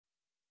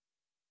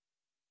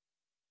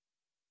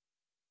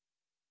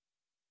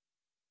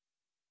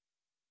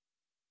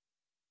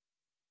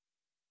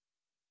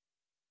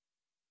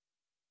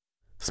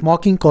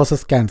Smoking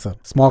causes cancer.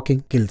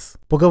 Smoking kills.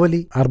 പുകവലി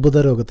അർബുദ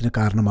രോഗത്തിന്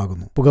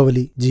കാരണമാകുന്നു.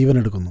 പുകവലി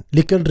ജീവനെടുക്കുന്നു.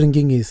 Liquor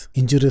drinking is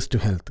injurious to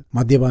health.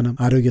 മദ്യപാനം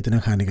ആരോഗ്യത്തിന്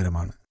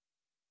ഹാനികരമാണ്.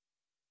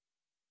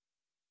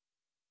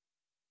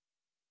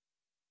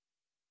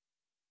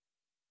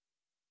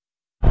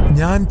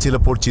 ഞാൻ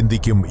ചിലപ്പോൾ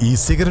ചിന്തിക്കും, ഈ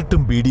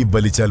സിഗരറ്റും ബീഡിയും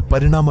വലിച്ചാൽ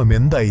പരിണാമം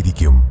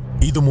എന്തായിരിക്കും?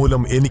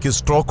 ഇതുമൂലം എനിക്ക്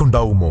സ്ട്രോക്ക്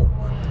ഉണ്ടാകുമോ?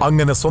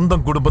 അങ്ങനെ സ്വന്തം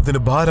കുടുംബത്തിന്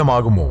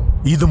ഭാരമാകുമോ?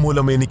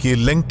 ഇതുമൂലം എനിക്ക്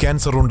ലങ്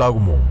ക്യാൻസർ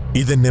ഉണ്ടാകുമോ?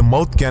 ഇതെന്നെ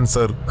മൗത്ത്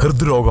ക്യാൻസർ,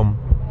 ഹൃദ്രോഗം,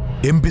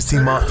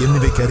 എംഫിസീമ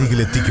എന്നിവയ്ക്കരികിൽ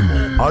എത്തിക്കുമോ?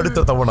 അടുത്ത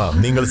തവണ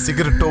നിങ്ങൾ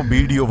സിഗരറ്റോ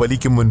ബീഡിയോ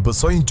വലിക്കും മുൻപ്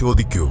സ്വയം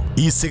ചോദിക്കൂ,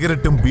 ഈ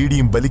സിഗരറ്റും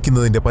ബീഡിയും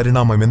വലിക്കുന്നതിന്റെ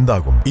പരിണാമം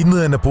എന്താകും? ഇന്ന്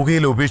തന്നെ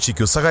പുകയില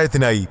ഉപേക്ഷിക്കൂ.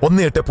 സഹായത്തിനായി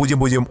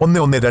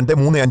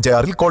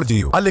 1800112356 കോൾ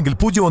ചെയ്യൂ, അല്ലെങ്കിൽ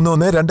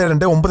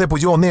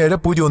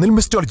 011229011701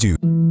 മിസ് കോൾ ചെയ്യൂ.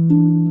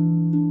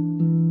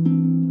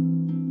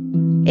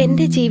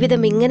 എന്റെ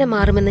ജീവിതം ഇങ്ങനെ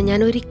മാറുമെന്ന് ഞാൻ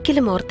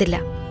ഒരിക്കലും ഓർത്തില്ല.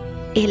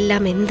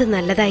 എല്ലാം എന്ത്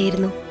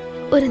നല്ലതായിരുന്നു.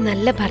 ഒരു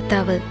നല്ല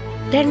ഭർത്താവ്,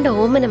 2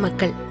 ഓമന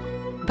മക്കൾ.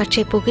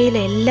 പക്ഷെ പുകയില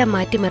എല്ലാം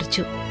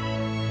മാറ്റിമറിച്ചു.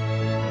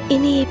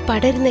 ഇനി ഈ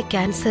പടരുന്ന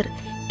ക്യാൻസർ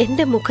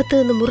എന്റെ മുഖത്ത്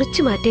നിന്ന്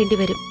മുറിച്ചു മാറ്റേണ്ടി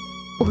വരും.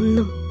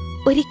 ഒന്നും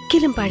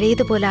ഒരിക്കലും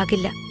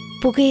പഴയതുപോലാകില്ല.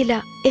 പുകയില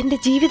എന്റെ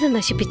ജീവിതം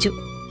നശിപ്പിച്ചു.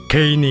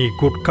 ഖെയ്നി,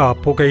 ഗുഡ്ക,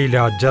 പുകയില,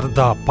 ജർദ,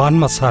 പാൻ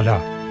മസാല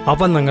അവ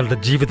നിങ്ങളുടെ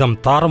ജീവിതം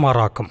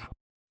താറുമാറാക്കും.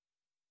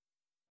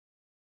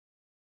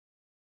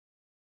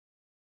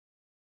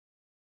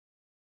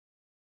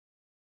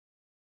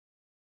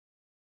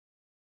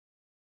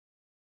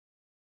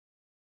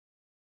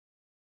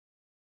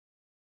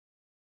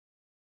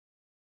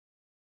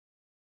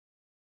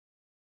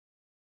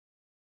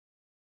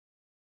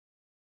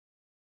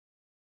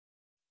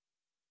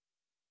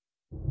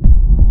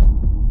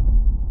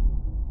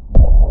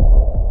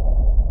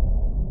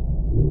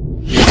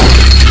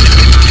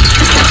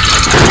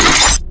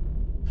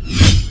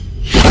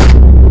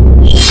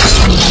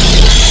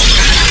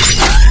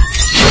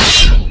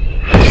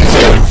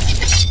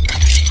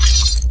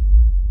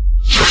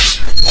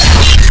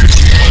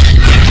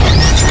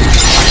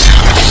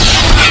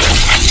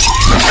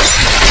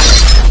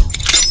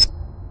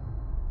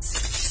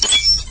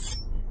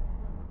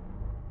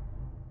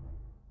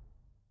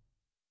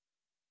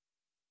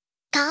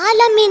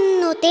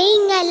 കാലമെന്നു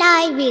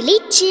തേങ്ങലായി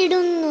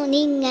വിളിച്ചിടുന്നു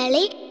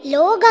നിങ്ങളെ,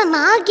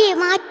 ലോകമാകെ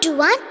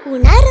മാറ്റുവാൻ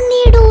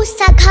ഉണർന്നിടൂ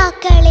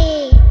സഖാക്കളെ.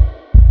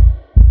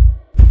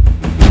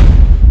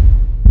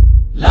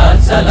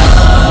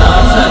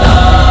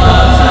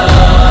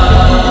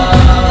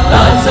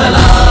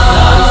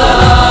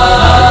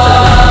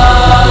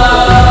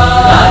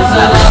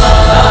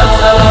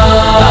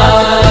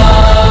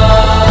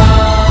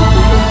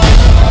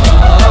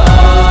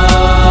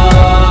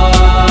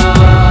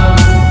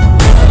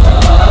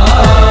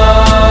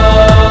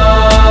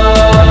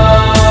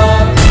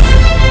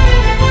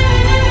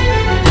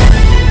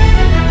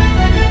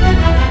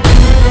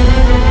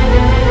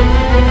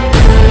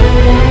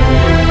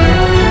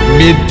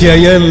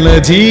 മിഥ്യയല്ല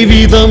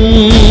ജീവിതം,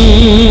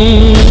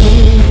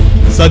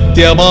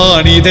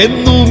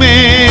 സത്യമാണിതെന്നുമേ.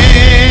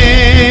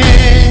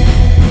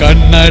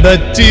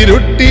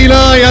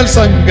 കണ്ണടച്ചിരുട്ടിലായാൽ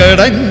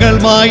സങ്കടങ്ങൾ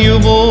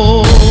മായുമോ?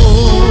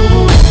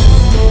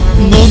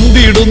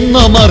 നൊന്തിടുന്ന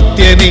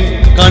മർത്യനെ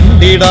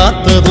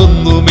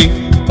കണ്ടിടാത്തതൊന്നുമേ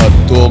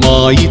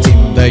തത്വമായി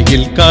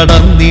ചിന്തയിൽ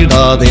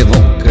കടന്നിടാതെ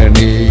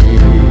നോക്കണേ.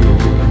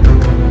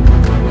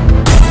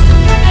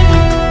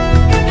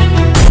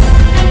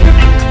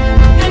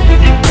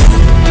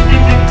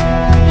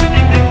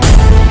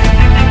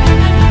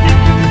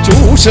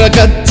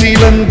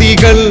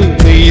 ചൂഷകച്ചിലന്തികൾ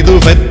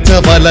നെയ്തുവച്ച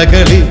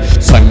വലകളിൽ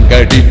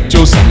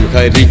സംഘടിച്ചു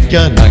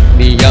സംഹരിക്കാൻ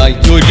അഗ്നിയായി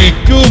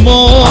ജ്വലിക്കുമോ?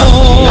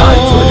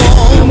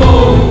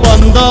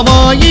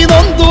 ബന്ധമായി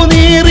നൊന്തു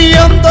നീറി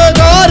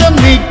അന്ധകാരം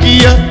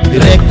നീക്കിയ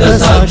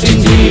രക്തസാക്ഷി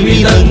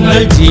ജീവിതങ്ങൾ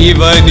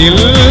ജീവനിൽ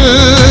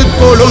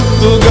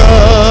കൊളുത്തുക.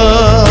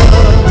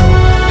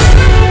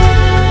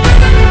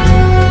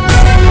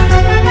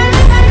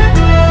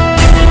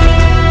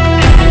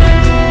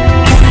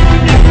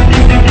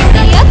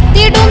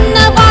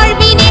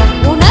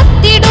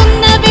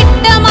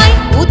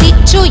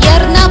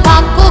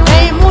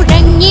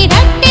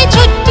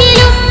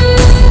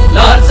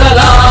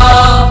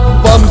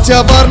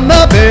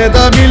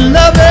 വർണ്ണഭേദമില്ല,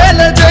 വേല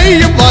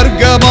ചെയ്യും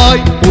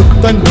വർഗമായി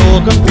പുത്തൻ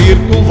ലോകം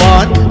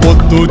തീർക്കുവാൻ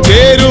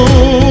ഒത്തുചേരൂ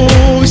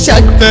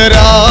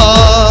ശക്തരാ.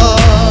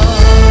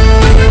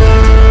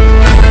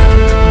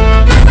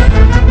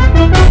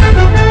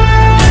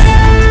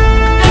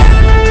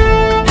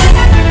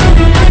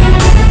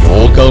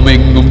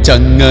 ലോകമെങ്ങും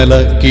ചങ്ങല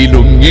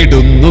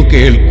കിലുങ്ങിടുന്നു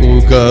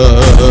കേൾക്കുക.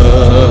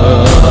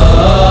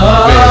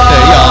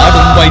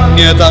 വേട്ടയാടും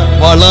വന്യത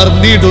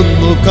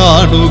വളർന്നിടുന്നു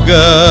കാണുക.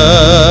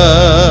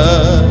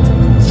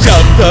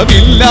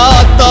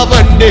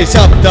 ശബ്ദമില്ലാത്തവന്റെ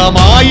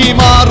ശബ്ദമായി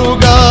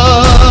മാറുക.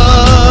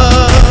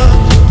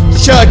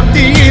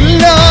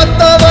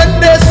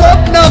 ശക്തിയില്ലാത്തവന്റെ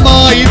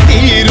സ്വപ്നമായി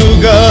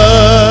തീരുക.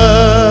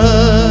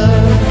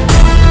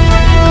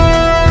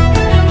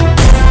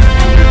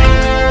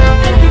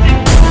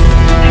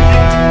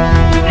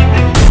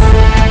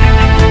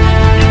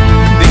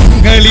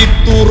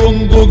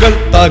 നിങ്ങളിത്തുറുമ്പുകൾ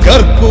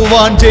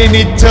തകർക്കുവാൻ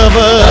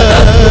ജനിച്ചവർ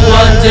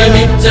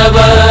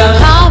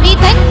ഭാവി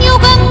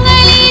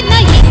ധന്യുഗങ്ങളെ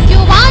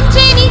നയിക്കുവാൻ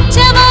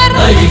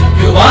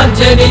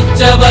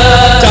ജനിച്ചവർ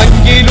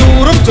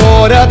ചങ്കിലൂറും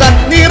ചോര തൻ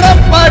നിറം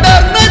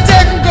പടർന്ന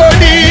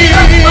ചെങ്കൊടി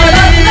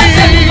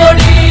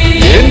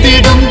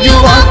എന്തിടും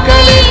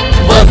യുവാക്കളെ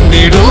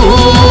വന്നിടൂ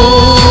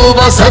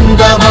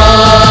വസന്തമാ.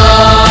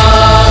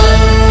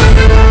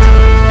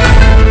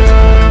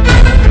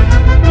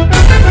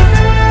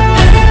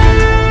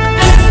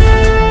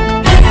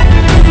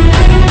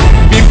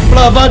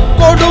 വിപ്ലവ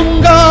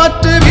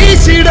കൊടുങ്കാറ്റ്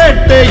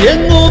വീശിടട്ടെ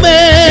എങ്ങുമേ,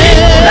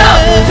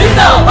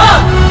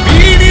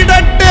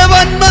 വീണിടട്ടെ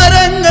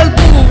വൻമരങ്ങൾ,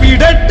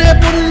 പൂവിടട്ടെ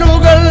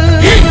പുല്ലുകൾ.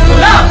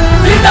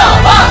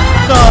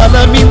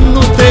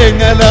 കാലമിന്നു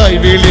തേങ്ങലായി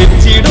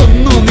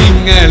വിളിച്ചിടുന്നു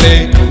നിങ്ങളെ,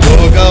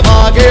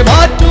 ലോകമാകെ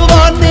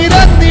മാറ്റുവാൻ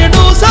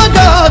നിരന്നിടൂ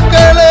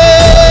സഖാക്കളെ,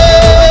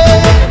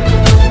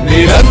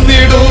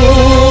 നിരന്നിടൂ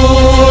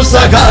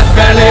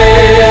സഖാക്കളെ,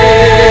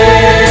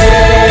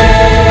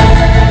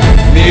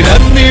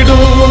 നിരന്നിടൂ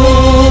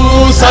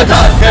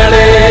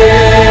സഖാക്കളെ.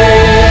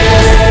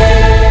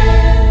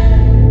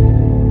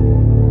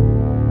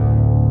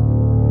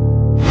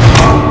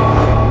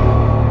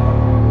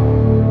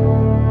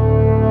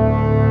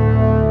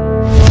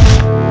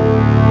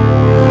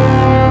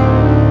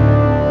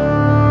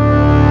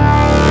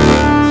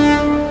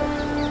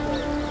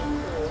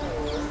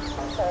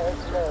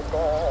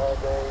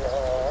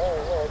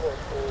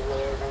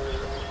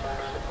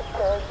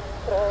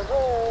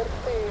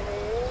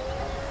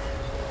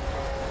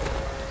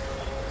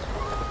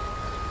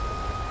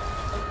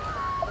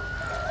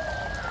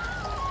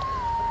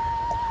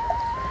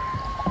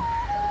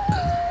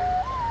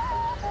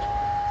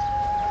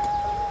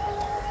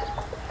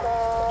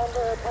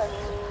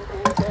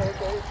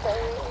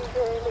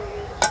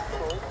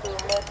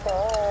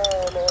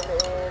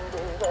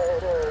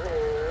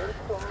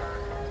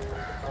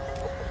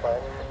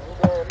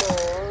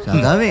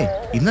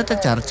 ഇന്നത്തെ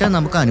ചർച്ച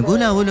നമുക്ക്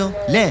അനുകൂലാവൂലോ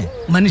അല്ലേ?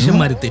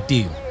 മനുഷ്യന്മാര് തെറ്റ്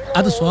ചെയ്യും,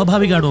 അത്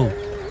സ്വാഭാവികാടോ.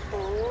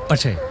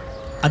 പക്ഷേ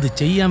അത്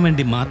ചെയ്യാൻ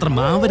വേണ്ടി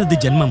മാത്രമാവരുത്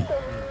ജന്മം.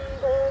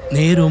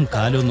 നേരവും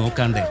കാലവും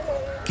നോക്കാണ്ട്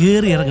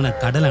കേറി ഇറങ്ങണ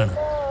കടലാണ്.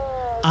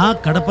 ആ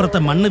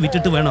കടപ്പുറത്തെ മണ്ണ്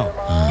വിറ്റിട്ട് വേണോ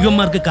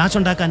ഇവന്മാർക്ക്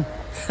കാശുണ്ടാക്കാൻ?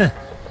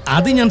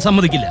 അത് ഞാൻ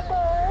സമ്മതിക്കില്ല.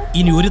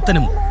 ഇനി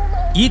ഒരുത്തനും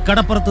ഈ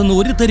കടപ്പുറത്തുനിന്ന്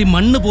ഒരു തരി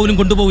മണ്ണ് പോലും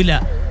കൊണ്ടുപോവില്ല.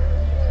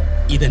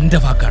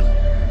 ഇതെന്റെ വാക്കാണ്,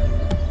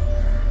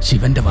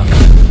 ശിവന്റെ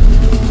വാക്കാണ്.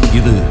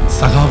 ഇത്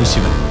സഖാവ്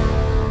ശിവൻ.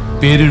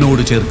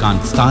 പേരിനോട് ചേർക്കാൻ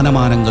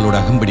സ്ഥാനമാനങ്ങളുടെ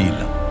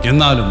അകമ്പടിയില്ല.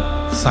 എന്നാലും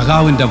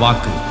സഖാവിന്റെ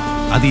വാക്ക്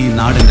അത് ഈ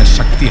നാടിന്റെ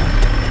ശക്തിയാണ്.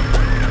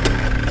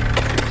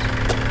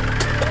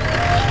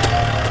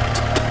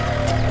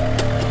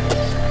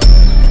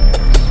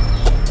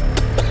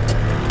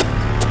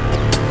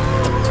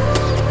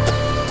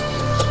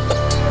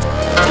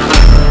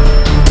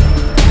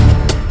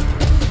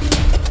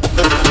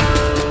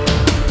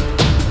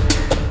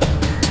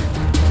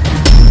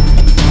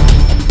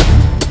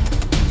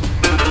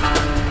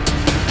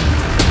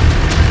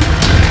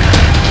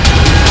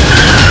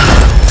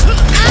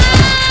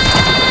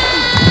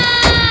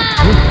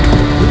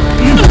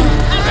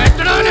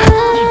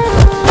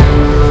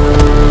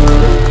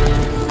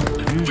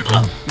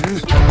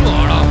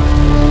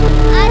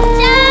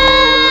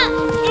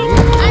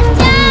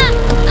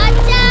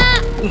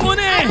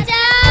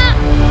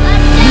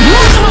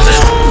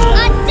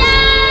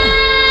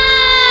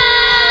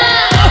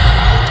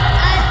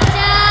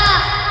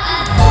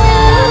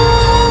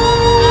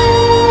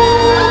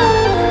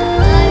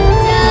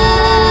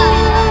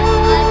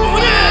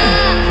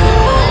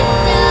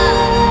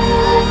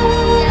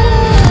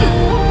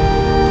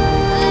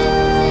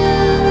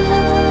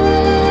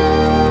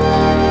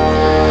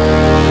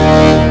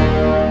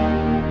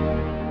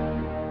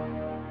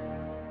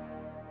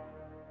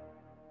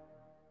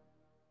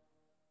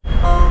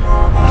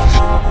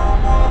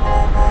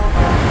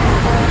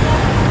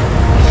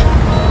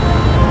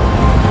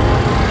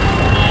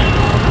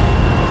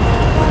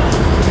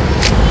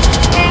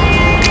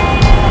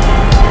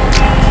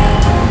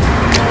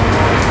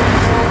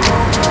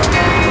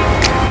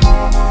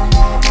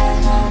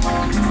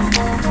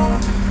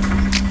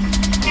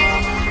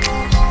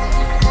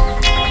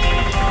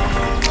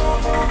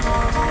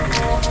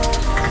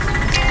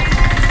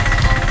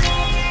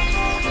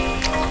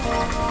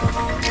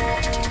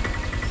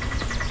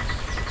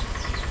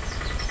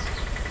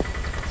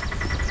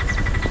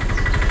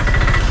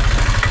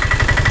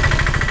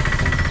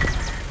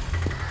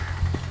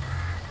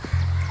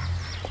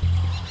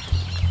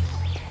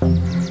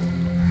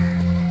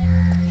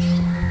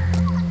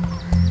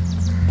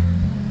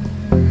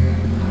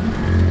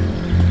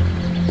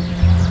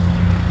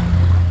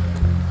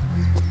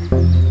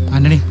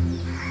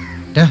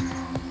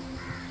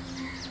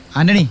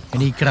 ആന്റണി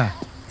എണീക്കടാ.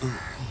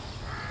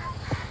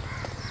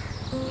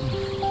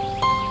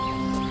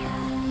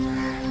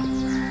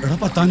 എടാ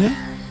പത്താനെ,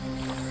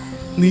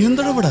 നീ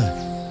എന്താ ഇവിടെ?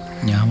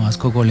 ഞാൻ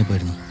മാസ്കോ കോളനി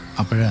പോയിരുന്നു.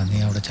 അപ്പോഴാ നീ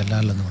അവിടെ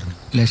ചെല്ലാറില്ലെന്ന് പറഞ്ഞു.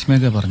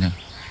 ലക്ഷ്മിയൊക്കെ പറഞ്ഞു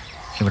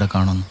ഇവിടെ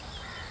കാണുന്നു.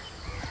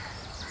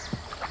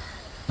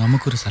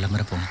 നമുക്കൊരു സ്ഥലം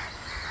വരെ പോകണം.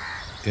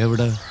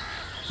 എവിടെ?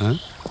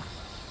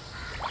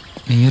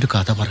 നീ ഒരു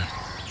കഥ പറ.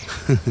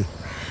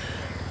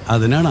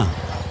 അതിനാണാ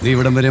നീ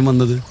ഇവിടം വരെ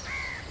വന്നത്?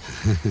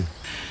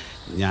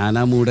 ഞാൻ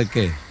ആ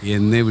മൂടൊക്കെ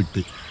എന്നെ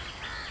വിട്ട്.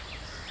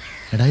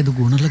 എടാ, ഇത്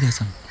ഗുണമുള്ള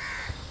കേസാണ്.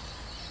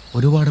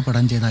 ഒരുപാട്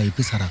പടം ചെയ്ത IP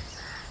സാറാ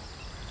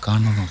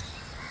കാണണമെന്ന് പറഞ്ഞു.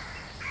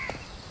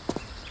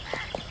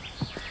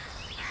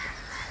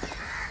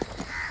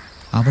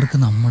 അവർക്ക്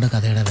നമ്മുടെ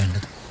കഥയുടെ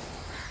വേണ്ടത്,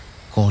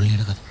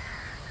 കോളനിയുടെ കഥ.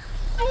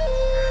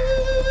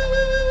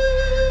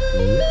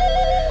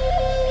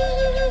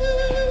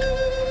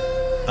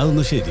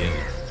 അതൊന്നും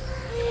ശരിയാവില്ല.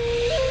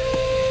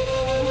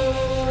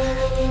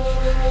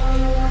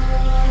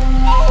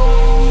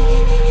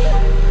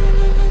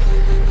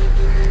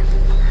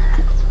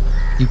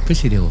 ഇപ്പൊ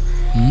ശരിയാവോ?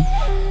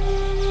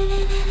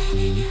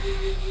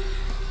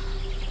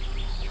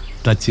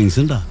 ടച്ചിങ്സ്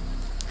ഉണ്ടാ?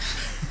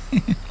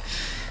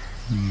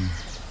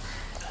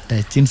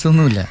 ടച്ചിങ്സ്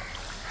ഒന്നുമില്ല,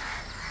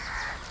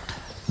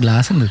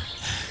 ഗ്ലാസ് ഉണ്ട്.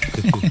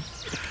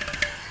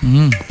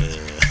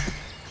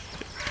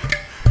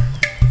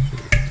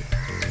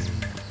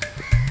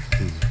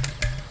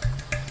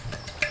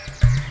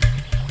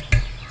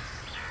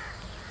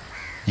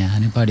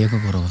 ഞാനിപ്പോൾ അടിയൊക്കെ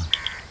കുറവാ.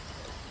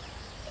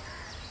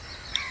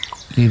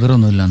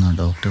 ലിവറൊന്നുമില്ല എന്നാണ്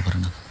ഡോക്ടർ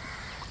പറഞ്ഞത്.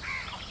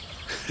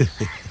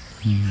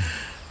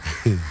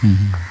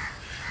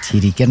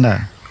 ചിരിക്കണ്ട,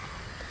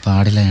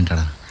 പാടില്ല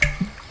കേട്ടടാ.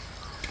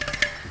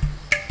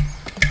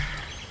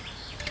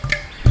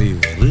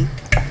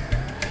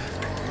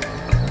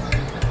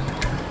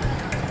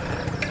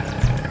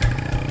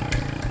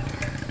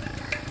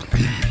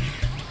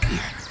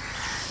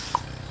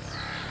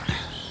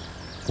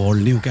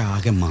 കോളനിയൊക്കെ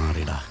ആകെ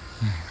മാറിടാ.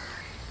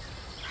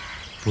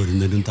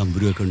 പൊരുന്നനും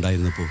തമ്പുരുമൊക്കെ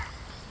ഉണ്ടായിരുന്നപ്പോൾ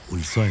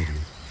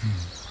ഉത്സവമായിരുന്നു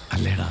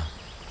അല്ലേടാ?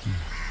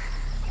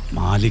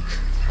 മാലിക്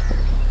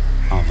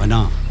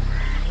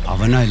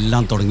അവനാ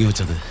എല്ലാം തുടങ്ങി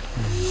വെച്ചത്.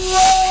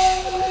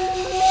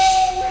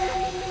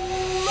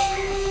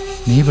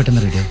 നീ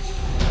പെട്ടെന്ന് റെഡിയോ.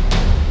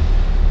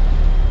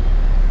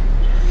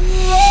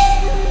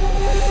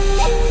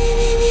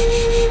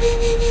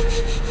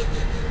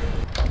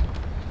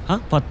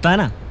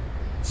 പത്താനാ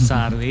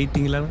സാർ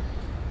വെയിറ്റിംഗിലാണ്.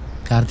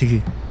 കാർത്തിക്,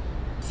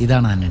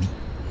 ഇതാണ് ആന്റണി.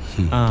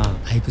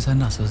 IP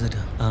സാറിന്റെ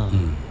അസോസിയേറ്റാ.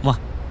 വാ.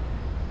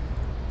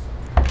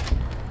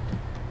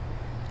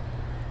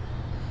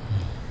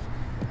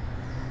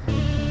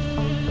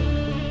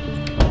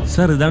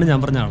 സാർ, ഇതാണ് ഞാൻ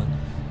പറഞ്ഞ ആള്.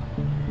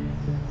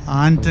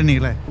 ആന്റണി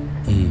അല്ലേ?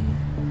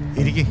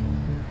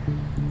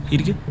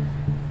 ഇരിക്ക്.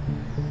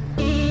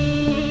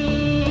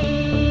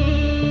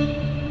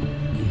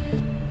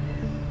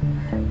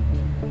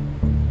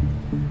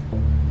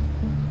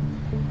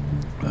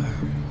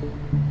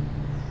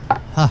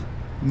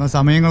 എന്നാ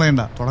സമയം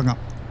കളയണ്ട, തുടങ്ങാം.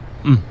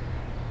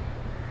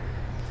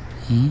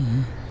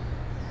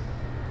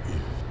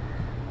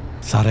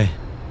 സാറേ,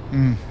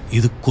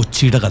 ഇത്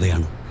കൊച്ചിയുടെ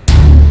കഥയാണ്.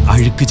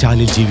 അഴുക്ക്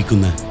ചാലിൽ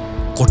ജീവിക്കുന്ന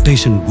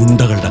കൊട്ടേഷൻ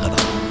ഗുണ്ടകളുടെ കഥ.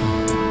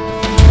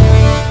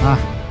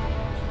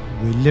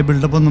 വലിയ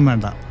ബിൽഡപ്പ് ഒന്നും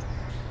വേണ്ട.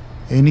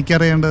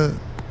 എനിക്കറിയേണ്ടത്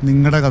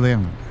നിങ്ങളുടെ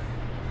കഥയാണ്.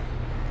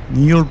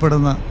 നീ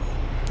ഉൾപ്പെടുന്ന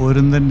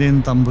പൊരുന്തൻ്റെയും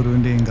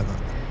തമ്പുരുവിൻ്റെയും കഥ.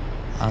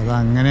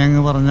 അതങ്ങനെ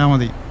അങ്ങ് പറഞ്ഞാൽ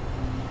മതി.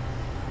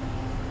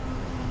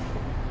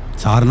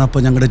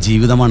 സാറിനപ്പോൾ ഞങ്ങളുടെ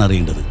ജീവിതമാണ്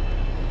അറിയേണ്ടത്.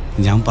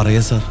 ഞാൻ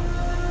പറയാം സാർ.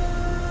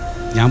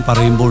 ഞാൻ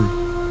പറയുമ്പോൾ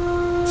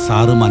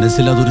സാറ്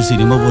മനസ്സിൽ അതൊരു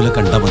സിനിമ പോലെ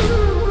കണ്ടാൽ മതി.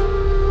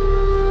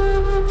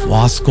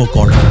 വാസ്കോ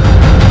കോളനി,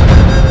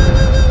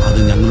 അത്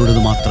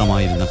ഞങ്ങളുടേത്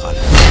മാത്രമായിരുന്ന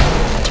കാലം.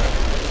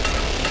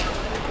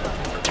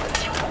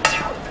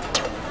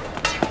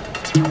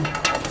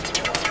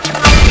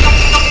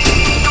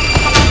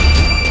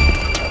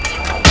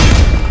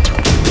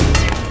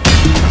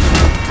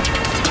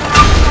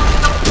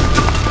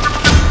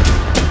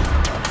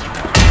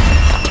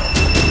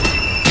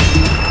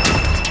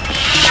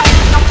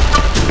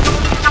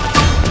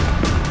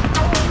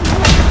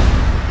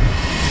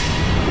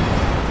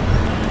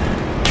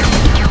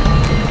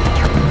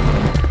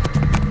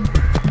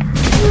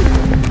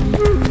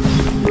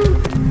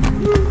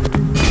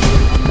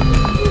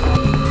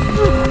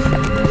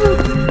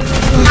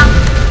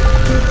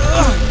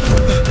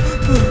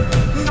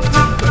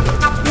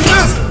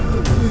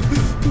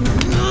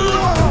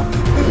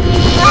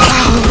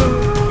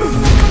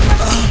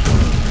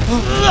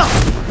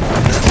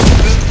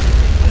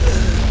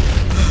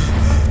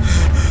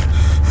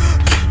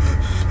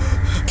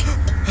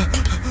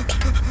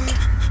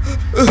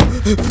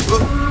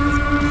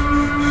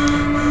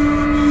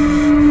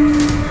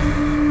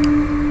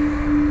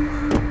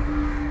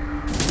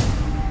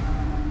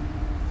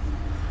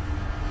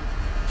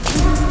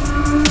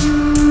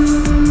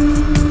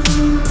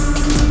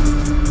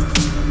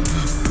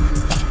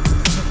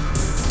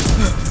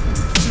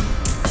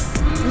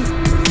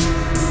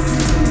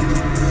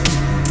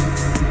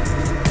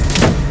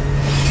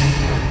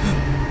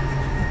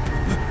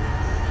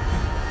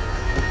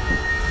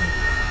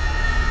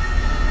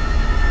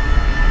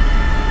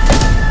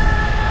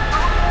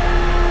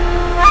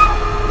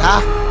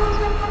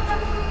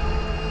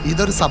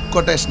 ഇതൊരു സബ്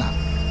കൊട്ടേഷനാണ്.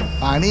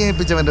 പണി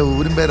ഏൽപ്പിച്ചവൻ്റെ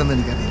ഊരും പേരൊന്നും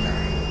എനിക്കറിയില്ല.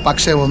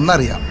 പക്ഷെ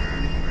ഒന്നറിയാം,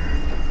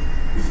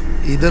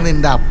 ഇത്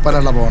നിന്റെ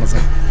അപ്പനുള്ള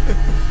ബോണസാണ്.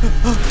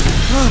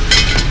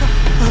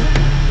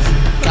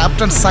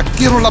 Captain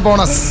സക്കീറുള്ള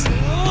bonus.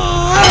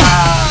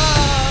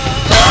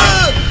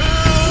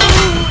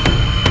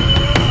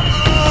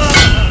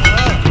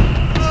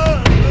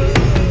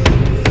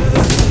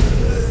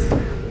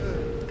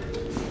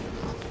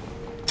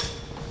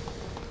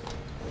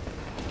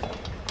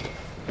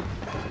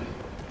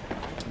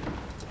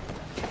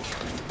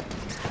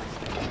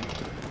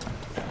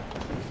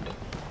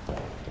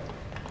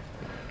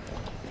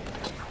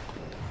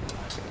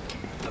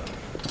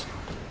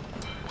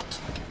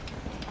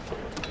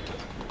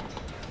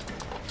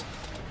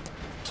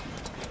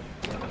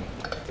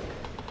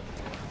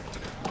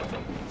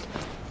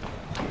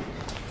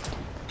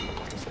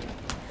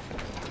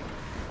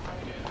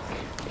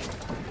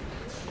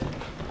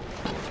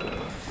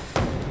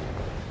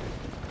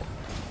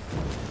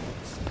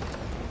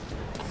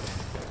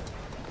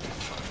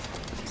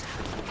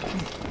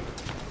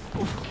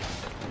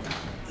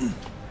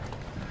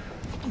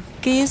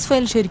 കേസ്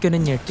ഫയൽ ശരിക്കും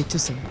ഞെട്ടിച്ചു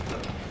സർ.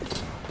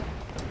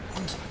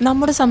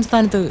 നമ്മുടെ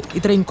സംസ്ഥാനത്ത്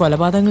ഇത്രയും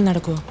കൊലപാതകങ്ങൾ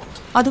നടക്കുക,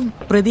 അതും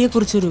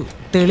പ്രതിയെക്കുറിച്ചൊരു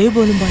തെളിവ്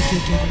പോലും ബാക്കി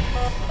വയ്ക്കാതെ.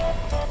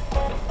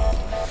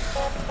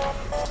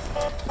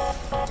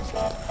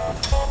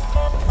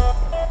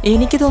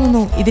 എനിക്ക്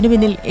തോന്നുന്നു ഇതിനു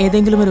പിന്നിൽ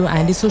ഏതെങ്കിലും ഒരു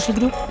anti social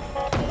group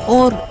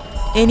or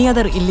any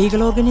other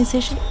illegal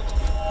organisation.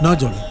 No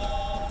Johnny,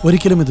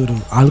 ഒരിക്കലും ഇതൊരു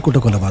ആൾക്കൂട്ട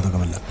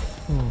കൊലപാതകമല്ല.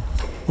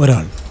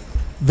 ഒരാൾ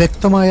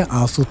വ്യക്തമായ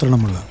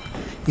ആസൂത്രണമുള്ള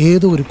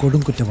ഏതോ ഒരു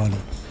കൊടും കുറ്റവാളി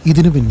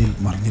ഇതിനു പിന്നിൽ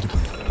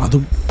മറിഞ്ഞിരിപ്പുണ്ട്,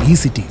 അതും ഈ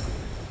സിറ്റി.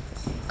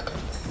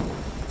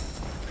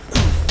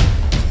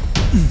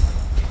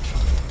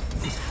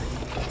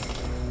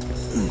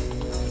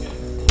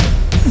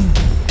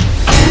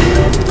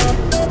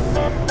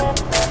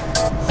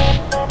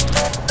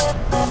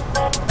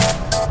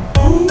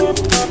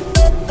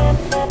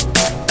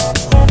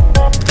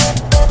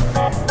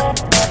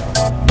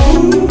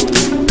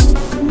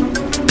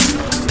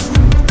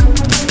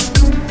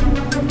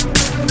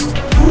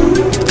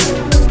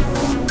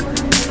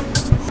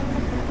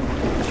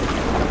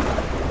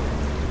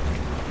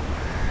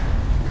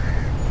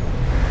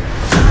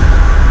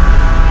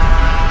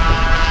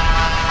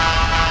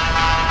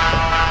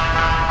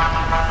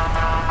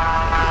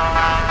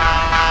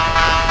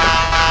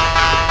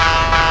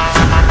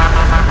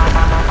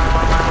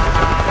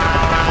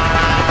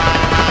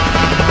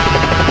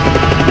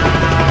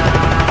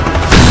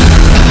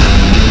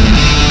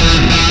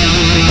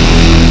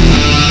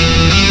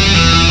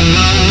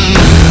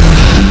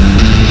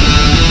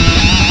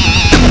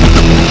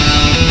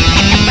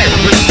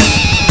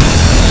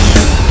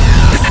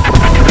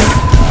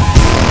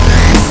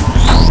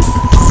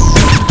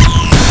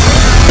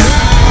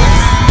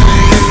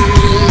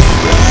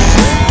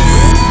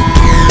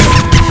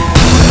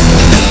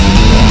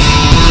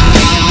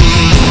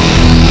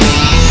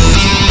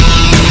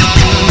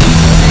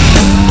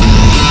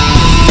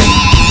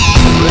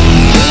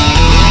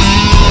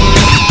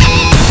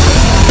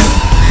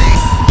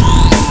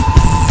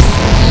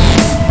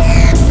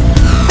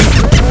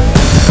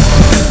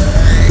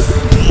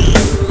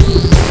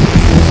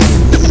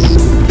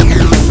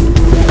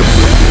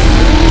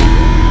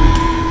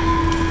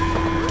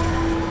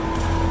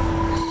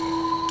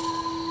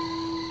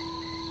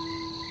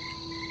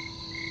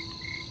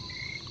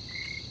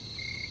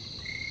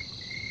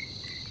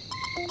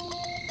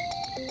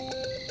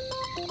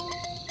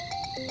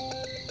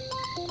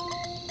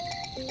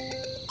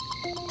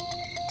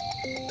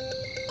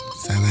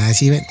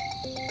 സദാശിവൻ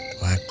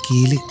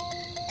വക്കീല്.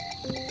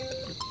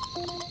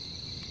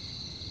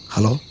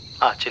 ഹലോ.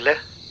 ആ ചില്ലേ,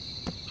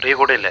 റീ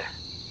കൂടെ ഇല്ലേ?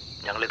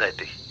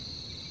 ഞങ്ങളിതായെത്തി.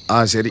 ആ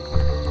ശരി.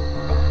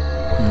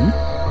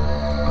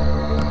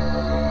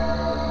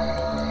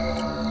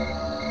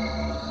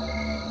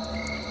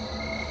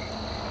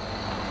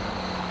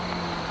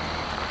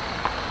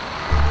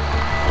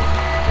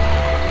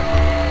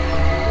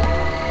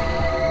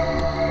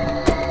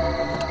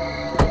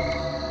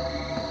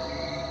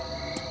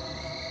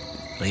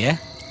 റിയേ,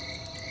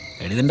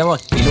 എഴുതിന്റെ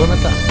വക്കീൽ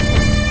വന്നിട്ടാ.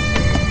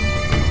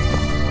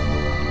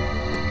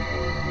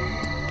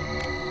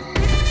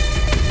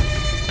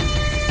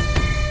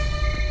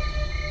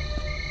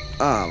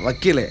 ആ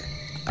വക്കീലേ,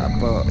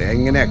 അപ്പൊ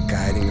എങ്ങനെയാ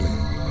കാര്യങ്ങള്?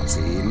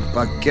 സീൻ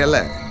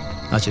പക്കല്ലേ?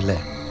 ആ ചില്ലേ,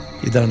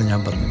 ഇതാണ് ഞാൻ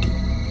പറഞ്ഞ ടീം.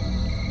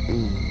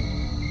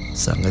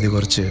 സംഗതി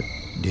കുറച്ച്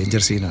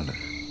ഡേഞ്ചർ സീനാണ്.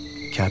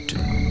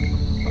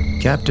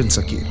 ക്യാപ്റ്റൻ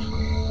സക്കീർ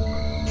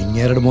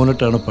ഇങ്ങേരുടെ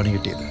മോനിട്ടാണ് പണി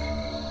കിട്ടിയത്.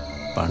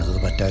 പണിതത്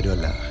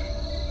മറ്റാരുമല്ല,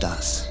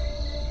 ദാസ്.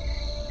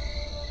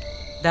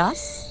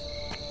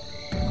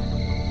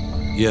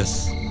 യെസ്,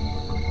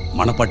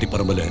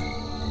 മണപ്പാട്ടിപ്പറമ്പില്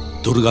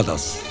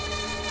ദുർഗാദാസ്.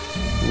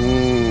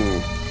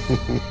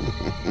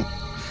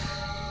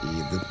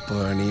 ഇത്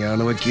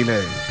പണിയാണ് വക്കീലെ.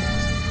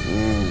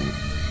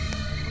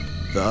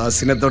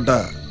 ദാസിനെ തൊട്ടാ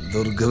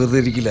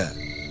ദുർഗവതിരിക്കില്ല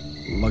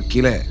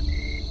വക്കീലെ.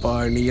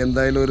 പണി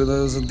എന്തായാലും ഒരു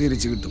ദിവസം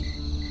തിരിച്ചു കിട്ടും,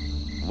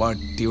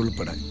 വട്ടി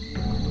ഉൾപ്പെടെ.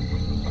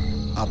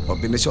 അപ്പൊ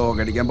പിന്നെ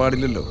ഷോക്കടിക്കാൻ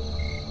പാടില്ലല്ലോ.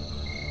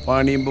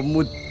 പണിയുമ്പോ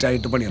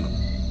മുറ്റായിട്ട് പണിയണം.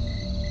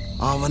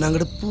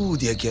 അവനങ്ങോട്ട്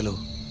പൂതിയാക്കിയാലോ?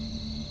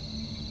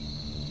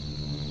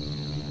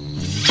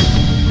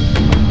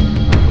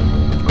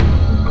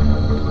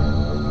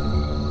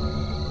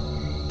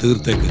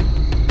 തീർത്തേക്ക്.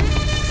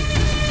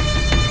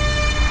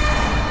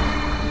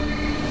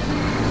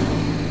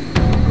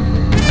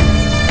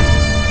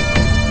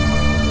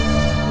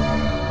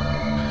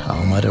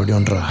 അവന്മാരെവിടെ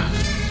ഉണ്ടാ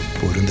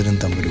പൊരുന്തനും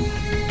തമ്പുരും.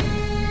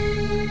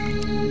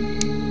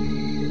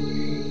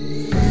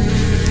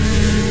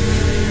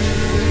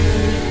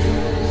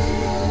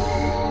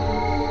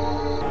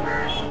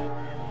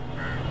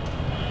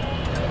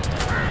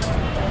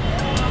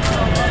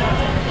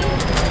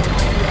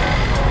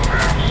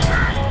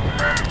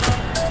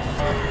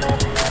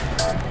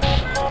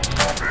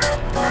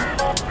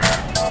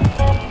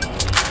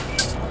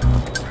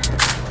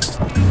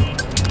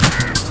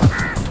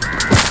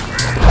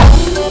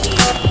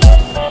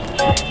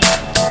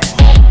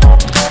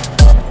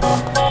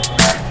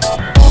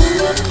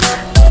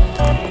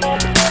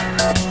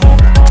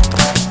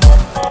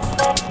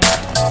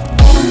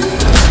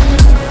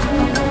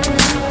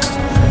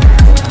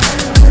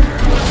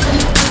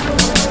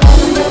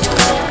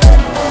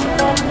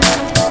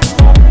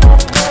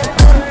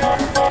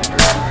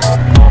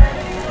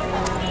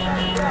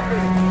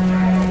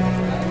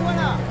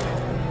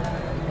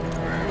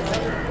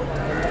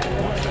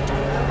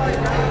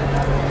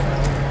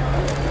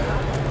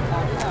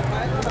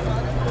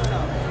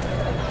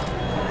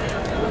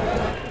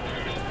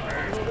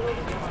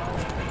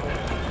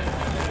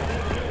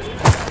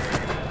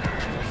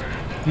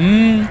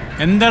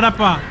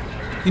 എന്താടപ്പാ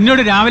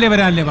നിന്നോട് രാവിലെ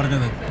വരാനല്ലേ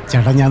പറഞ്ഞത്?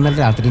 ചേട്ടാ ഞാൻ നല്ല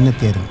രാത്രി തന്നെ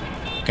എത്തിയായിരുന്നു.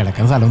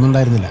 കിടക്കാൻ സ്ഥലമൊന്നും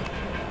ഉണ്ടായിരുന്നില്ല.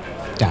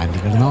 സ്റ്റാൻഡിൽ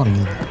കിടന്നാ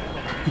ഉറങ്ങിയത്.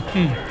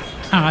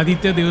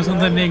 ആദ്യത്തെ ദിവസം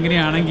തന്നെ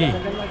എങ്ങനെയാണെങ്കിൽ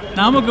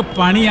നമുക്ക്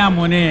പണിയാ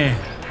മോനെ.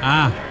 ആ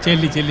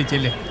ചെല്ല് ചെല്ല്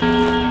ചെല്ല്.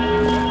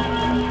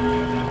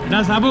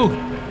 എടാ സാബു,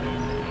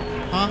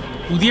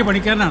 പുതിയ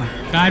പണിക്കാരനാണ്,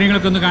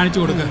 കാര്യങ്ങളൊക്കെ ഒന്ന് കാണിച്ചു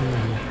കൊടുക്ക.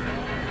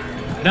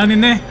 എടാ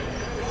നിന്നെ,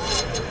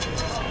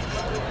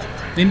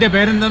 നിന്റെ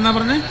പേരെന്താ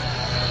പറഞ്ഞേ?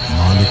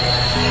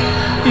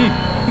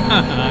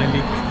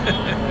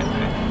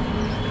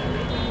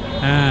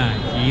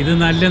 ഇത്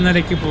നല്ല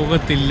നിലയ്ക്ക്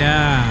പോകത്തില്ല.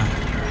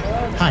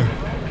 ഹായ്,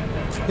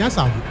 ഞാൻ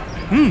സാബു.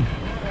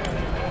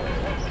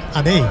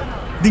 അതെ,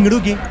 നിങ്ങളുടെ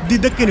നോക്കി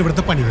ഇതൊക്കെ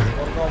ഇവിടുത്തെ പണികൾ.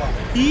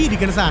 ഈ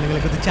ഇരിക്കുന്ന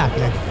സാധനങ്ങളൊക്കെ ഇത്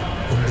ചാക്കിലാക്കി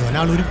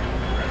കൊണ്ടുപോകാനാളൊരു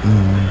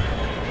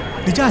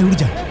ചായ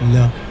കുടിച്ചാ ഇല്ല.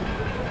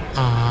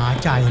 ആ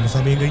ചായന്റെ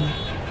സമയം കഴിഞ്ഞ്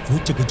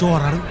ഉച്ചക്ക്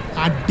ചോറാണ്,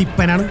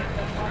 അടിപ്പനാണ്,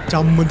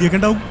 ചമ്മന്തിയൊക്കെ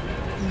ഉണ്ടാവും.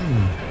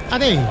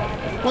 അതെ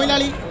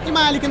മൊയിലാളി, ഈ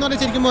മാലിക് എന്ന്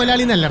പറഞ്ഞാൽ ശരിക്കും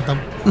മൊയിലാളി എന്നല്ല അർത്ഥം.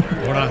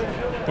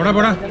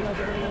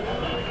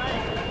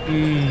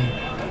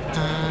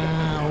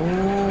 ഓ,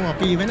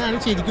 അപ്പൊ ഇവനാണ്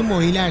ശരിക്കും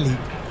മൊയിലാളി.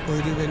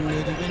 ഒരുവൻ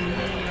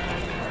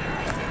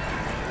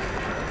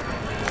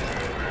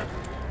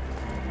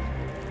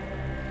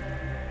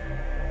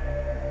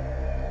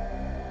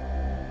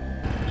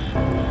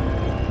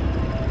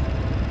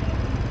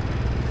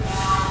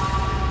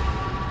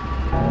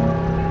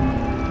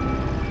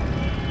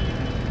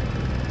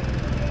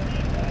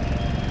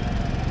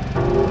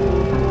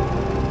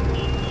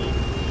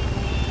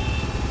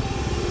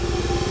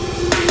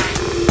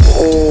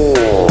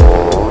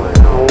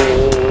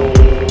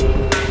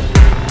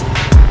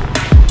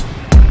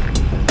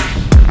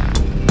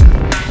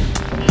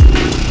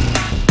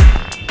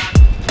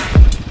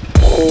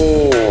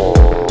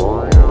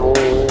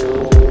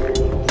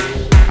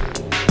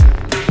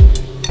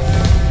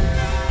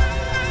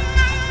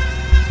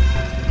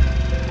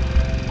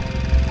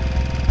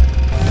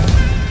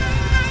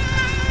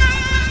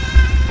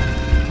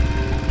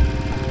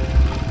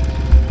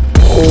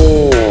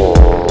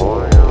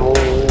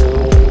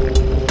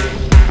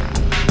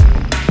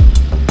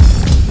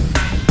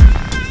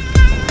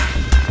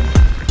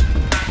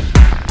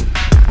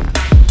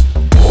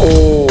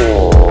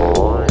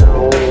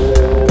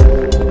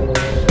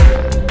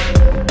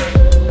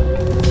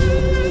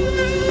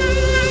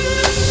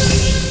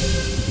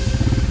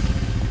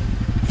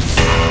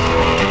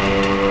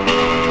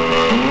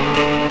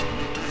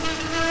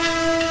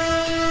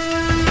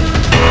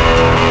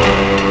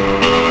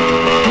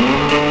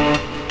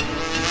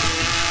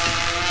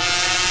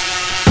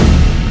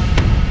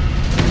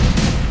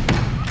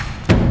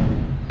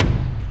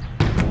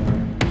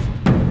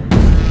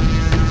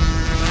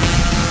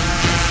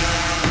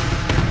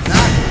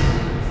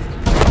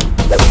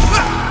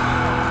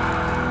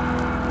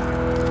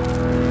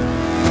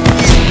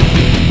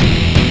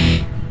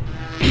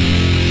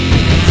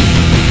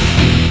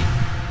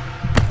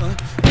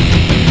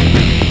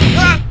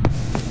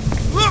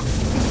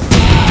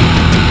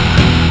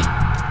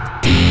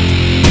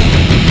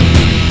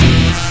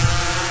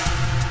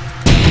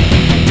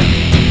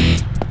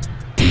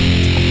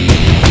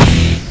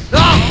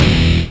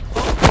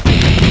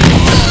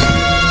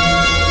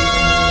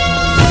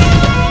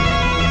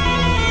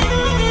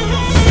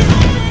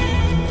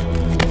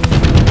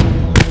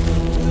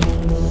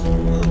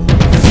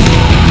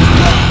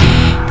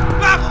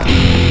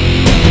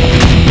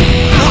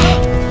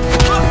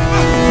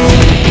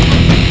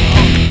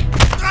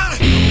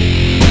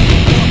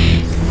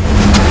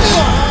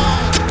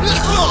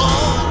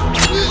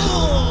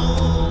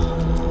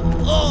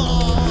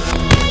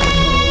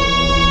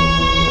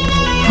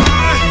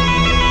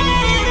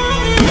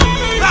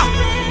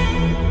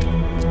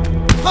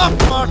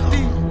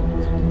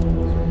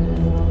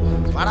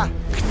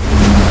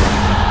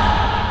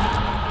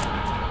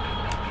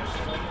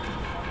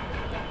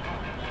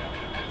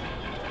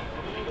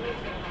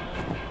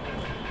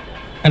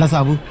എടാ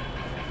സാബു,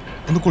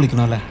 ഒന്ന്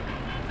കുളിക്കണമല്ലേ?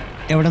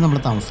 എവിടെ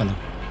നമ്മുടെ താമസമല്ലോ?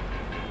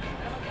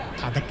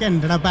 അതൊക്കെ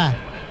ഉണ്ടടാ,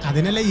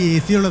 അതിനല്ലേ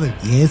AC ഉള്ളത്.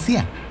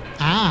 AC-യാ?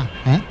 ആ,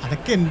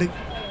 അതൊക്കെ ഉണ്ട്.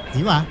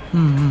 നീ വാ.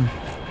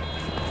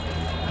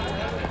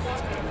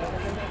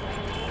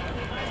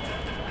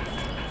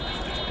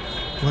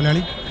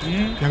 മുതലാളി,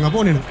 ഞങ്ങൾ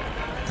പോണേണ്.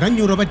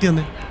 500 രൂപ പറ്റി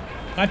തന്നെ.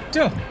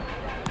 പറ്റോ?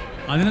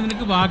 അതിന്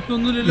നിനക്ക്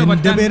ബാക്കിയൊന്നുമില്ലല്ലോ.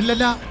 എന്റെ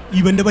പേരിലല്ല,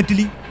 ഇവന്റെ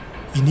പറ്റില്ല.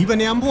 ഇനി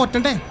ഇവനെ ഞാൻ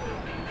പോറ്റണ്ടേ?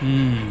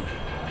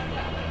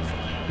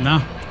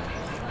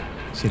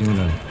 ശരി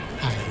മുതലാളി.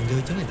 ആരും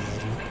ചോദിച്ചാൽ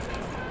മതിയായിരുന്നു.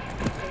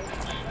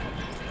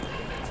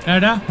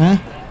 എടാ,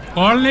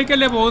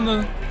 കോളനിലേക്കല്ലേ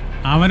പോകുന്നത്?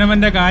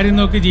 അവനവന്റെ കാര്യം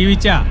നോക്കി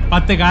ജീവിച്ച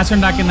 10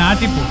 കാശുണ്ടാക്കി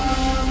നാട്ടിൽ പോകും.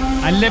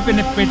 അല്ലേ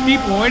പിന്നെ പെട്ടി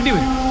പോകേണ്ടി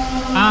വരും.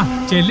 ആ,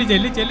 ചെല്ല്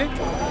ചെല്ല് ചെല്ല്.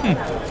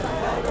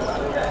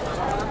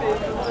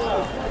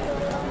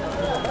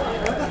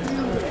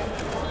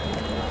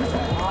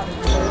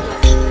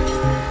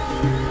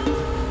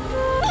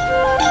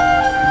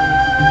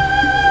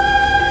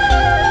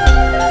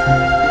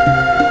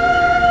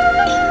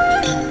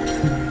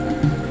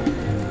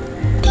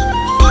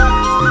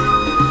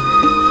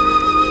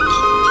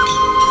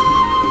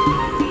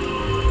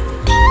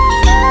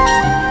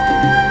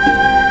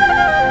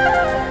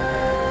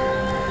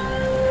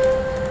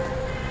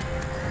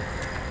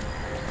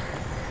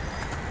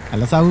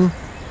 അല്ല സാബു,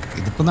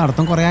 ഇതിപ്പോ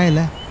നടത്തം കുറേ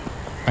ആയല്ലേ,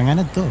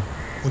 അങ്ങനെ എത്തോ?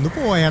 ഒന്ന്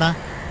പോയടാ.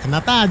 എന്നാ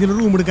താജിൽ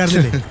റൂം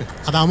എടുക്കാറില്ലേ?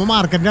 അതാവുമ്പോ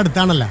മാർക്കറ്റിന്റെ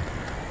അടുത്താണല്ലോ.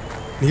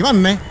 നീ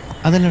വന്നേ.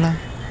 അതല്ലടാ,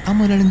 ആ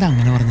മുതലാളിന്റെ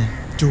അങ്ങനെ പറഞ്ഞേ?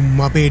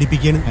 ചുമ്മാ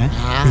പേടിപ്പിക്കാണ്.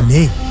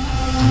 പിന്നെ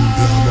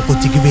അന്ത്യാവുമ്പോ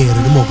കൊച്ചിക്ക്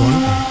വേറൊരു മുഖമാണ്.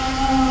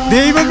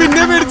 ദൈവം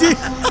പിന്നെ പേടിച്ച്.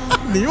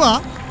 നീ വാ.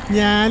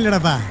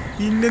 ഞാനില്ലടാ.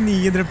 പിന്നെ നീ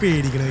എന്തിനാ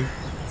പേടിക്കണത്?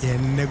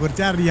 എന്നെ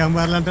കുറിച്ച് അറിയാൻ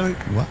പാടില്ലാണ്ടാണ്.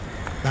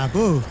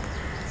 ബാബു,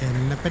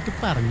 എന്നെ പറ്റി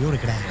പറഞ്ഞു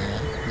കൊടുക്കടാ.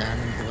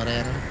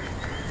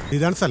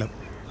 ഇതാണ് സ്ഥലം.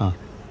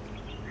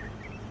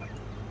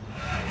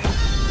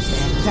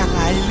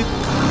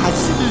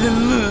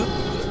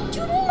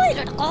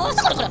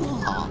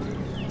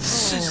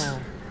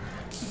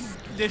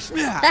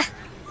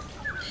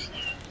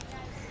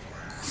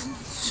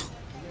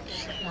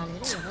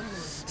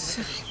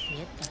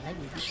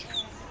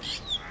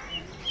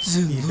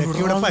 ഇതൊക്കെ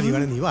ഇവിടെ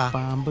പതിവാണ്. നീ വാ.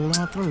 പാമ്പുകൾ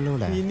മാത്രമല്ലോ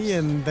ഇവിടെ. ഇനി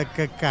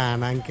എന്തൊക്കെ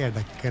കാണാൻ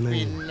കിടക്കണ.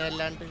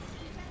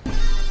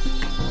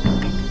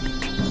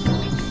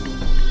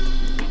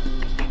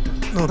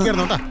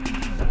 നോക്കിയിരുന്നോട്ടാ.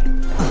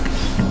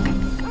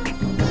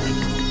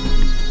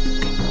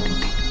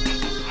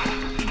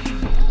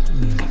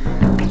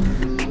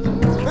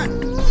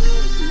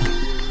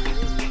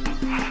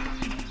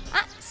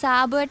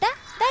 സാബുവേട്ടാ,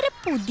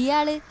 പുതിയ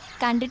ആള്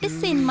കണ്ടിട്ട്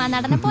സിനിമ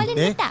നടന പോലെ.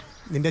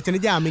 നിന്റെ അച്ഛന്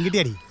ജാമ്യം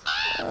കിട്ടിയാടി.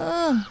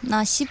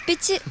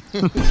 നശിപ്പിച്ച്.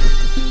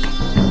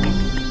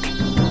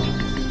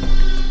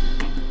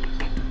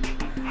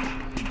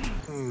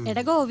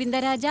 എടാ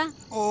ഗോവിന്ദരാജ,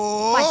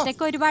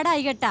 പറ്റൊക്കെ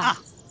ഒരുപാടായി കേട്ടാ.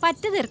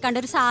 പറ്റ തീർക്കാണ്ട്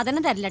ഒരു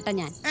സാധനം തരില്ലട്ടോ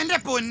ഞാൻ. എന്റെ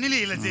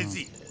പൊന്നിലീല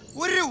ചേച്ചി,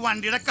 ഒരു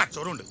വണ്ടിയുടെ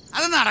കച്ചവടം ഉണ്ട്,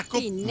 അത്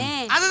നടക്കും. പിന്നെ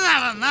അത്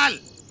നടന്നാൽ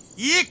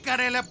ഈ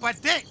കടയിലെ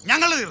പറ്റ്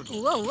ഞങ്ങൾ തീർക്കും.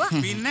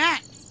 പിന്നെ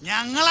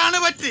ഞങ്ങളാണ്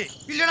പറ്റ്.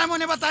 ഇല്ലടാ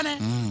മോനെ പത്താനെ.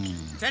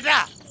 ചേട്ടാ,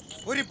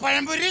 ഒരു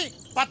പഴംപൊരി,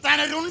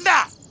 പത്താനൊരുണ്ട.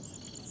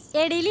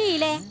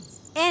 എടിയിലേ,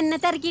 എന്നെ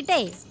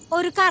തിരക്കിട്ടേ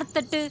ഒരു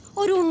കറുത്തിട്ട്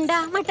ഒരു ഉണ്ട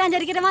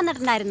മട്ടാഞ്ചേരിക്കര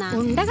വന്നിട്ടുണ്ടായിരുന്ന.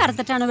 ഉണ്ട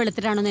കറുത്തിട്ടാണോ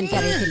വെളുത്തിട്ടാണോ എന്ന്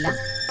എനിക്കറിയത്തില്ല.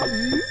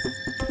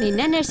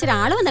 നിന്നെ അന്വേഷിച്ച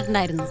ഒരാള്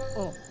വന്നിട്ടുണ്ടായിരുന്നു.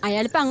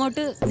 അയാളിപ്പോ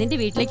അങ്ങോട്ട് നിന്റെ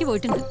വീട്ടിലേക്ക്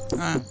പോയിട്ടുണ്ട്.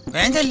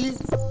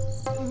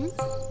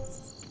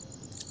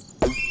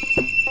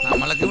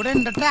 നമ്മളൊക്കെ ഇവിടെ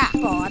ഉണ്ടട്ടാ.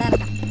 പോടാ.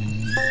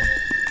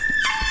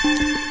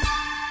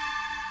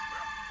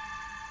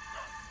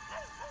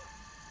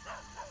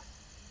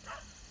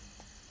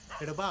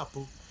 എടാ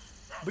ബാപ്പു,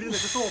 ഇവിടെ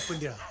നിന്നൊക്കെ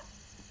സോപ്പിന്റെ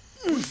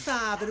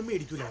സാധനം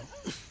മേടിക്കൂല.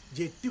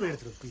 ജെറ്റ്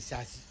മേടിച്ചു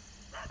പിശാശി.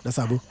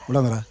 സാബു, ഇവിടെ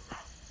വന്നടാ.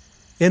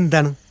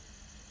 എന്താണ്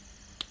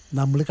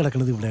നമ്മൾ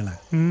കിടക്കണത് ഇവിടെയാണ്?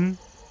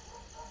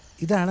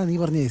 ഇതാണ് നീ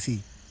പറഞ്ഞ AC?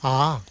 ആ,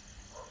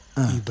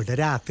 ഇവിടെ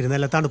രാത്രി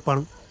നല്ല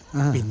തണുപ്പാണ്.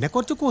 പിന്നെ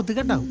കുറച്ച്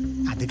കൊതുക് ഉണ്ടാവും.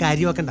 അത്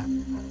കാര്യമാക്കണ്ട.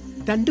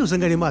 2 ദിവസം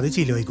കഴിയുമ്പോ അത്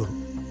ശീലമായിക്കോളും.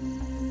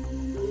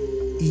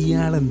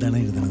 ഇയാൾ എന്താണ്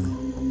എഴുതണത്?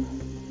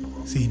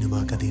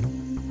 സിനിമാ കഥയാണ്.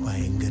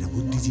 ഭയങ്കര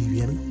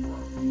ബുദ്ധിജീവിയാണ്.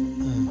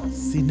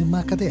 സിനിമാ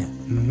കഥയാ?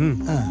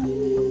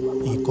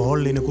 ഈ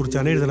കോളിനെ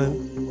കുറിച്ചാണ് എഴുതണത്.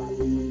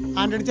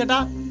 ആന്റണി ചേട്ടാ,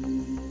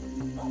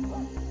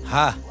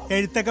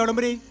 എഴുത്തൊക്കെ എവിടം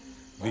വരെ?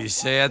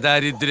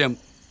 വിഷയദാരിദ്ര്യം,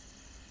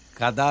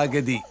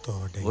 കഥാഗതി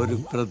ഒരു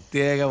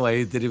പ്രത്യേക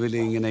വഴിത്തിരിവിൽ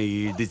ഇങ്ങനെ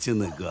ഇടിച്ചു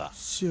നിൽക്കുക.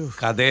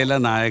 കഥയിലെ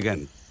നായകൻ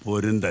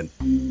പൊരുന്തൻ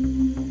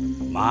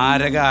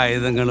മാരക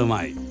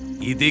ആയുധങ്ങളുമായി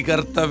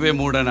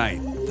ഇതികർത്തവ്യമൂടനായി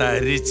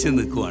തരിച്ചു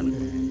നിൽക്കുവാണ്.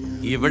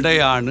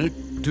 ഇവിടെയാണ്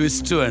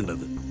ട്വിസ്റ്റ്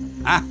വേണ്ടത്.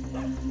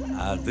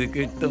 അത്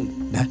കിട്ടും.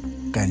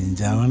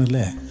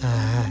 കഞ്ചാവാണല്ലേ?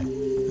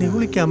 നീ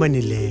വിളിക്കാൻ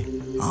പറ്റില്ലേ?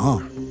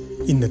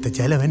 ഇന്നത്തെ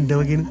ചെലവെന്റെ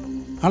വകയാണ്.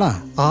 ആണാ?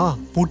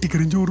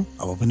 പൊട്ടിക്കറിയും ചോറും.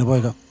 അപ്പൊ പിന്നെ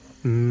പോയേക്കാം.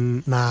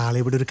 നാളെ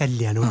ഇവിടെ ഒരു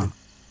കല്യാണമാണ്.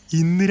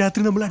 ഇന്ന്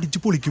രാത്രി നമ്മൾ അടിച്ചു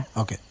പൊളിക്കും.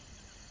 ഓക്കെ,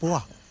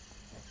 പോവാ.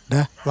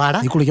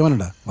 നീ കുളിക്കാൻ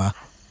വേണ്ട? വാ.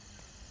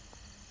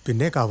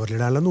 പിന്നെ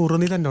കവറിലിടാനുള്ള 100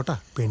 നീ തന്നോട്ടാ.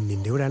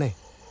 പെണ്ണിന്റെ കൂടെയാണേ.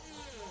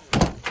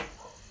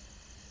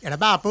 എടാ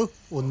ബാപ്പു,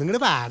 ഒന്നിങ്ങട്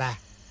പാടാ.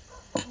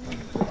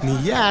 നീ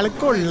ആള്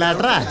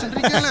കൊള്ളാട്ടാ.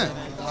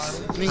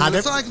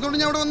 സഹായിക്കുന്നോണ്ട്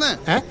ഞാൻ ഇവിടെ വന്നേ.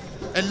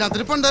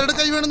 എല്ലാത്തിനും പണ്ടാരുടെ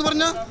കൈ വേണമെന്ന്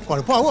പറഞ്ഞ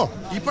കുഴപ്പമാവോ?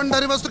 ഈ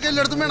പണ്ടാരി വസ്തുക്കൾ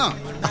എല്ലായിടത്തും വേണോ?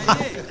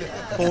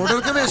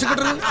 ഓർഡർക്ക് വേഷം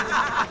കിട്ടരുത്.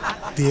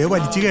 ദേ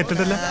വലിച്ചു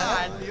കേട്ടിട്ടല്ല.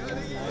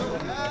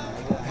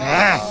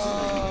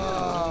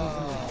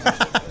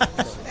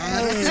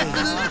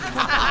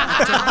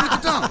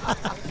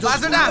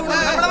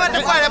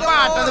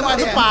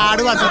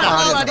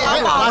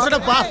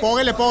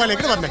 പോകല്ലേ പോകല്ലേ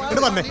ഇങ്ങോട്ട് വന്നേ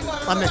ഇങ്ങോട്ട് വന്നേ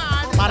വന്നേ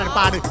പാട്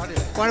പാട്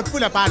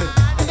കുഴപ്പമില്ല പാട്.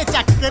 എന്റെ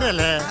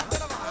ചക്കരല്ലേ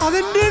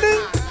അതെന്റെ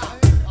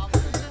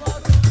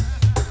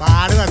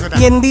പാട്.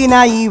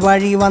 എന്തിനാ ഈ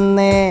വഴി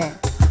വന്നേ,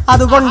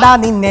 അതുകൊണ്ടാ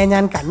നിന്നെ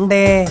ഞാൻ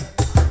കണ്ടേ.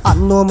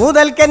 അന്നു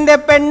മുതൽക്കെന്റെ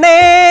പെണ്ണേ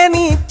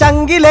നീ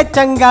ചങ്കിലെ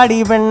ചങ്കാടി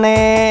പെണ്ണേ.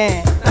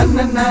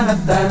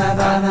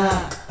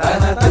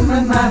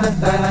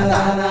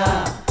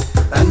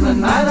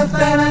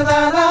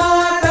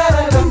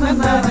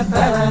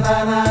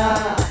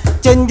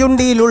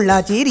 ചെഞ്ചുണ്ടിയിലുള്ള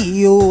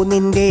ചിരിയോ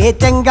നിന്റെ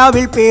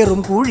ചെങ്കാവിൽ പേറും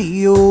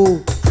കുഴിയോ.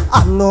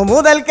 അന്നു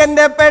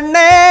മുതൽക്കെന്റെ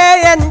പെണ്ണേ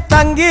എൻ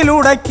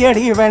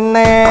ചങ്കിലുടക്കടി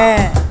പെണ്ണേ.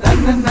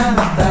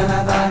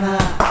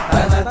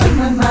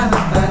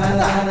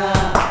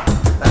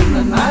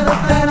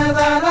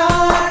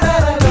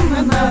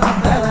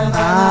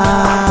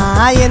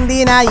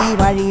 എന്തിനാ ഈ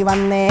വഴി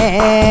വന്നേ,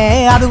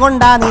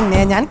 അതുകൊണ്ടാ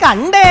നിന്നെ ഞാൻ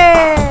കണ്ടേ.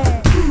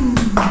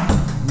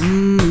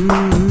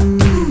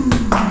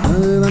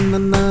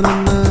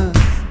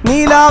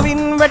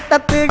 നീലാവിൻ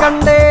വെട്ടത്ത്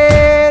കണ്ടേ,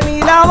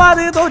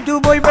 നീലാവാത്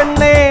തോറ്റുപോയി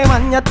പെണ്ണേ.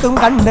 മഞ്ഞത്തും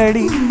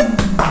കണ്ടടി,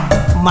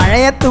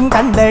 മഴയത്തും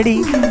കണ്ടടി,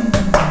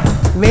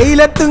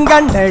 വെയിലത്തും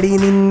കണ്ടടി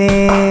നിന്നെ.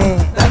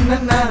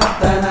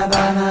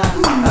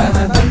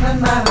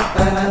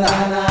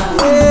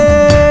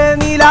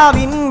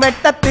 നീലാവിൻ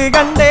വെട്ടത്ത്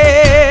കണ്ടേ,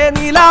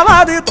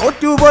 നീലാവാത്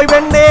തോറ്റുപോയി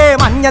പെണ്ണേ.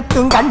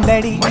 മഞ്ഞത്തും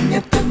കണ്ടടി,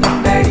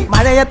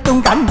 മഴയത്തും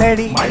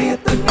കണ്ടടി,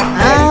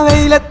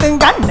 വെയിലത്തും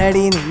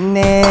കണ്ടടി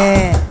നിന്നെ.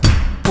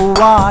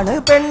 പൂവാണ്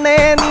പെണ്ണേ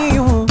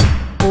നീയും,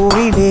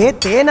 പൂവിലെ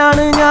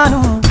തേനാണ്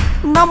ഞാനും.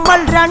 നമ്മൾ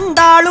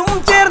രണ്ടാളും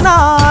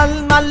ചേർന്നാൽ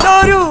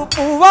നല്ലൊരു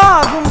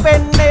പൂവാകും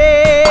പെണ്ണേ,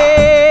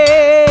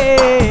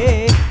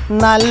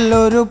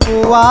 നല്ലൊരു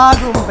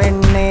പൂവാകും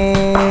പെണ്ണേ.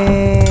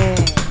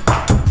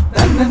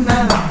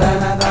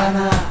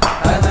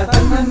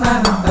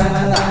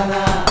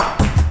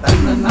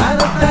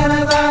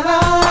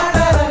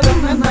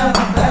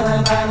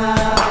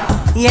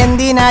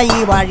 എന്തിനാ ഈ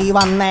വഴി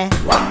വന്നേ,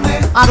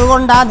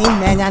 അതുകൊണ്ടാ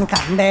നിന്നെ ഞാൻ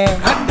കണ്ടേ.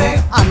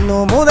 അന്നു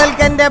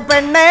മുതൽക്കെന്റെ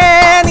പെണ്ണേ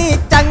നീ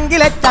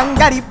ചങ്കിലെ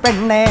ചങ്കരി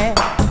പെണ്ണേ.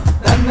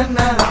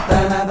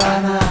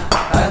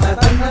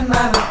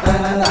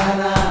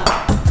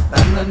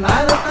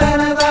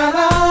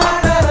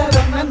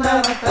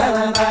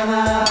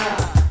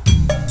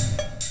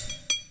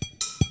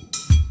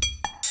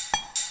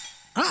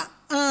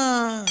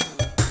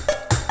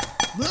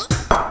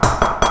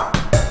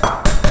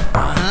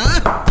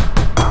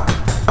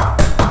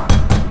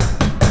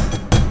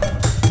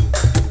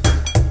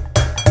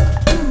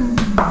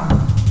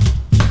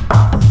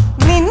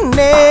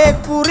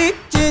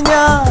 കുറിച്ച്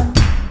ഞാൻ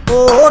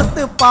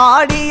ഓർത്ത്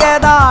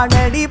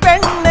പാടിയതാണടി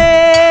പെണ്ണേ.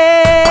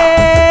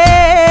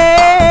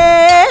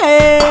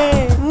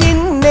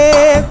 നിന്നെ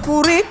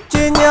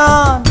കുറിച്ച്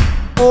ഞാൻ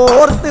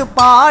ഓർത്ത്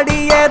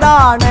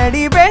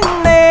പാടിയതാണടി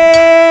പെണ്ണേ.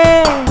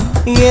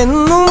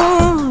 എന്നും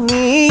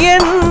നീ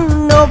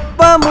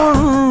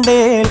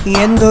എന്നൊപ്പമുണ്ടേ,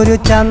 എന്തൊരു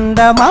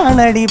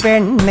ചന്തമാണടി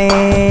പെണ്ണേ.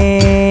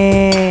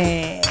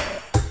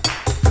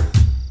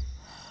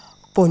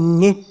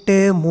 പൊന്നിട്ട്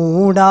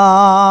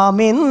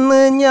മൂടാമെന്ന്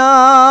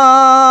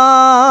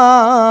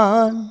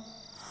ഞാൻ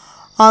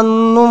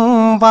അന്നും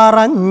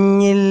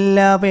പറഞ്ഞില്ല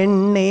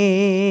പെണ്ണേ.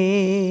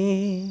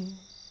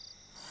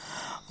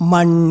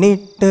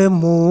 മണ്ണിട്ട്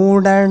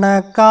മൂടണ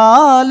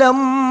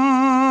കാലം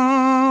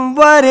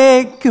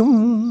വരേക്കും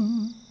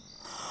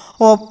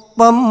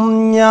ഒപ്പം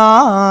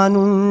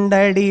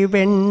ഞാനുണ്ടടി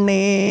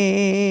പെണ്ണേ.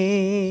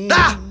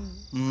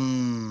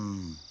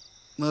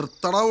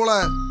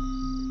 നിർത്തടവുളെ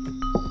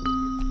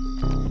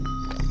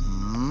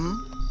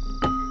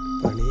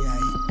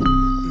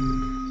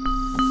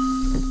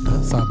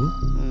സാബു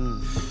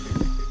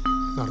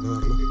നടന്നു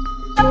നടന്നു.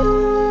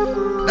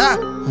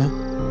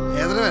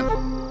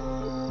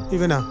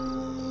 ഇവനാ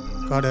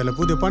കടയിലെ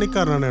പുതിയ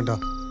പണിക്കാരനാണ് കേട്ടോ.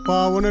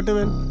 പാവണിട്ട്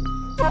ഇവൻ.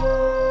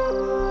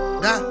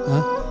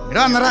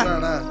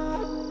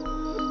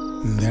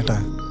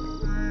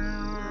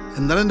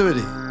 എന്താണ് എന്റെ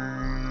പേര്?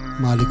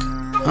 മാലിക്.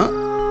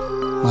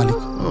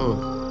 മാലിക്.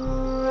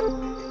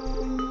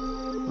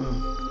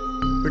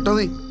 വിട്ടോ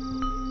നീ.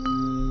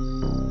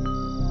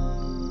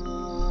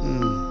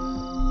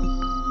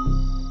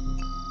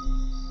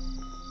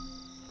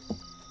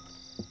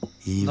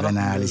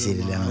 ഇവനാള്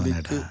ശരിയില്ല.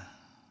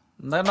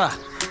 എന്താ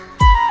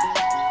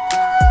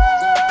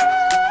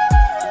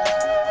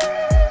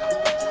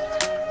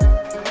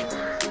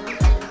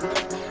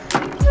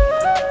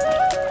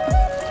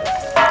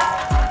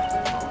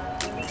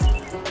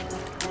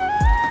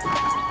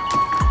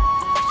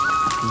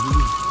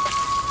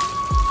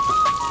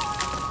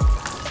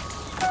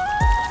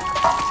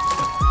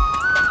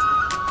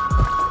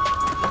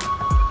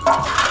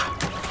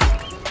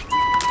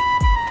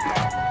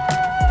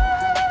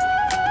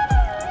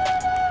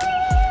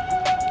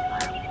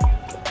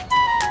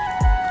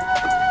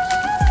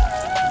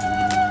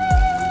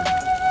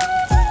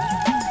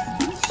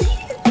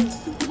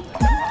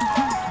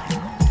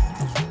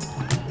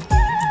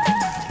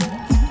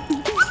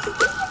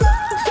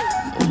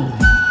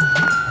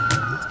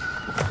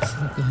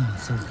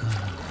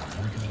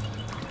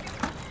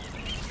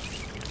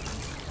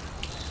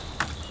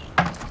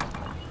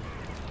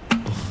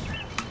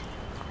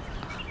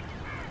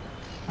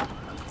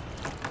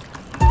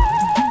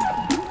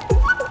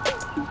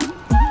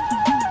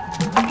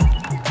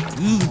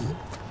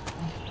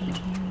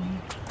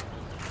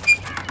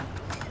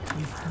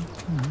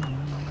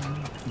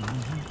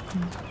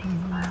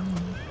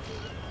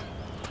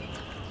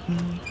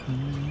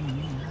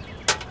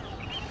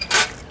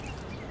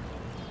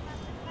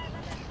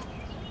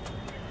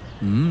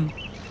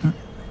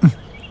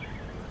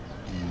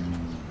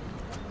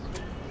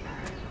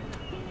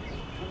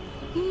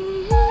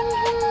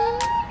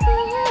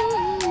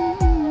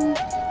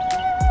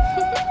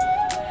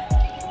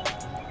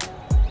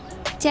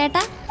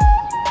ചേട്ടാ,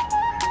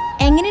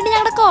 എങ്ങനെയുണ്ട്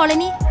ഞങ്ങളുടെ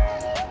കോളനി?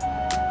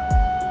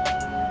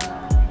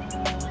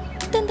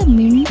 ഇതെന്താ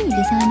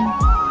മിണ്ടില്ല സാധനം?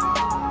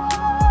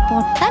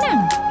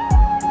 പൊട്ടനാണ്.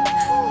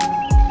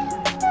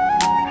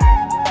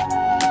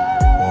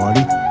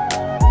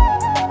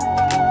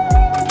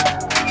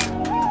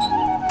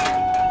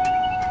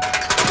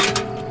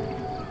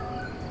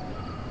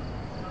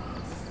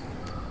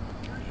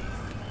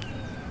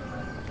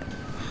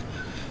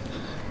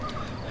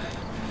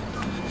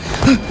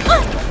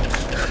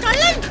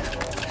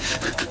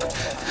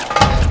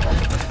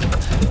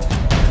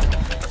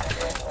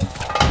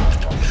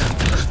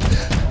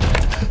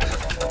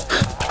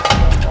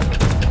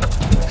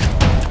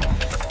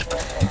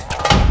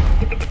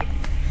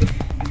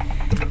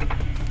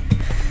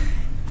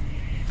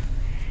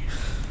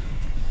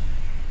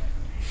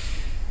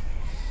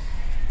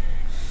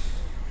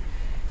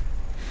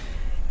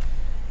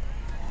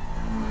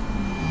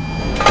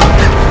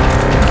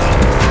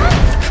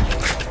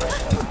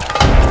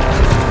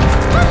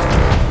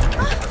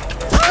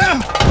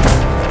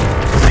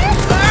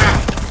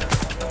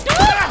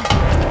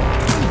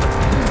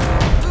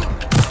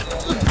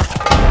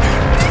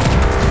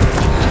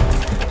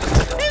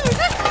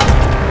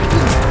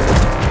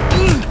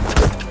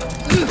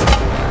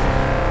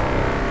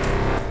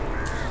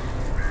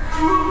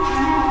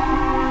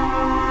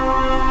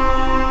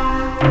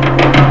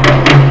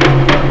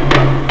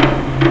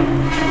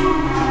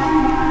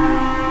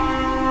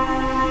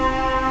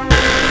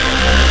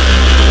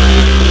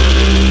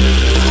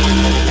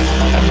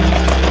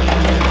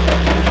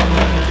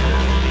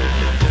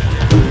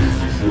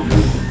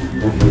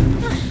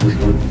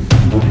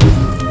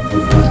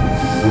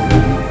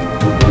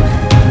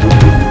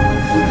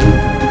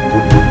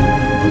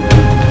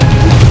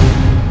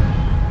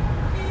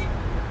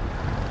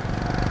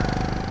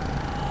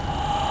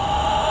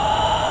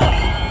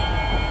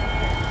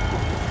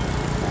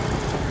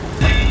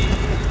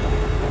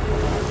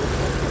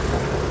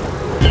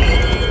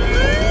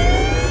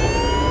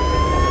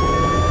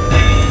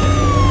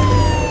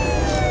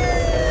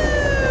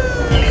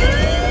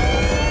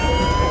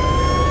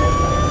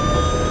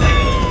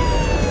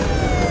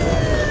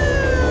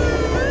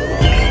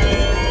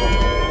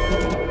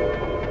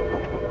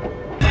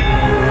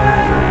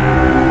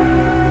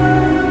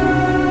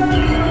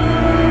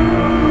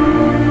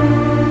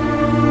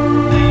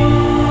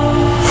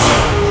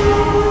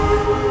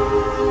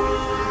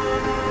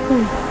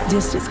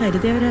 ജസ്റ്റിസ്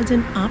ഹരിദേവരാജൻ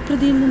ആ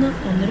പ്രതിയിൽ നിന്ന്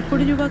 1.5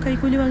 കോടി രൂപ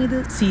കൈക്കൂലി വാങ്ങിയത്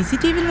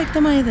CCTV-യിൽ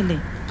വ്യക്തമായതല്ലേ?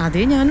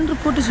 അതേ ഞാനും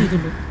റിപ്പോർട്ട്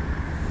ചെയ്തുള്ളൂ.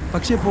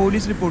 പക്ഷേ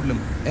പോലീസ് റിപ്പോർട്ടിലും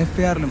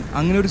FIR-ലും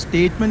അങ്ങനെ ഒരു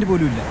സ്റ്റേറ്റ്മെന്റ്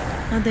പോലും ഇല്ല.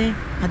 അതെ,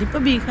 അതിപ്പോ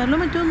ബീഹാറിലോ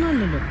മറ്റൊന്നും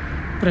അല്ലല്ലോ.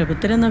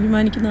 പ്രഭുത്തരെന്ന്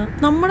അഭിമാനിക്കുന്ന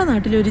നമ്മുടെ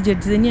നാട്ടിലെ ഒരു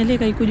ജഡ്ജി തന്നെയല്ലേ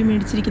കൈക്കൂലി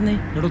മേടിച്ചിരിക്കുന്നേ?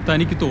 എടോ,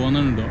 തനിക്ക്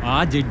തോന്നുന്നുണ്ടോ ആ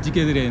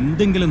ജഡ്ജിക്കെതിരെ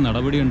എന്തെങ്കിലും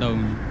നടപടി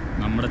ഉണ്ടാവും?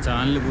 നമ്മുടെ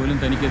ചാനൽ പോലും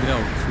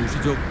തനിക്കെതിരാവും.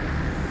 സൂക്ഷിച്ചോ.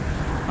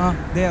 ആ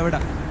ദേ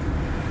അവിടെ.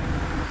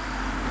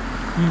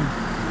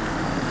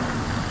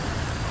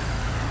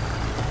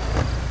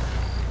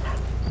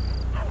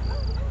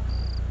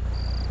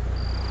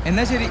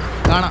 എന്നാ ശരി,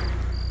 കാണാം.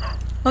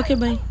 Okay,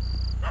 by.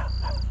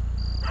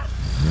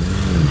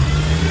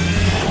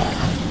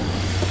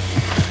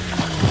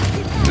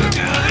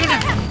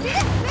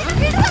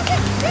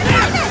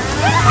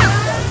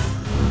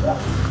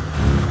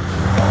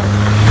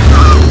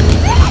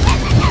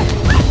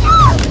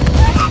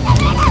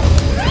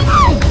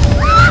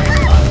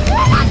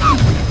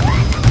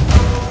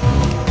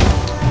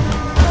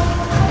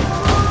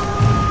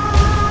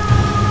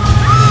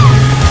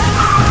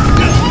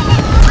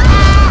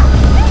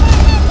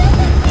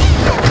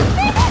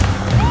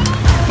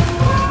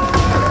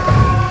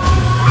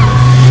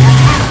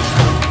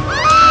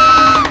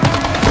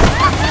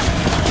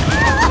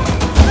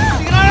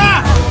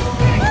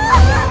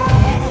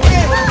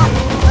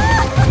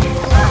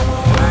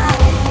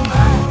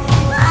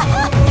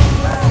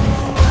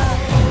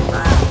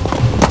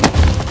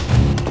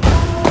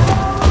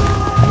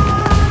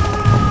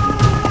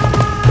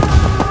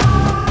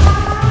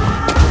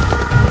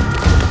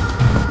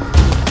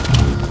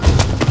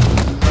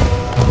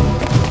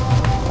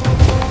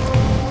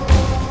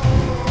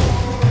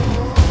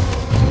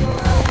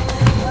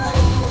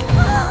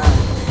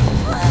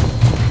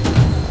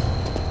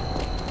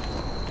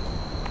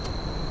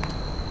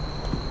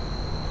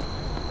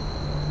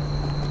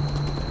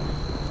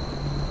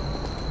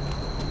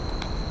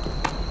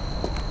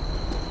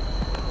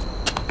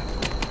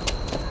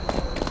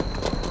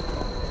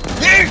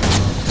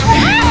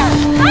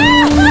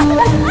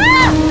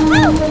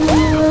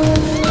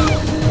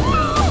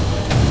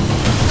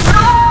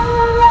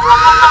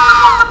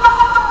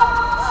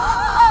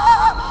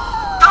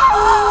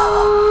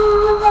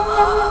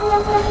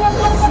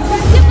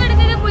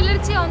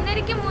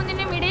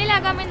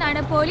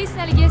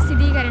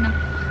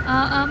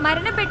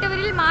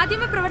 കൊല്ലപ്പെട്ടവരിൽ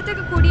മാധ്യമപ്രവർത്തക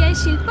കൂടിയായ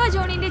ശില്പ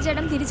ജോണിന്റെ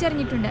ജഡം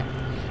തിരിച്ചറിഞ്ഞിട്ടുണ്ട്.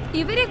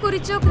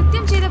 ഇവരെക്കുറിച്ചോ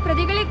കൃത്യം ചെയ്ത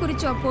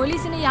പ്രതികളെക്കുറിച്ചോ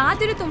പോലീസിന്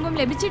യാതൊരു തുമ്പും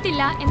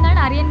ലഭിച്ചിട്ടില്ല എന്നാണ്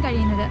അറിയാൻ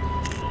കഴിയുന്നത്.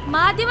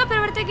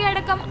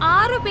 മാധ്യമപ്രവർത്തകയടക്കം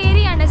 6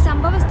 പേരെയാണ്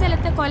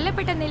സംഭവസ്ഥലത്ത്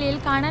കൊല്ലപ്പെട്ട നിലയിൽ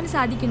കാണാൻ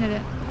സാധിക്കുന്നത്.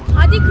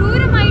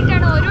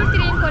 അതിക്രൂരമായിട്ടാണ്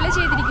ഓരോരുത്തരെയും കൊല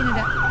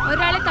ചെയ്തിരിക്കുന്നത്.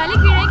 ഒരാളെ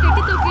തലകീഴായി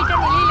കെട്ടിത്തൂക്കിയിട്ട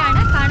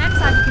നിലയിലാണ് കാണാൻ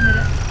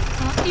സാധിക്കുന്നത്.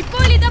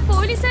 ഇപ്പോൾ ഇതാ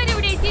പോലീസുകാർ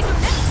ഇവിടെ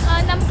എത്തിയിട്ടുണ്ട്.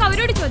 നമുക്ക്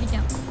അവരോട്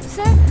ചോദിക്കാം.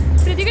 സർ,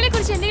 പ്രതികളെ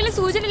കുറിച്ച് എന്തെങ്കിലും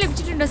സൂചന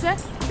ലഭിച്ചിട്ടുണ്ടോ sir?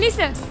 Please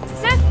sir.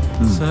 Sir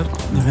sir,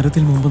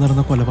 നഗരത്തിൽ മുമ്പ്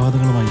നടന്ന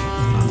കൊലപാതകങ്ങളുമായി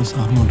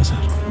സാമ്യമുണ്ട് സർ.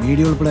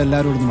 മീഡിയ ഉൾപ്പെടെ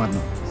എല്ലാവരും ഇവിടുന്ന്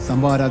മാറണം.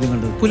 സംഭവം ആരാധ്യം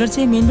കണ്ടു.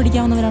 പുലർച്ചെ മീൻ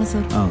പിടിക്കാവുന്നവരാണ്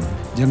സർ. ആ,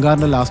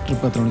 ജങ്കാറിന്റെ ലാസ്റ്റ്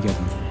ട്രിപ്പ് എത്ര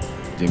മണിക്കായിരുന്നു?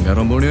 ജങ്കാർ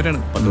 9 മണി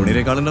വരെയാണ്. 10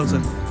 മണിയേക്കാളുണ്ടാവും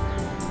സർ.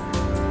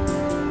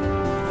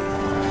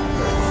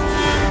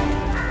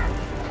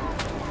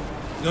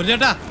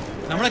 ജോർജേട്ടാ,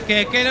 നമ്മുടെ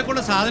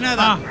കേക്കയിലേക്കുള്ള സാധനം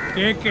ഏതാ?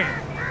 കേക്ക്.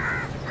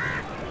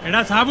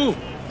 എടാ സാബു,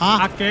 ആ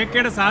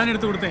കേക്കയുടെ സാധനം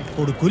എടുത്തു കൊടുത്തേ.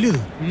 കൊടുക്കൂലേ?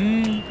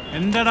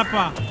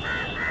 എന്താടപ്പാ,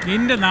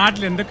 നിന്റെ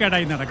നാട്ടിൽ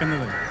എന്തൊക്കെയാടായി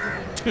നടക്കുന്നത്?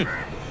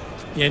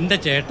 എന്റെ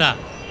ചേട്ടാ,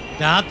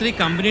 രാത്രി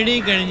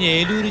കമ്പനിയുടെയും കഴിഞ്ഞ്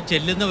ഏലൂര്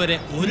ചെല്ലുന്നവരെ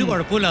ഒരു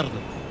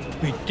കുഴപ്പമില്ലായിരുന്നു.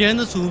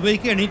 പിറ്റേന്ന്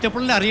സൂബൈക്ക്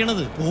എണീറ്റപ്പോഴല്ലേ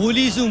അറിയണത്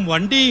പോലീസും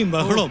വണ്ടിയും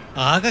ബഹളവും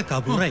ആകെ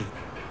കബൂറായി.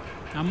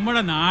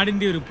 നമ്മുടെ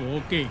നാടിന്റെ ഒരു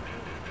പോക്കേ.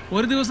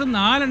 ഒരു ദിവസം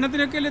 4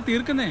 എണ്ണത്തിനൊക്കെ അല്ലേ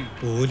തീർക്കുന്നേ?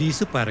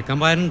 പോലീസ് പരക്കം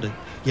പാരുന്നുണ്ട്.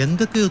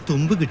 എന്തൊക്കെയോ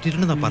തുമ്പ്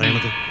കിട്ടിയിട്ടുണ്ടെന്നാ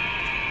പറയണത്.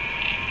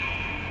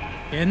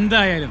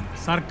 എന്തായാലും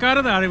സർക്കാർ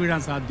താഴെ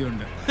വീഴാൻ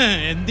സാധ്യതയുണ്ട്.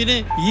 എന്തിന്?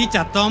 ഈ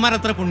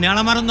ചത്തോമാരത്ര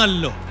പുണ്യാളന്മാരൊന്നും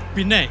അല്ലല്ലോ.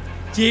 പിന്നെ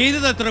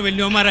ചെയ്തത് എത്ര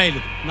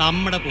വലിയമാരായാലും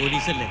നമ്മുടെ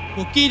പോലീസല്ലേ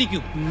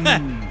പൊക്കിയിരിക്കും.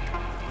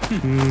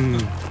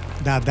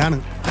 അതാണ്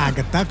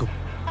അകത്താക്കും.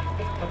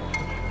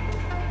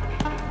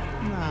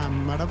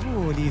 നമ്മുടെ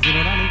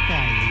പോലീസിനോടാണ്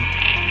കളി.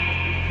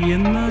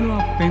 എന്നാലും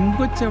ആ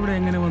പെങ്കൊച്ച് അവിടെ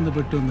എങ്ങനെ വന്ന്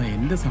പെട്ടു എന്നാ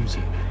എന്റെ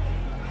സംശയം.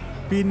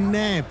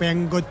 പിന്നെ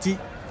പെങ്കൊച്ചി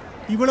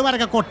ഇവള്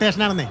പറക്ക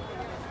കൊട്ടേഷനാണെന്നേ.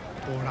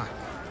 പോടാ.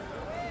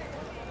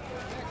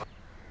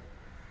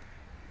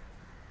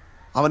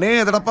 അവനെ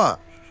ഏതടപ്പാ?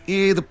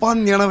 ഏത്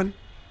പന്നിയാണവൻ?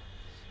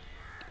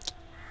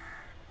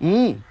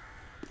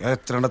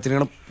 എത്ര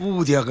എണ്ണത്തിനാണ്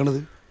പൂതിയാക്കണത്?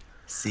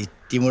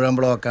 സിറ്റി മുഴുവൻ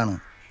ബ്ലോക്കാണ്.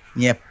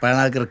 ഇനി എപ്പോഴാണ്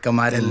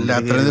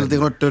എല്ലാത്തിനും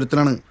നിർത്തിക്കുന്ന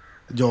ഒറ്റൊരുത്തനാണ്.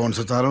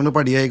 ജോൺസൺ സാറിന്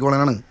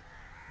പടിയായിക്കോളാനാണ്.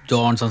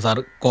 Johnson sir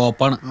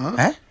കോപ്പാണ്.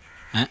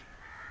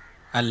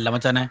 അല്ല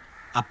മച്ചാനെ,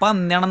 അപ്പൊ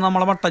അന്നാണ്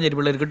നമ്മളെ മട്ടാഞ്ചേരി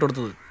പിള്ളേർക്ക്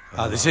ഇട്ടുകൊടുത്തത്.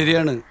 അത്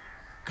ശരിയാണ്.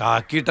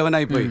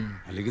 കാക്കിയിട്ടവനായിപ്പോയി.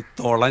 അല്ലെങ്കിൽ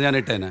തൊള ഞാൻ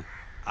ഇട്ടേനെ.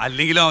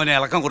 അല്ലെങ്കിലും അവനെ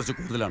ഇളക്കം കുറച്ച്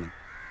കൂടുതലാണ്.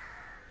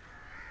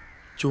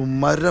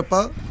 ചുമ്മാരപ്പ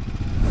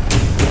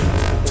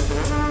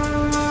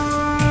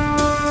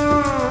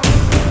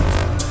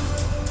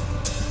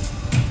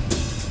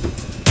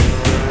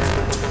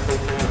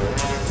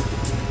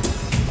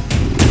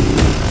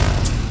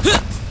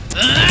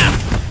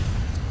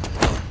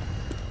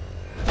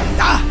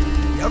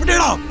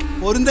എവിടെയാണോ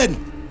പൊരുന്തൻ?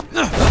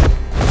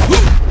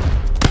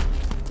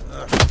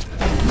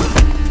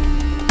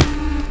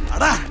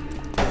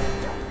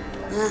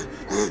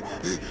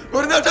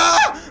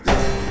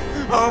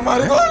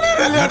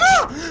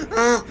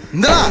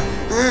 എന്താ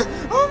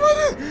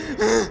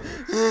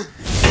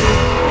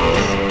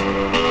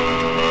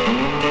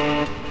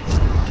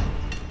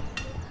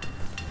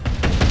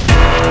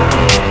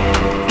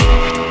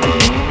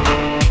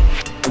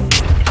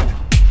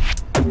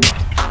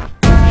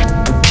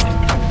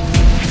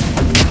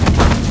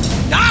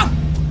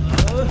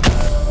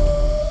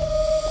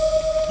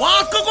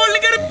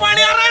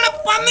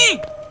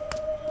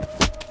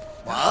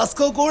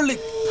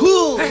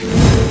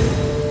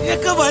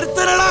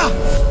വരുത്തരടാ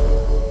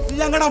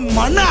ഞങ്ങളുടെ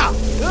മണ്ണ.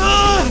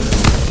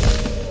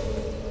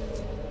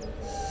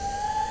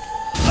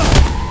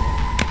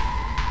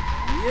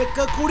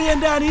 നീയൊക്കെ കൂടി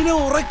എന്റെ അനിയനെ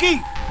ഉറക്കി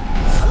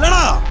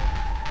അല്ലടാ,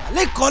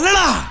 അല്ലെ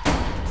കൊല്ലടാ.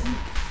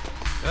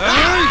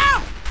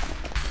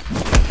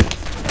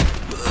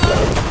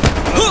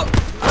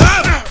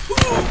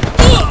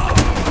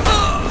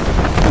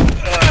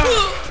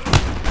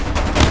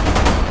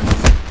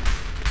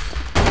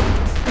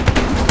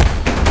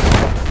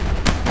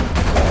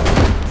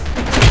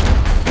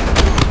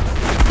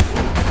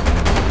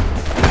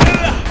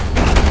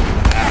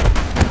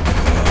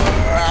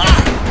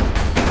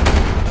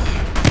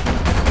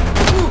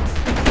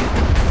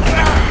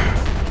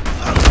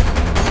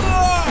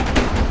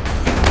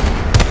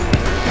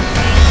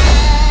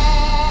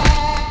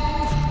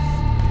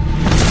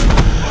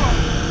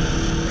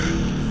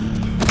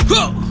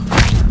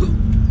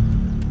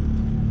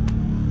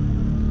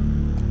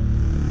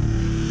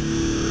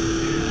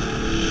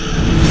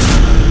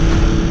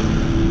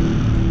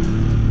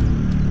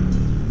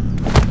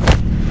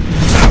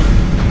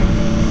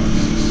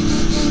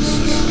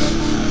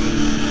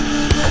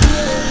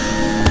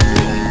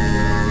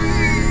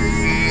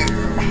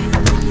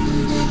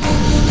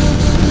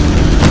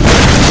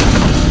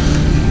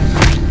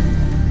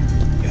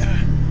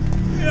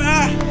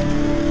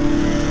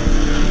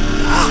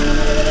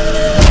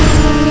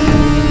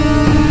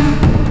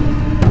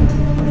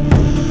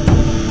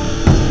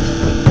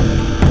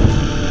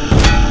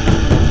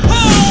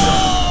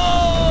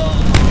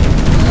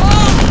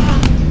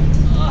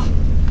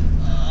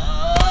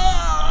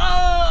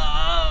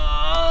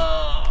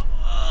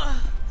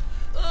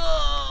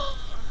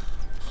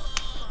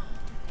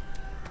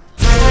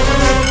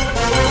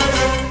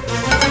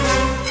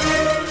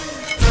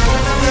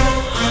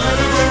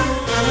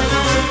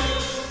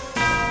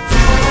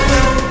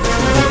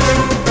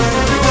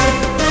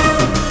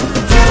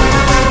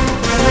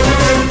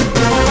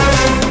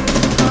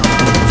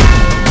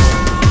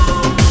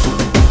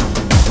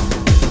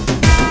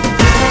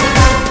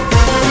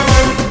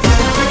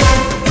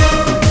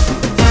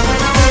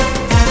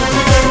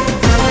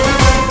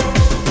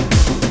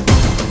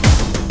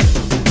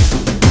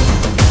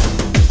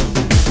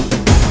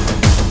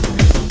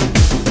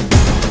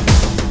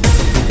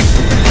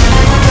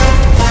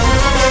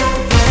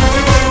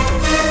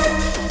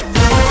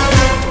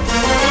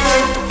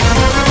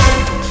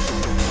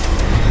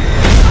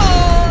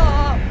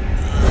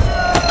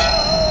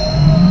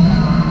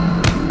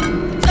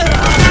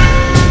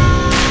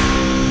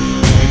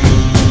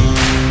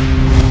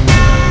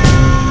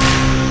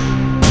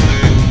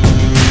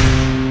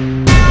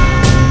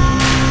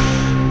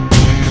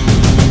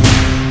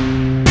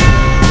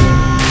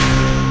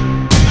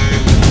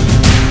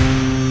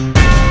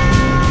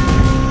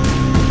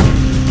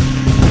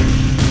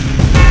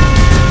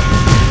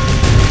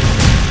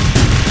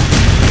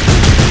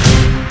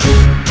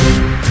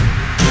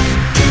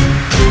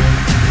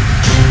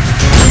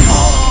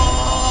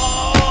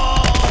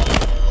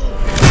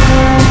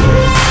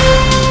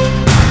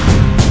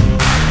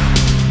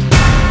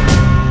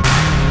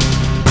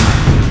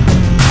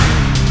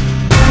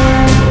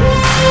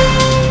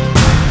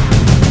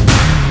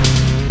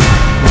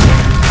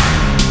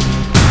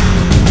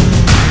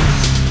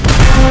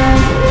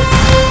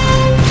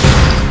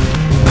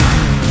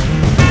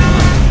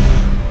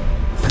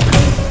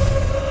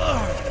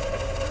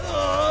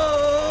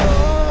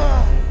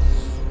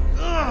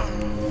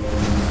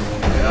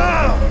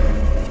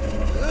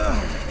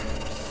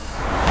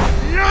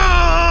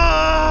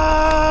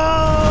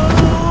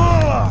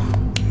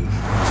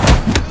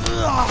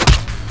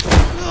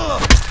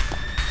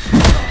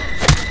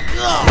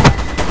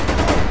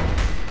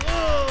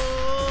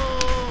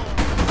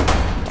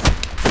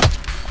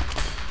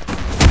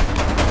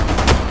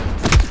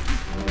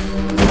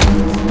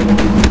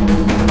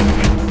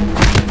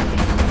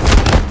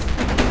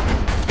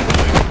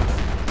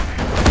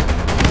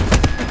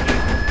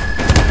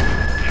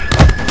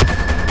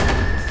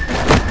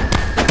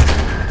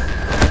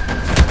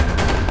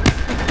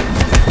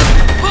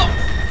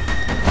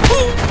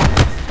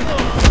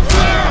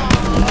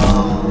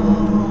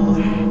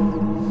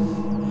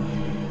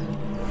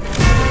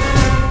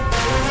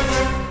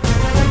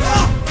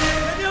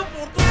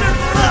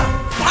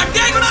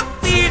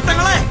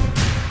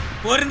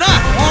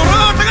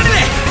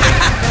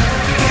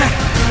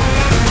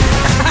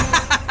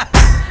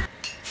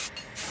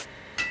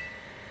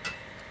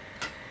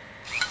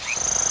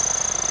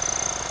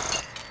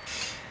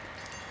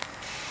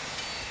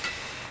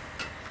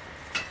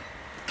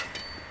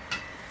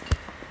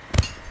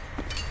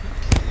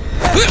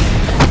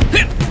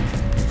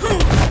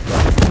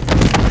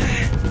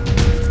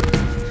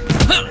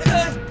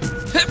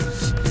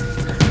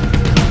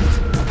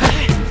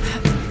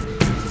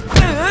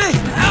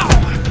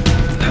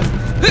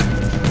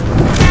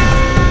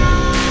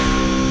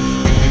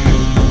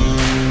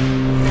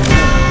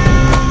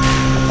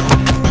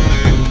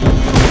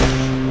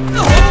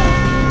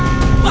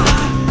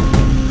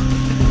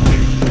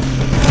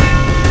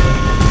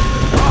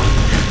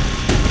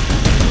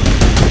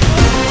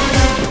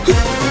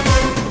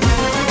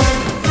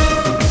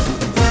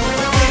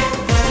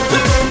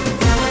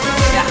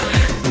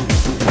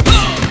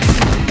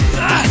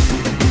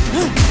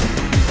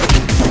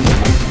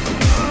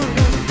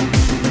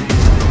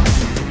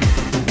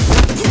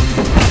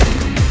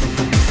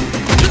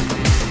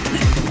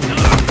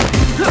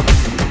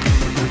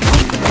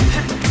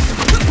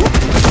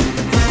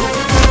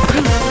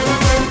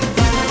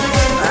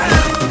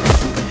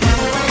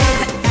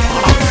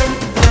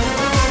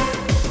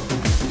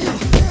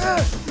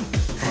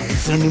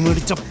 ചെണ്ണി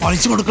മേടിച്ച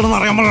പലിശ കൊടുക്കണം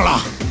അറിയാൻ പാടില്ലടാ.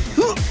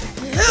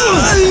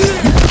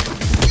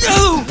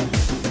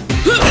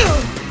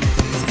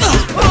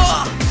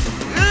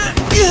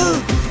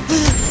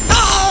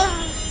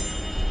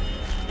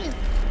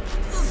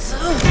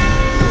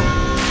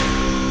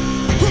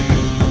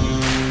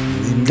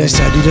 നിന്റെ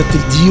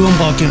ശരീരത്തിൽ ജീവൻ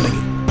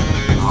ബാക്കിയുണ്ടെങ്കിൽ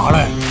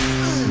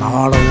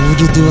നാളെ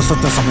ഒരു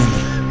ദിവസത്തെ സമയം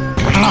തരും.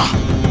 കേട്ടടാ?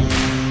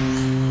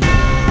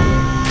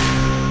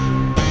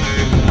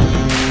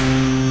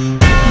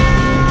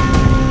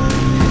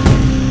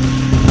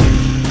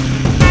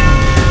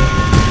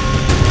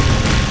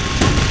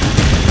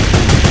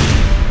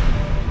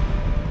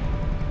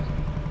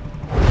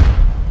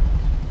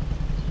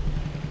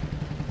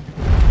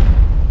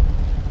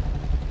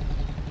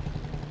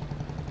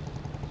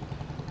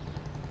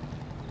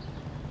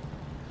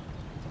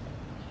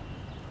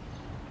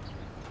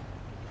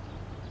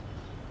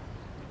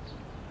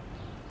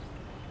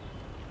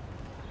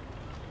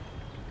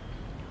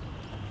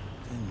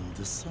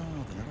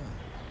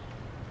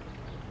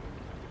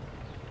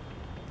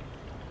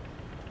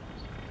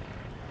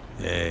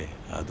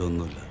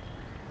 അതൊന്നുമില്ല.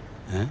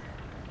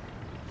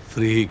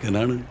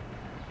 ഫ്രീക്കനാണ്.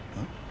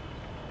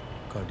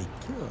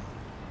 കടിക്കുക.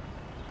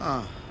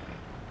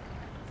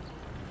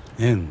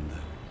 എന്താ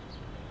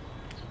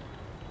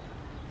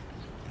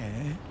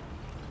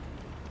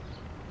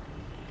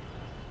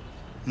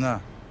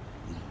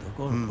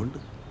കുഴപ്പമുണ്ട്.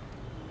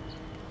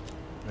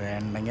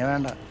 വേണ്ടെങ്കിൽ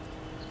വേണ്ട.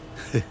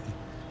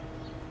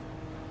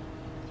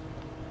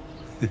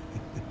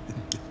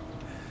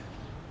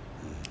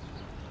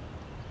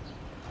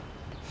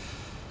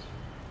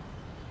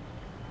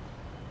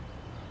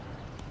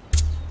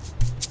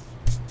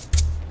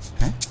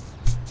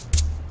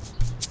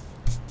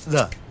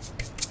 ഇതാ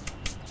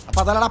അപ്പൊ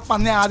അതല്ലടാ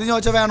പന്നി ആദ്യം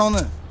ചോദിച്ച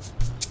വേണോന്ന്.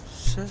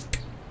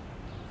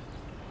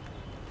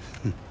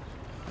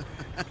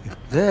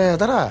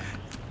 ഏതടാ?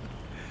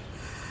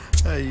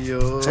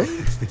 അയ്യോ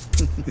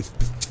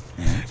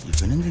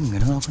ഇവനെന്ത്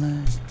ഇങ്ങനെ നോക്കണേ?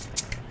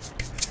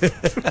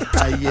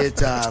 അയ്യേ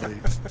ചാറ്.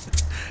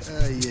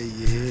 അയ്യേ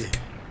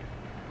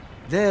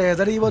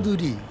ഇതേതടാ ഈ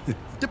വധൂരി?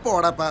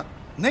 പോടാപ്പാ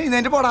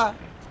നെയ്തിന്റെ പോടാ.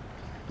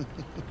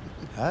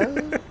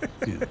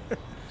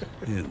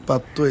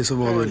 10 വയസ്സ്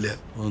പോകില്ല.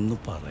 ഒന്നും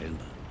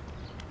പറയണ്ട.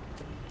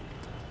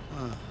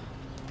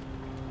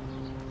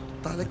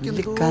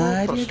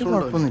 കാര്യമായിട്ട്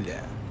കുഴപ്പമൊന്നുമില്ല.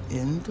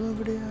 എന്തോ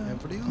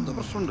എവിടെയോ എന്തോ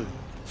പ്രശ്നമുണ്ട്.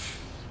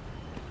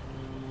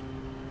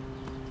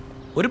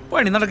 ഒരു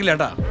പണി നടക്കില്ല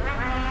ഏട്ടാ.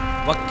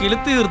 വക്കീല്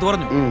തീർത്തു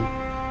പറഞ്ഞു.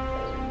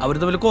 അവര്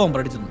തമ്മിൽ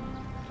കോമ്പറടിച്ചു.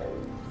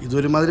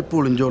 ഇതൊരുമാതിരി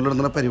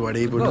പുളിഞ്ചോറിലിടുന്ന പരിപാടി.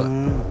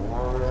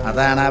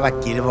 അതാണ് ആ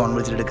വക്കീല് ഫോൺ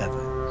വിളിച്ചിട്ട്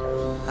എടുക്കാത്തത്.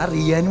 ആ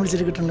റിയാനും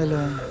വിളിച്ചിട്ട്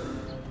കിട്ടണ്ടല്ലോ.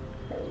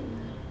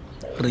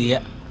 റിയ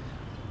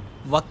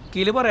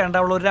വക്കീല് പറയാണ്ട്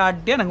അവൾ ഒരു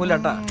അടി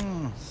അനങ്ങൂലേട്ടാ.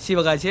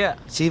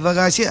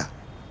 ശിവകാശിയാ.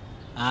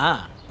 ആ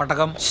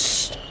പട്ടക്കം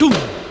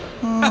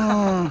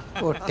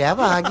പൊട്ടിയാ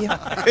ഭാഗ്യം.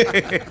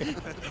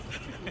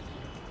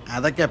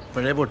 അതൊക്കെ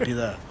എപ്പോഴേ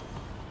പൊട്ടിയതാ.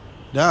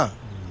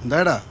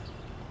 എന്താടാ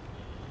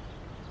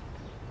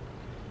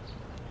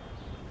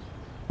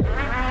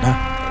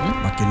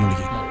വക്കീലിനെ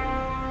വിളിക്കാം.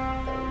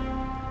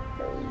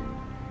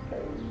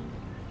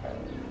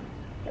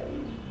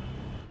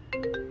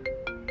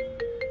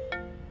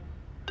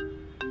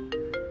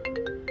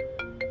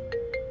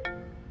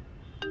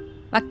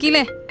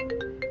 വക്കീലേ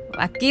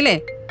വക്കീലേ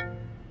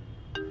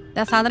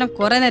ആ സാധനം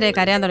കുറെ നേരമായി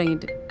കരയാൻ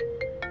തുടങ്ങിയിട്ട്.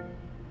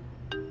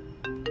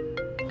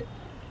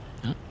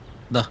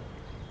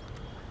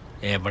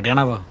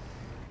 എവിടെയാണാവോ?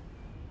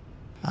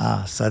 ആ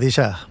സതീഷ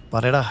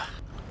പറയടാ.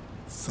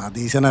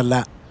 സതീശനല്ല,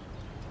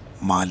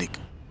 മാലിക്.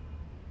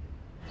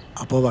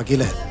 അപ്പോൾ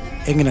വക്കീലെ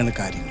എങ്ങനെയാണ്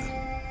കാര്യങ്ങൾ?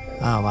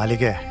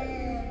 മാലിക്കേ,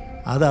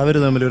 അത് അവർ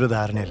തമ്മിലൊരു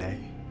ധാരണയല്ലേ.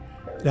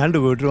 2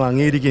 കൂട്ടരും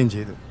അംഗീകരിക്കുകയും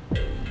ചെയ്തു.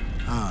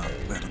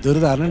 വെറുതെ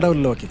ഒരു ധാരണ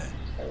ഉണ്ടാവില്ലല്ലോ വക്കീലെ.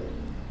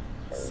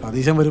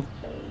 സതീശൻ വരും,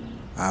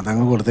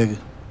 അതങ്ങ് കൊടുത്തേക്ക്.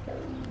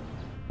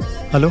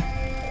 ഹലോ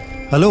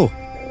ഹലോ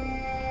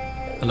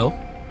ഹലോ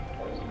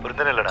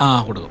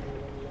കൊടുക്കും.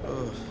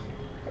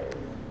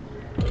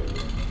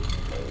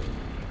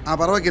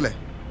 പറവക്കില്ലേ?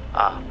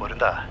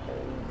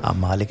 ആ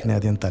മാലിക്കിനെ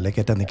ആദ്യം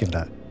തലക്കേറ്റാൻ നിൽക്കണ്ട.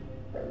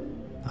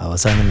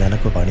 അവസാനം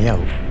നിനക്ക്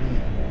പണിയാവും.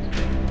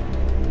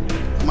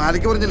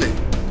 മാലിക്ക് പറഞ്ഞില്ലേ,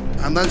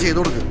 എന്താ ചെയ്തു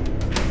കൊടുക്ക്.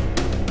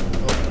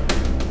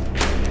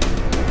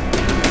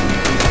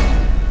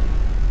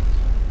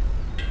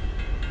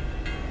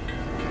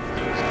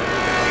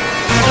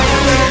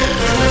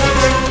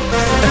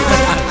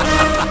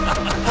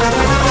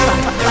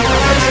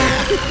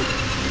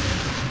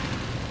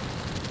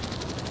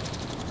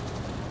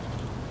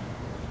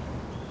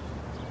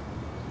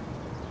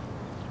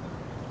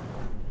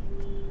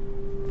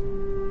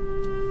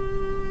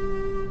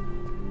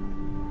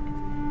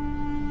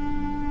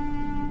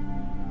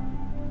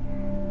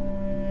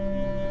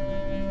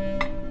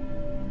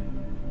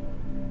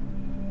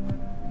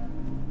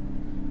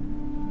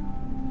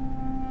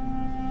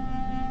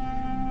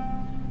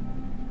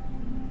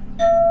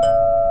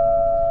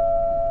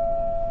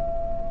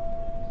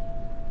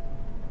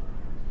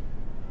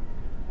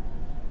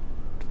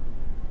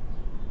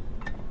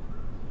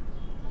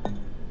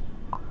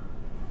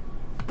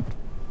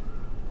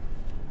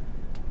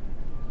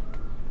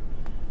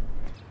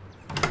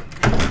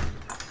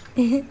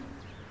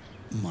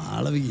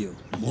 മാളവികയോ?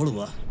 മോള്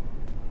വാ.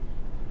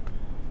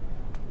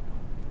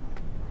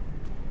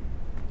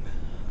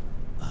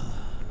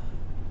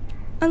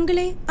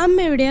 അങ്കിളെ, അമ്മ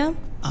എവിടെയാ?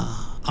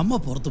 അമ്മ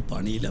പുറത്ത്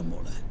പണിയില്ല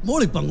മോളെ.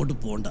 മോളിപ്പോ അങ്ങോട്ട്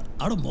പോണ്ട,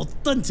 അവിടെ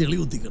മൊത്തം ചെളി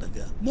കുത്തി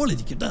കിടക്കുക.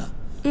 മോളിരിക്കട്ടാ,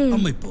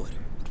 അമ്മ ഇപ്പൊ വരും.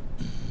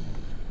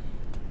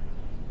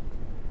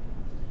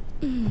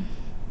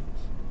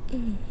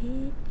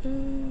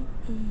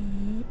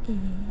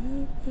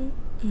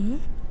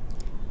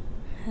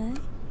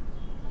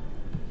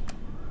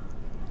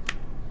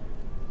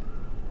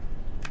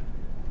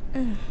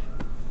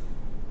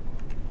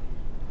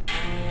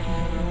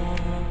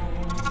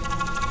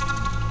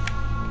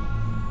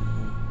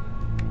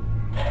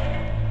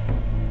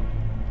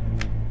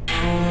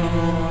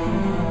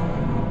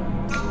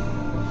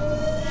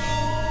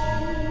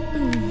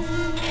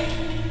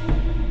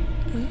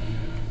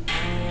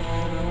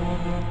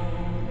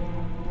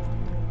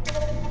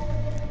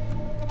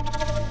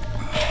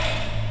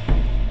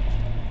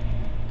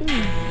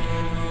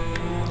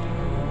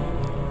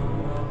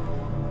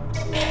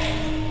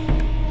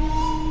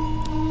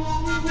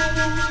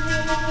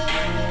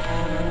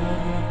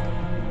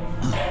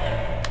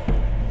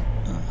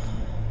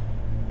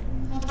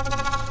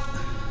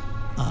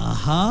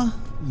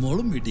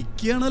 മോള്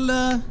മിടിക്കുകയാണല്ലോ.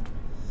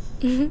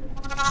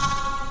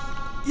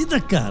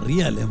 ഇതൊക്കെ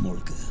അറിയാലേ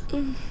മോൾക്ക്.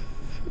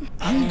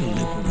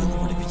 അങ്കിളിനെ കൂടെ ഒന്ന്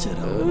പഠിപ്പിച്ചു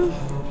തരാം.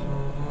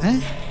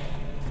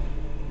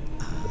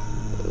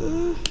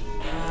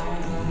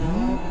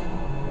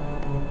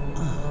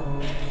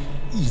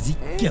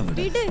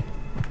 ഇരിക്കവിടെ.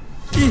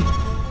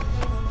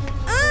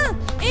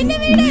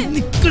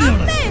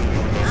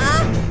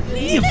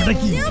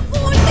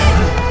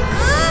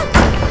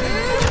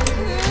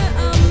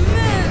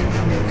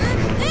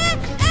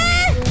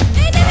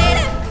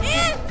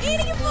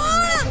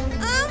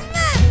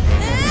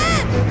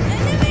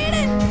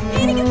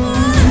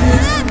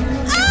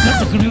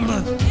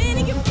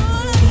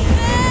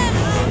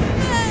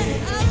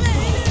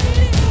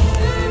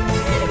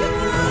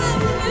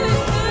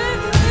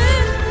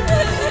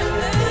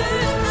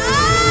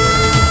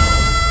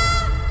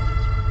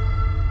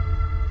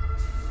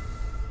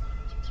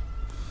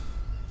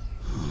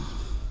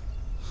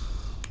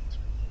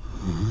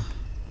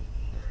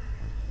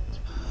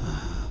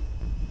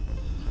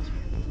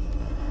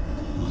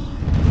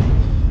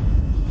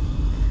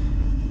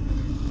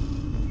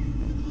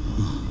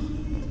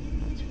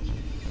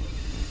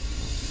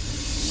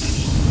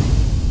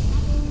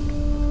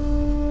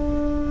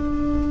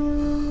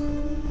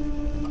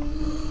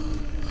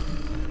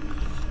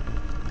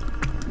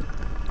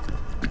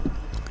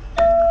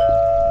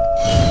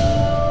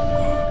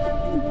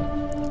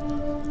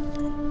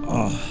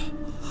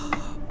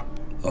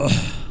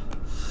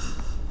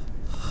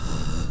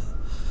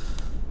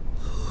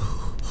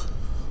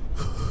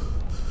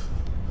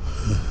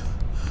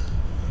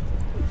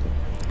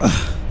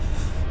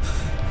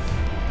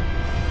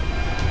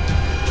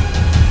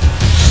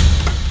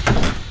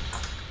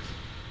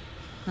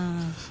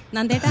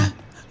 നന്ദേട്ടാ,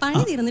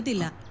 പണി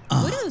തീർന്നിട്ടില്ല.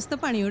 ഒരു ദിവസത്തെ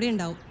പണിയോടെ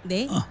ഉണ്ടാവും. ദേ,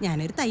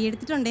 ഞാനൊരു തൈ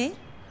എടുത്തിട്ടുണ്ടേ.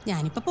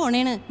 ഞാനിപ്പോ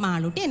പോണേണ്.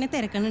 മാളൂട്ടി എന്നെ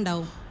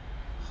തിരക്കണുണ്ടാവും.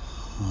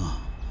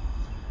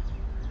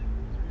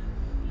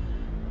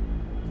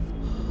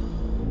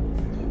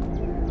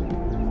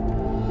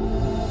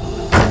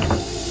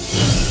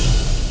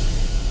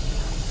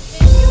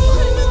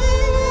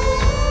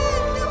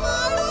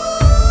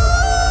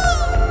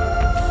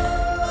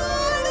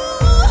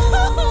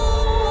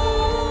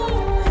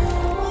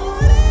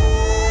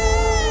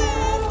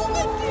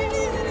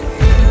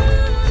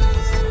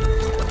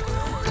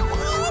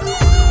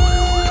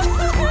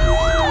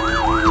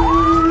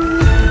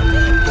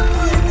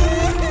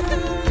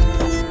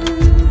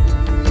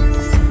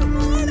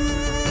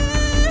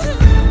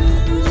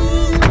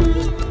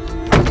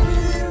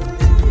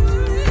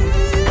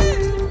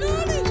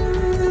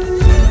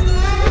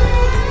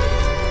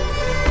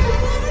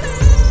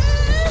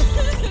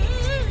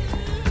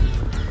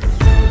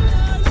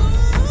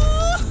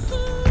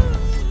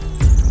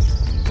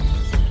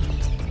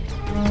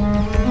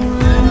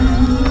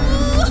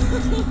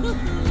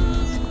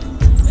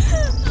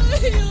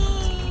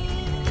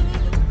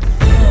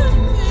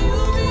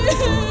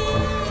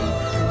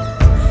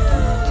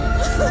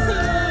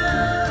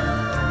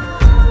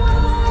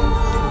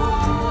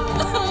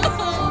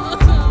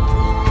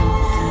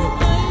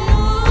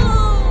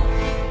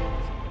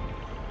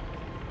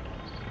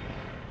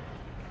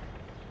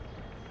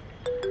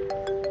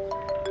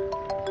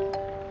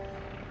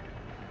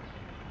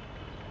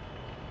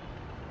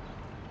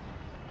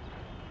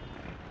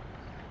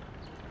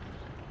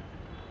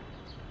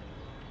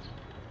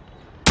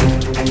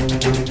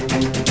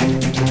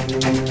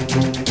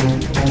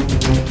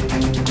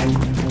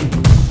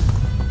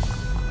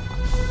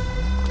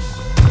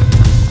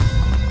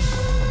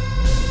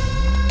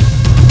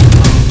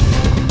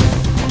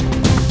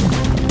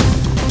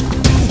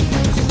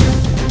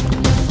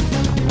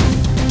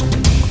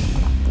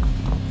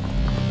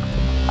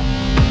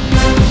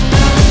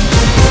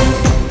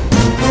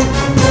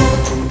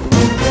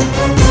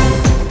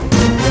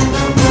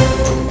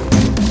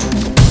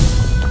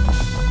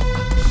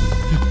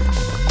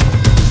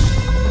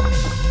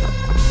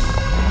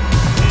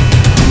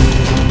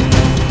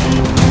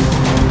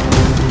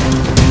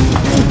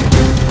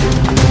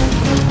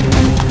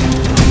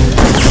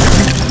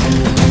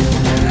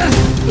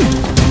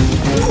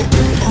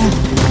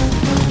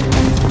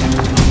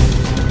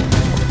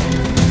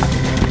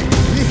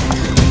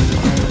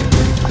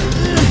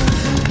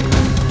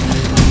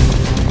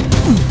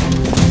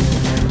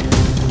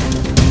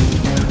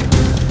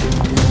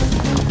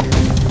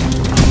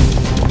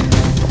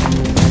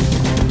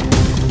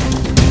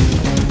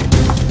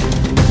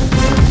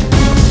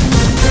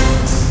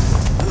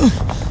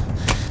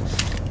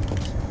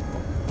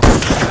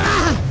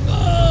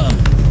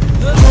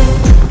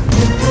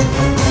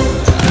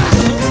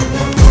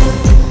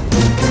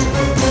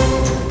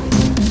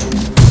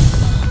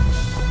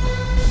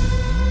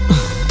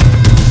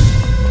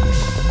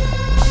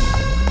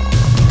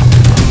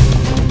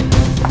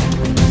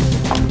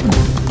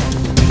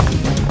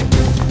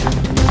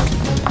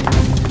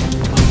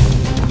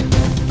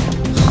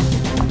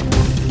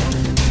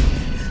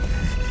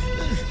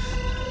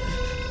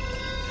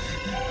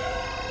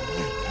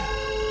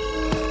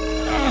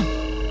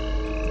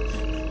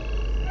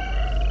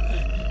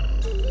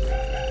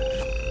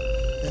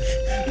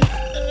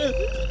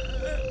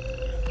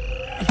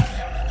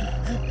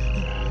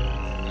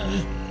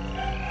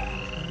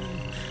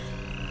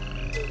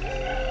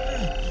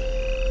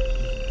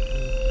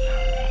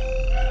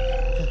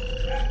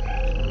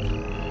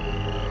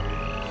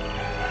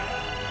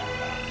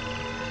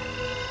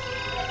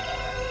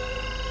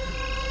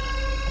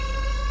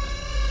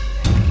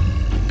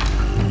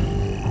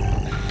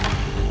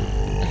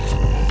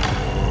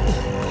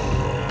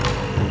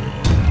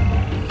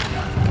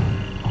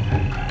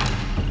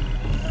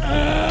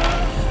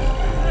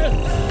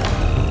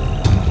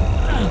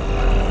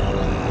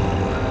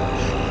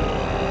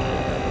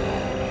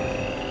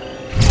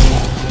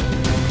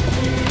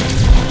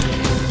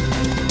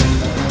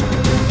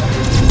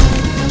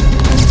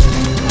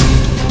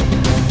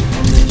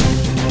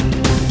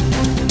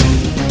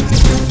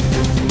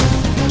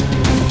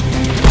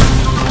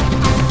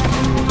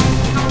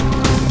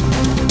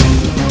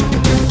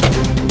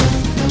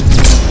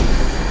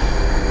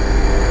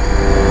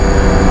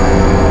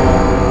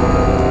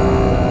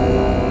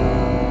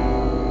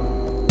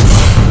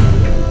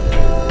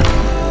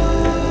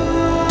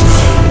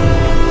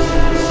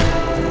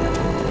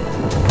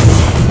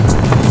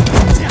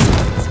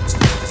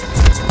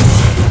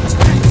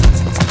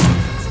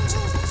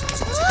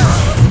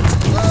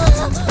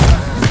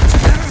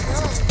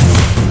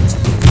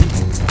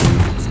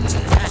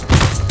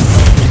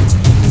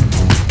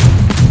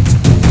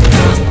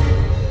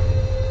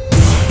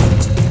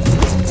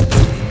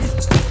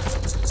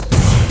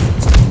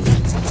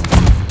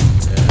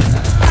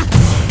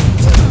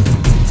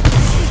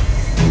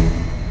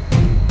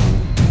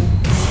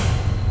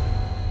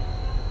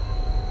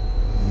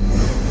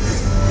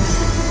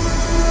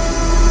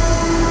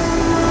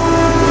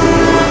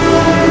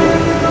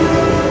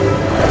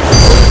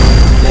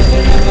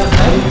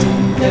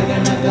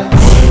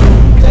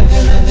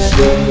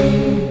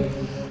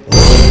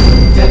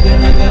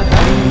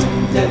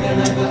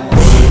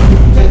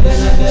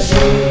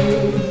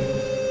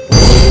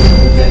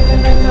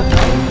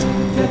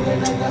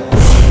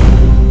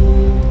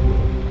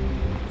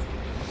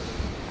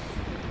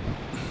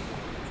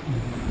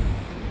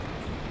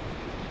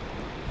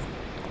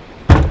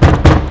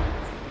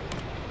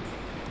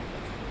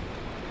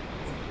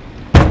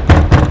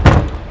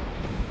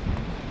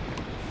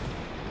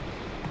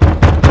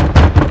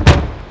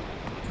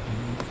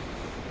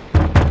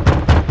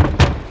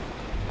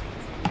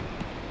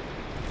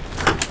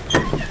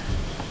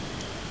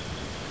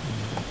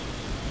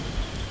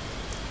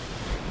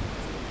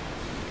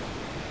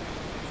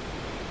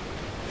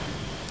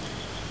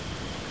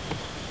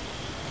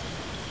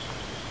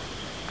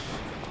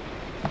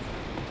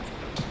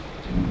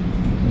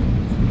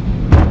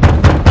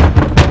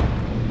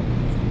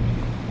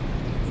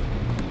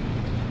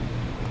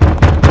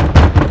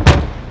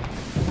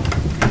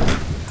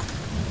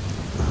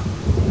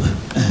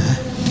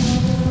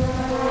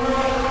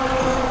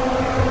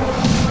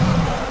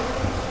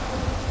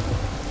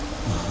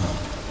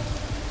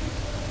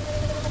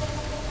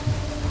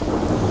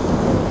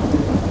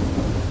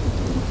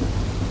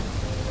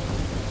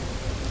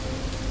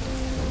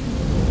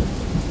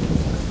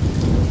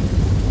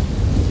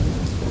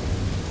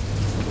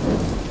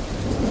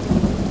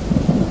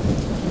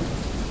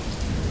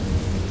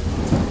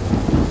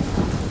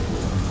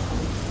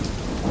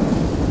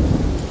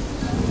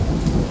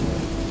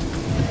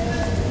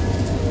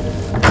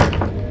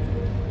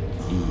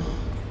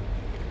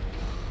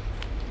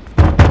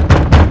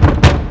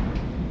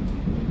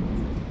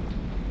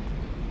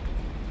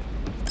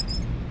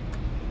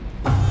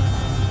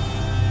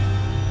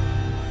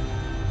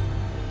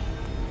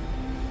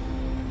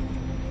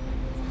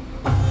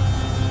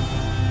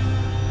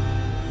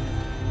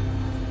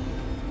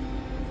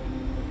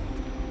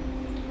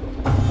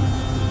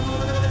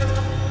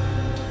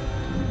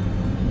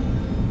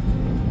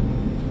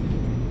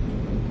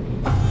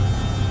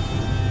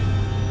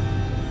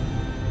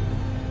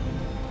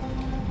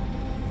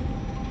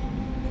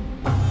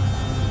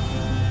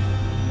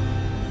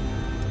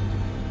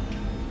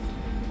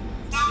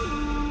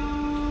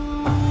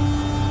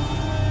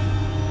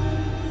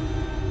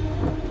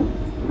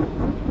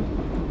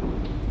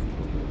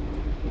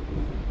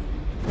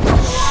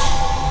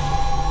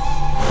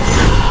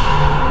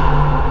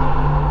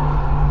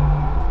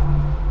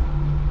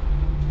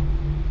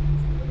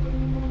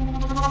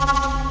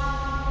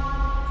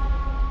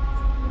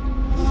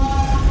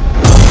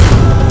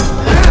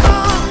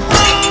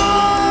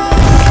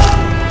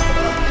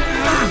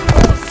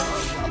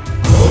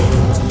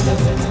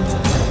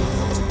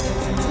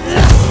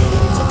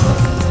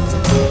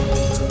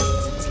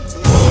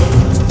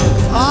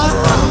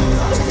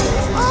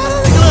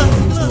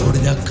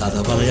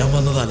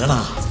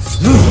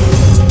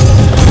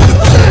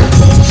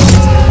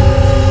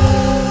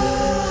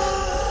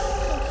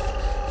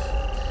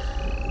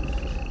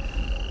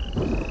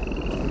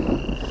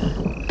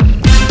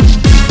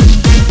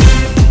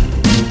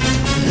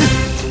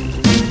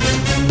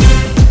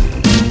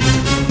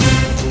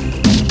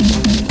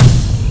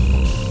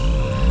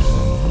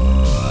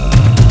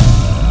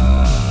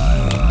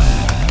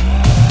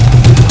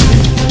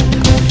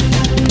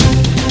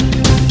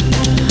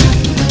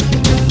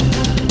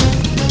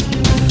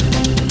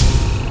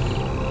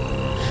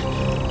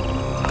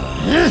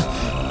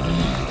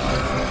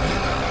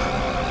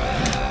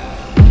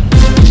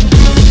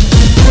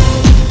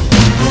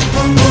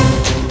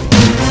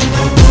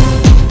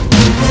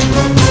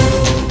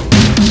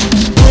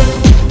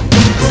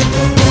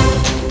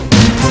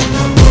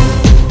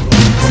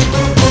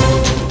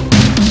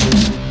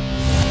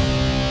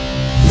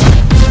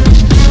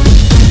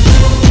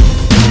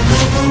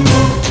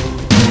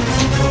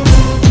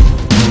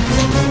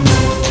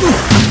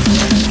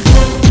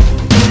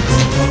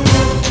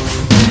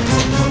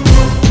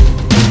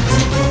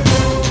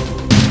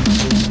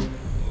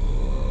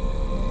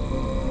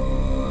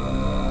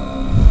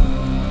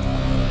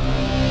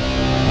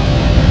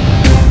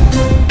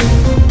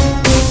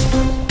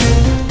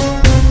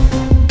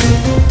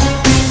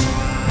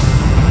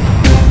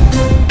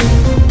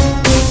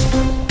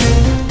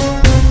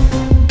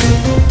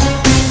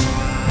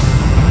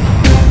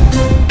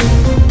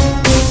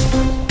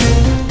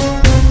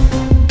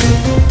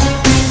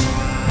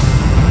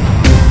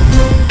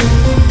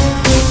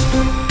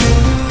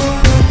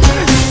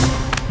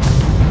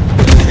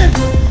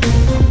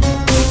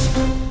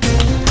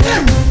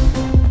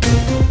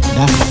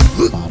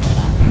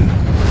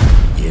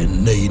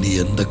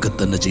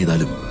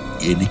 ചെയ്താലും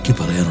എനിക്ക്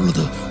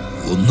പറയാനുള്ളത്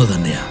ഒന്ന്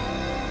തന്നെയാ.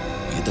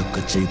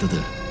 ഇതൊക്കെ ചെയ്തത്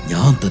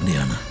ഞാൻ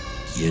തന്നെയാണ്.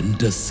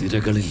 എന്റെ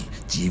സിരകളിൽ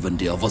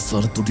ജീവന്റെ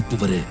അവസാന തുടിപ്പ്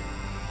വരെ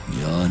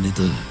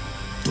ഞാനിത്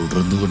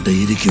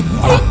തുടർന്നുകൊണ്ടേയിരിക്കും.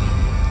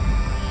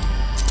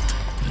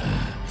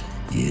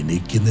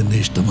 എനിക്ക് നിന്നെ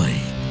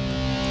ഇഷ്ടമായി.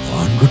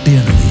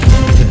 ആൺകുട്ടിയാണ് നീ.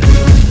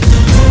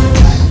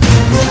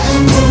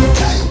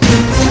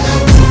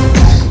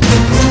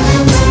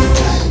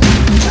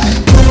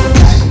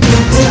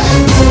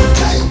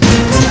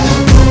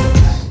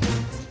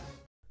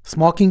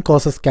 Smoking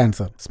causes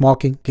cancer.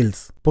 Smoking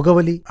kills.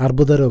 പുകവലി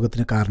അർബുദ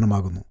രോഗത്തിന്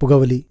കാരണമാകുന്നു.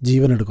 പുകവലി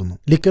ജീവനെടുക്കുന്നു.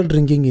 Liquor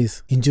drinking is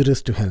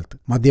injurious to health.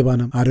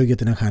 മദ്യപാനം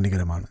ആരോഗ്യത്തിന്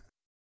ഹാനികരമാണ്.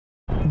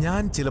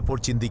 ഞാൻ ചിലപ്പോൾ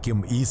ചിന്തിക്കും,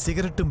 ഈ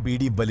സിഗരറ്റും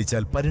ബീഡിയും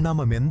വലിച്ചാൽ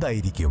പരിണാമം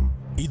എന്തായിരിക്കും?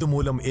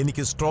 ഇതുമൂലം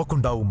എനിക്ക് സ്ട്രോക്ക്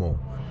ഉണ്ടാകുമോ?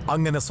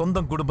 അങ്ങനെ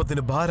സ്വന്തം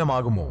കുടുംബത്തിന്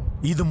ഭാരമാകുമോ?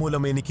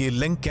 ഇതുമൂലം എനിക്ക്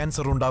ലങ്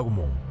ക്യാൻസർ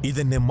ഉണ്ടാകുമോ?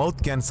 ഇതെന്നെ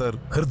മൗത്ത് ക്യാൻസർ,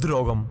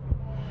 ഹൃദ്രോഗം,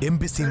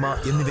 എംഫിസീമ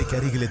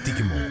എന്നിവയ്ക്കരികിൽ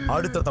എത്തിക്കുമോ?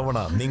 അടുത്ത തവണ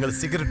നിങ്ങൾ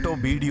സിഗരറ്റോ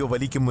ബീഡിയോ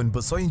വലിക്കും മുൻപ്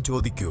സ്വയം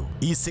ചോദിക്കൂ,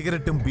 ഈ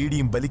സിഗരറ്റും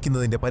ബീഡിയും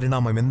വലിക്കുന്നതിന്റെ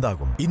പരിണാമം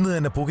എന്താകും? ഇന്ന്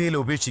തന്നെ പുകയില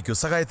ഉപേക്ഷിക്കൂ.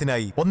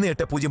 സഹായത്തിനായി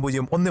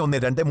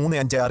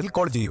 1800111235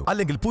 കോൾ ചെയ്യൂ,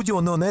 അല്ലെങ്കിൽ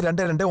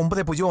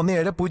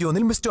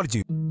 011229011701 മിസ് കോൾ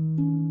ചെയ്യൂ.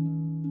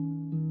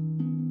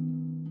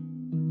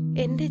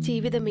 എന്റെ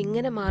ജീവിതം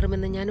ഇങ്ങനെ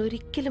മാറുമെന്ന് ഞാൻ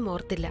ഒരിക്കലും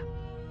ഓർത്തില്ല.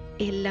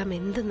 എല്ലാം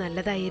എന്ത്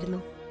നല്ലതായിരുന്നു.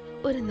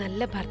 ഒരു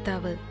നല്ല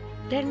ഭർത്താവ്,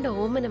 2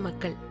 ഓമന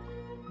മക്കൾ.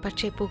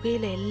 പക്ഷേ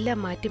പുകയില എല്ലാം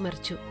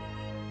മാറ്റിമറിച്ചു.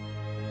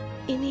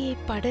 ഇനി ഈ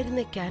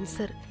പടരുന്ന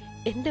ക്യാൻസർ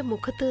എന്റെ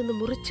മുഖത്ത് നിന്ന്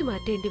മുറിച്ചു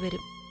മാറ്റേണ്ടി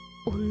വരും.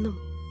 ഒന്നും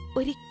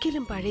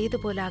ഒരിക്കലും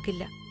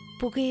പഴയതുപോലാകില്ല.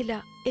 പുകയില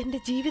എന്റെ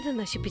ജീവിതം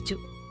നശിപ്പിച്ചു.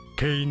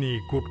 ഖെയ്നി,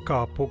 ഗുഡ്ക,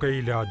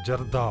 പുകയില,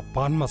 ജർദ,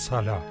 പാൻ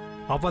മസാല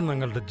അവ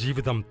നിങ്ങളുടെ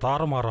ജീവിതം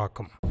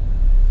താറുമാറാക്കും.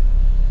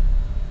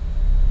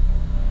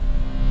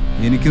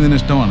 എനിക്ക് നിന്നെ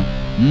ഇഷ്ടമാണ്.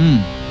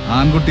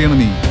 ആൺകുട്ടിയാണ്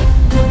നീ.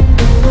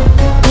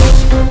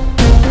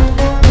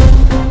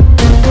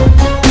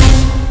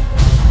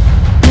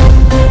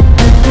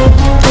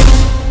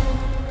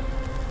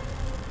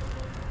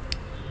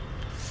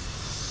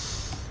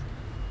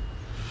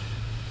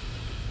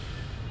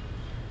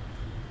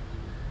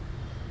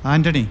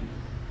 ആന്റണി,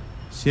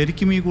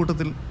 ശരിക്കും ഈ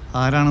കൂട്ടത്തിൽ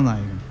ആരാണ്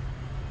നായകൻ?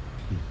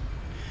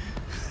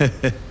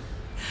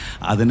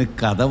 അതിന്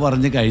കഥ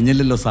പറഞ്ഞു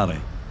കഴിഞ്ഞില്ലല്ലോ സാറേ.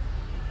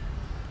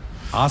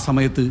 ആ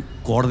സമയത്ത്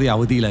കോടതി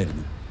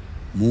അവധിയിലായിരുന്നു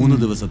 3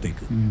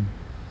 ദിവസത്തേക്ക്.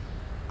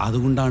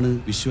 അതുകൊണ്ടാണ്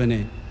വിശ്വനെ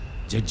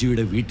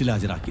ജഡ്ജിയുടെ വീട്ടിൽ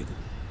ഹാജരാക്കിയത്.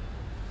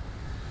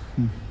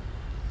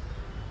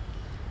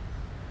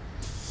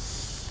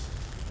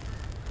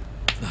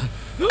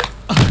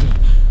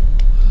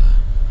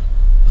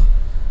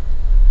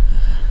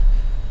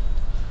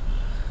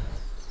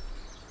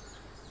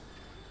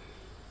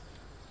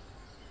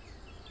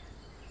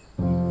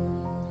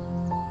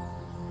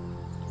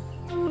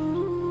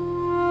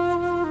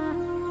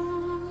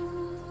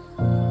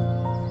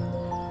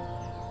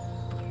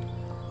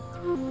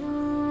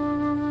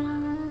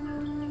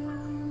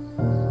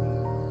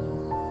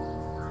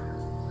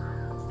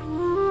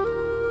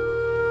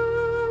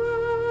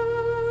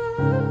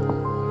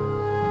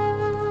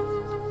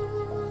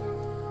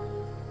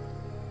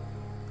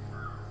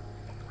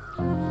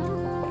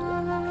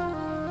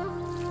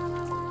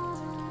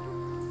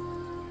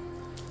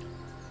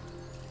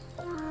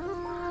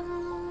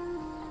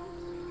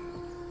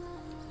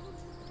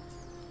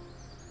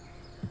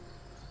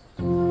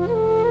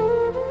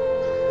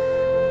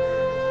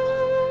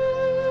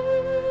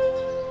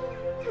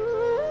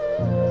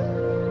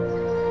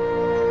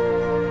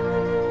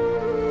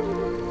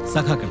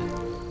 സഖാക്കളെ,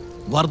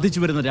 വർദ്ധിച്ചു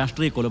വരുന്ന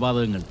രാഷ്ട്രീയ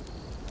കൊലപാതകങ്ങൾ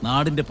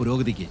നാടിൻ്റെ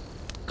പുരോഗതിക്ക്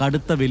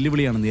കടുത്ത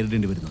വെല്ലുവിളിയാണ്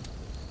നേരിടേണ്ടി വരുന്നത്.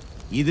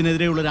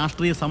 ഇതിനെതിരെയുള്ള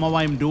രാഷ്ട്രീയ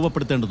സമവായം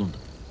രൂപപ്പെടുത്തേണ്ടതുണ്ട്.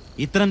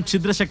 ഇത്തരം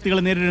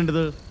ഛിദ്രശക്തികളെ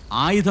നേരിടേണ്ടത്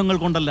ആയുധങ്ങൾ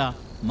കൊണ്ടല്ല,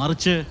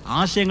 മറിച്ച്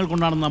ആശയങ്ങൾ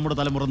കൊണ്ടാണെന്ന് നമ്മുടെ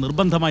തലമുറ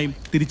നിർബന്ധമായും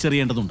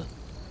തിരിച്ചറിയേണ്ടതുണ്ട്.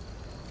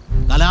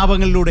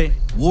 കലാപങ്ങളിലൂടെ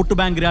വോട്ട്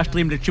ബാങ്ക്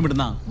രാഷ്ട്രീയം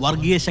ലക്ഷ്യമിടുന്ന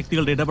വർഗീയ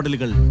ശക്തികളുടെ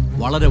ഇടപെടലുകൾ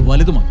വളരെ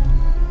വലുതുമാണ്.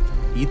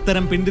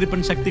 ഇത്തരം പിന്തിരിപ്പൻ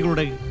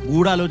ശക്തികളുടെ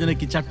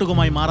ഗൂഢാലോചനയ്ക്ക്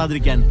ചട്ടുകമായി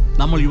മാറാതിരിക്കാൻ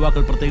നമ്മൾ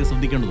യുവാക്കൾ പ്രത്യേകം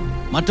ശ്രദ്ധിക്കേണ്ടതുണ്ട്.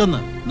 മറ്റൊന്ന്,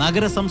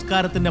 നഗര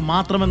സംസ്കാരത്തിന്റെ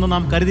മാത്രമെന്ന്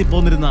നാം കരുതി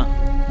പോന്നിരുന്ന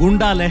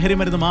ഗുണ്ടാ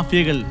ലഹരിമരുന്ന്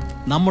മാഫിയകൾ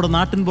നമ്മുടെ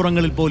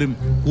നാട്ടിൻപുറങ്ങളിൽ പോലും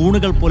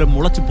കൂണുകൾ പോലെ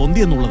മുളച്ചു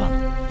പൊന്തിയെന്നുള്ളതാണ്.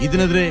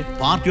 ഇതിനെതിരെ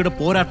പാർട്ടിയുടെ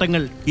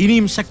പോരാട്ടങ്ങൾ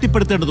ഇനിയും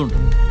ശക്തിപ്പെടുത്തേണ്ടതുണ്ട്.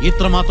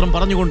 ഇത്രമാത്രം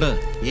പറഞ്ഞുകൊണ്ട്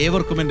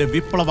ഏവർക്കും എന്റെ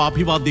വിപ്ലവ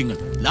അഭിവാദ്യങ്ങൾ.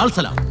 ലാൽ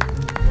സലാം.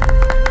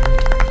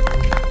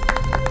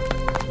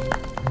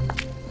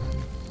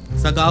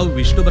 സഖാവ്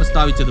വിഷ്ണു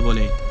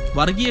പ്രസ്താവിച്ചതുപോലെ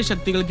വർഗീയ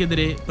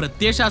ശക്തികൾക്കെതിരെ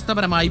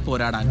പ്രത്യയശാസ്ത്രപരമായി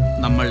പോരാടാൻ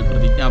നമ്മൾ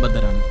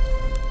പ്രതിജ്ഞാബദ്ധരാണ്.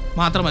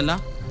 മാത്രമല്ല,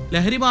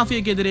 ലഹരി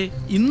മാഫിയക്കെതിരെ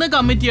ഇന്ന്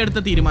കമ്മിറ്റി എടുത്ത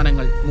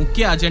തീരുമാനങ്ങൾ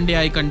മുഖ്യ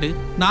അജണ്ടയായി കണ്ട്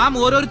നാം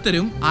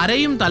ഓരോരുത്തരും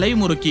അരയും തലയും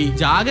മുറുക്കി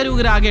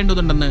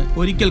ജാഗരൂകരാകേണ്ടതുണ്ടെന്ന്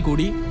ഒരിക്കൽ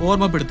കൂടി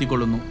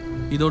ഓർമ്മപ്പെടുത്തിക്കൊള്ളുന്നു.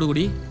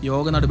 ഇതോടുകൂടി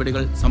യോഗ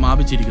നടപടികൾ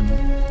സമാപിച്ചിരിക്കുന്നു.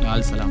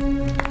 ലാൽ സലാം.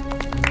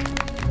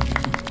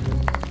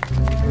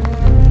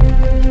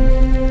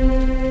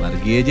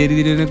 വർഗീയ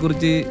ചേരിതിരിവിനെ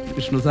കുറിച്ച്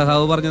വിഷ്ണു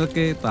സഖാവ്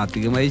പറഞ്ഞതൊക്കെ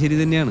താത്വികമായി ശരി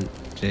തന്നെയാണ്.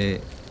 പക്ഷേ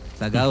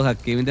സഖാവ്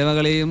ഹക്കീമിന്റെ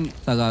മകളെയും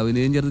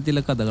സഖാവിനെയും ചേർത്ത് ചില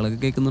കഥകളൊക്കെ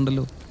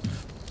കേൾക്കുന്നുണ്ടല്ലോ.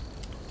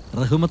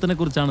 റഹ്മത്തിനെ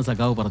കുറിച്ചാണ്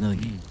സഖാവ്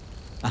പറഞ്ഞതെങ്കിൽ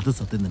അത്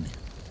സത്യം തന്നെ.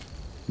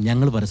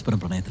 ഞങ്ങൾ പരസ്പരം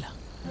പ്രണയത്തിലാണ്.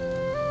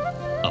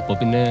 അപ്പൊ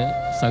പിന്നെ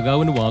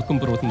സഖാവിന് വാക്കും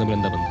പ്രവൃത്തിയും തമ്മിൽ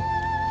എന്താ ബന്ധം?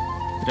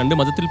 രണ്ട്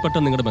മതത്തിൽപ്പെട്ട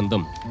നിങ്ങളുടെ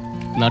ബന്ധം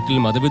നാട്ടിൽ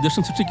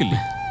മതവിദ്വേഷം സൃഷ്ടിക്കില്ലേ?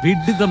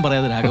 വിഡിതം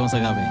പറയാതെ രാഘവ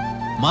സഖാവേ,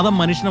 മതം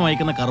മനുഷ്യനെ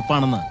വായിക്കുന്ന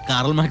കറുപ്പാണെന്ന്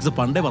കാറൽ മാർക്സ്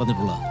പണ്ടേ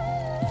പറഞ്ഞിട്ടുള്ള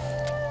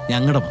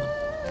ഞങ്ങളുടെ മതം,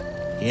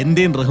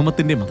 എന്റെയും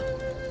റഹ്മത്തിന്റെയും മതം,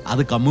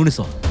 അത്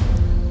കമ്മ്യൂണിസമാണ്.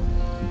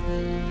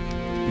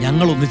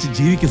 ഞങ്ങൾ ഒന്നിച്ച്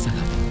ജീവിക്കും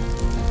സഖാവ്.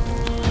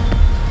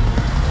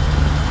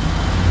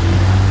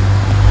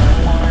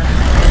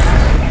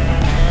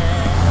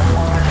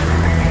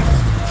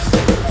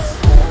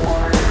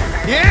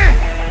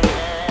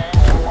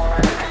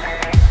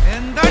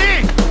 എന്താടി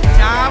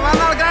ചാവാൻ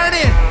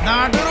നടക്കാനടി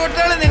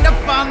നാട്ടുറോട്ടുകള് നിന്റെ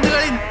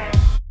പന്തുകളി.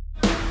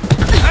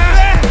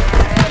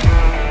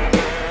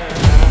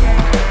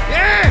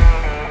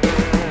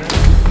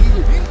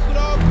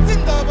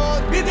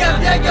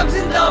 വിദ്യാർത്ഥിഐക്യം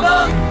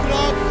സിന്ദാബാദ്,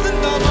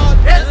 സിന്ദാബാദ്,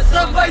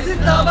 എസ്എഫ്ഐ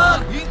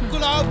സിന്ദാബാദ്,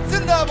 ഇൻകുലാബ്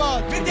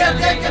സിന്ദാബാദ്,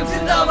 വിദ്യാർത്ഥിഐക്യം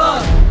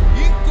സിന്ദാബാദ്,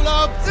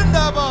 ഇൻകുലാബ്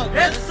സിന്ദാബാദ്,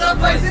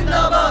 എസ്എഫ്ഐ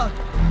സിന്ദാബാദ്.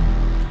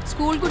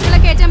 സ്കൂൾ കുട്ടികളെ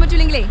കയറ്റാൻ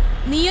പറ്റൂലെങ്കിലേ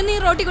നീയൊന്നും ഈ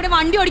റോട്ടിൽ കൂടെ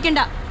വണ്ടി ഓടിക്കണ്ട.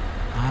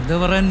 അത്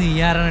പറയാൻ നീ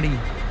ആരാണടി?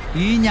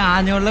 ഈ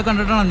ഞാഞ്ഞോളെ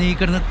കണ്ടിട്ടാണോ നീ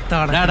കിടന്ന്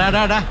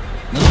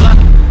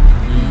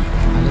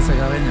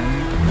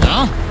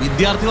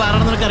വിദ്യാർത്ഥികൾ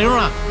ആരാണെന്ന് നിനക്ക്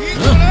അറിയണോടാ?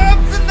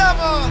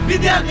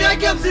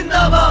 വിദ്യാർത്ഥിഐക്യം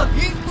സിന്ദാബാദ്,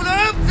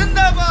 ഇൻകുലാബ്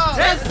സിന്ദാബാദ്,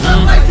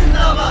 എസ്എഫ്ഐ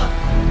സിന്ദാബാദ്.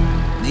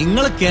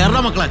 നിങ്ങൾ കേരള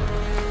മക്കളെ.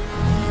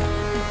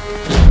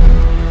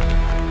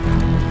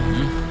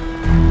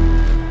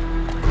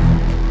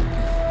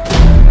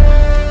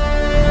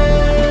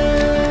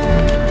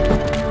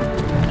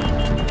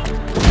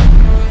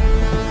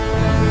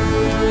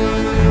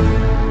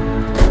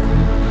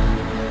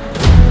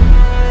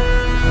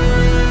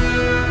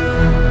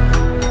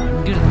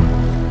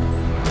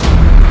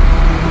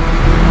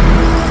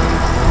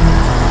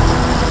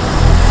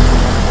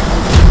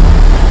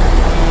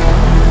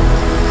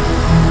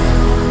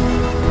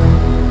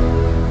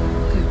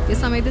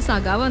 സമയത്ത്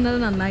സഖാവ് വന്നത്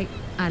നന്നായി,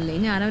 അല്ലേ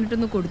ഞാൻ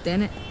അവനിട്ടൊന്ന്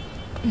കൊടുത്തേനെ.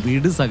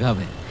 വീട്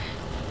സഖാവേ.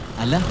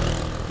 അല്ല,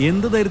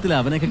 എന്ത് ധൈര്യത്തിൽ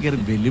അവനൊക്കെ കയറി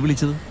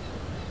വെല്ലുവിളിച്ചത്?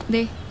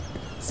 ദേ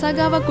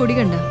സഖാവ കൊടി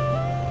കണ്ട,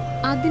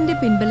 അതിന്റെ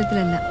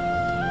പിൻബലത്തിലല്ല,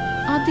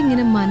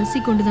 അതിങ്ങനെ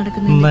മനസ്സിൽ കൊണ്ട്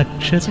നടക്കുന്ന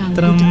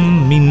നക്ഷത്രം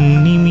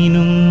മിന്നി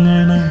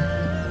മിനുങ്ങണ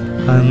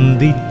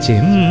അന്തിച്ചെമ്മാനത്ത്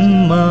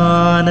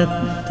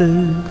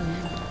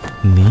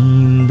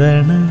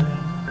നീന്തണ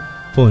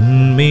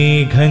പൊന്മേഘങ്ങൾക്ക്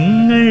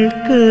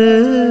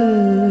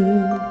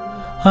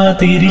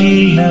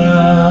അതിരില്ല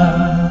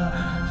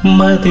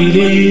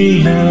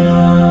മതിലില്ല.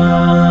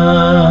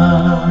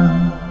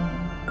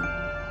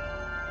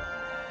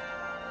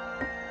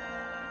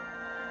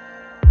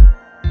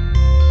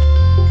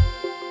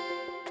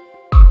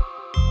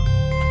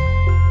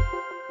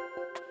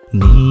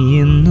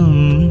 നീയെന്നും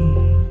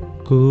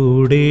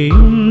കൂടെയുണ്ടാവുമെന്ന്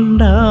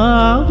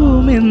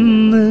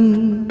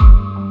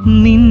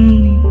നിൻ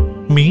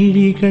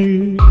മിഴികൾ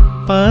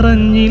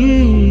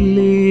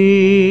പറഞ്ഞില്ലേ?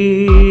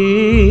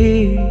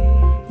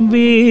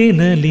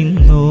 വേനലിൻ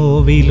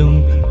നോവിലും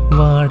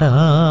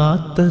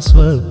വാടാത്ത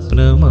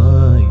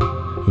സ്വപ്നമായി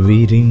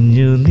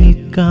വിരിഞ്ഞു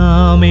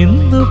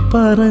നിൽക്കാമെന്ന്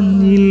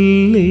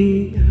പറഞ്ഞില്ലേ?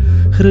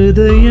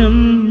 ഹൃദയം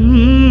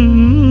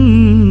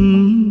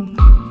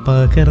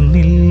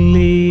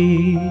പകർന്നില്ലേ?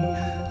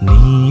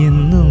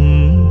 നീയെന്നും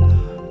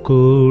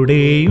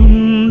കൂടെയുണ്ടാവുമെന്ന്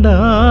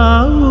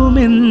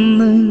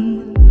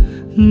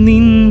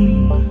നിൻ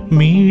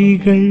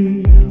മിഴികൾ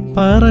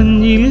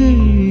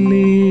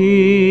പറഞ്ഞില്ലേ?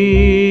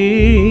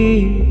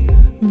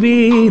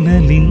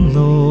 വേനലിൻ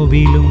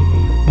നോവിലും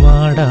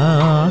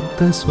വാടാത്ത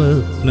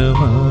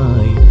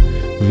സ്വപ്നമായി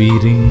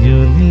വിരിഞ്ഞു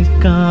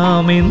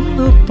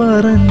നിൽക്കാമെന്നു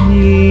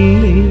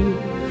പറഞ്ഞില്ലേ?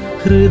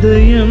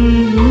 ഹൃദയം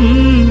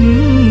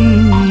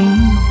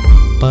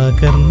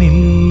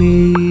പകർന്നില്ലേ?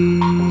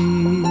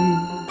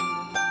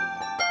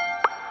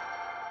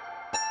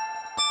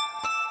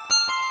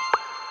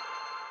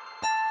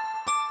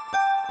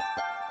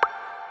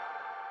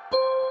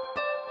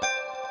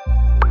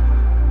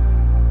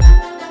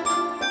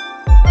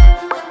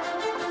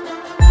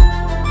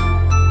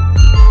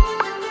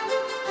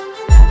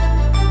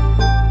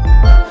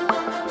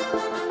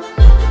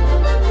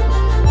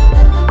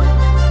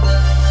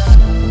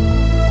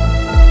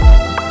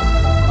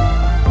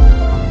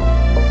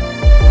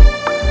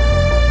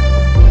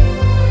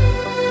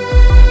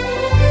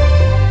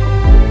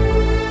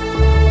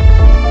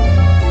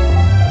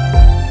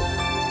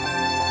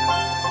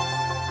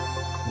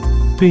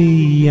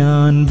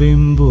 പെയ്യാൻ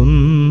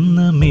വെമ്പുന്ന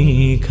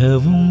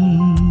മേഘവും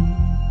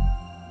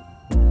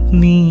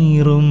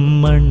നീറും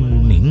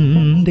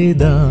മണ്ണിൻ്റെ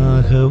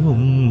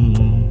ദാഹവും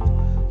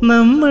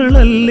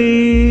നമ്മളല്ലേ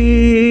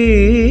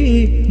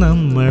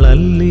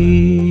നമ്മളല്ലേ?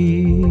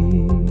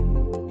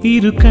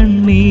 ഇരു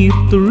കണ്ണീർ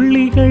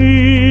തുള്ളികൾ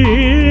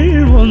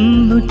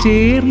ഒന്നു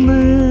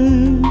ചേർന്ന്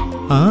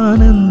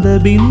ആനന്ദ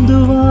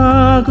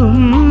ബിന്ദുവാകും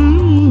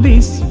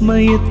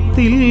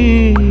വിസ്മയത്തിൽ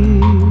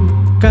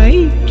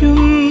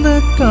കൈക്കുന്ന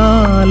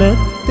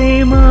കാലത്തെ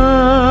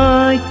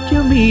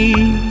മായ്ക്കുമീ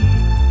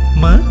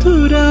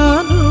മധുരാനുഭൂതിയിൽ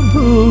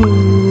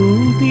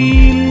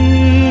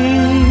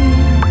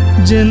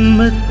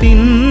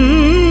ജന്മത്തിൻ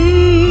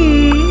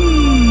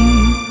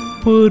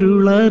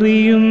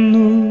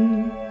പൊരുളറിയുന്നു.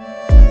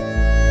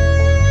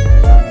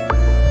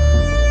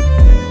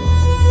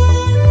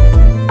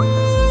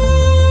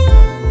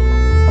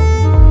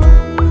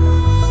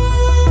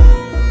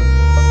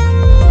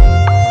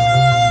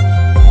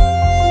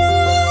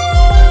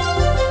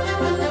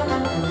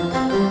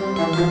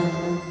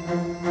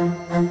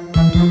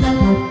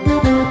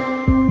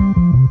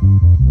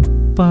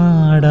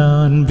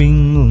 പാടാൻ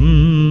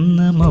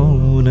വിങ്ങുന്ന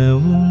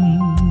മൗനവും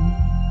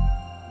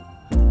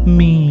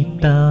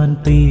മീട്ടാൻ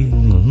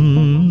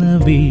തേങ്ങുന്ന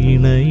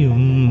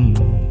വീണയും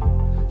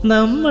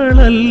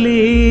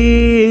നമ്മളല്ലേ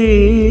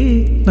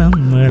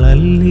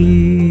നമ്മളല്ലേ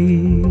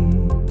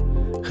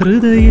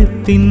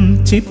ഹൃദയത്തിൻ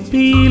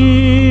ചിപ്പിയിൽ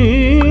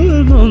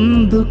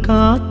നൊന്തു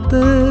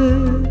കാത്ത്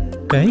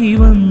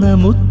കൈവന്ന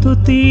മുത്തു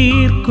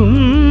തീർക്കും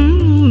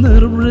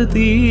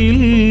നിർവൃതിയിൽ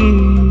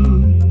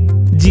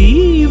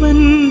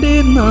ജീവന്റെ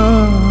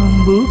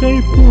നാമ്പുകൾ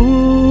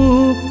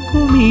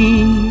പൂക്കുമീ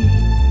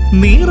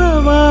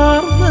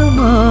നിറവാർന്ന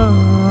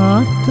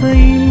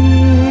മാത്രയിൽ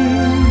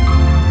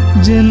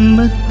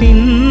ജന്മത്തിൻ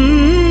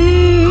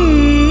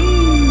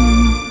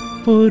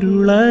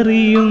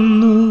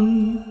പൊരുളറിയുന്നു.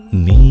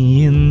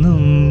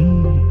 നീയെന്നും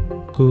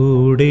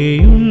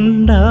കൂടെയുണ്ടാവുമെന്ന്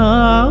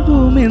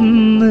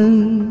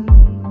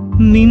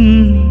നിൻ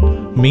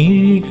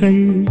മിഴികൾ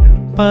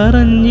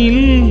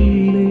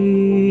പറഞ്ഞില്ലേ.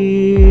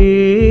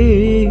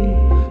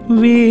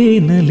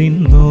 വേനലിൻ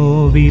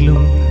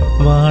നോവിലും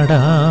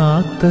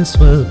വാടാത്ത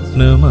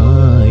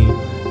സ്വപ്നമായി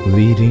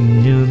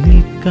വിരിഞ്ഞു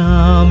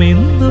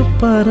നിൽക്കാമെന്ന്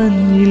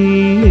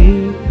പറഞ്ഞില്ലേ.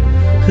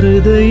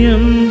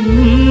 ഹൃദയം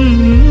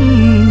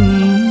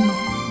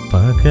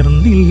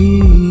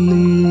പകർന്നില്ലേ.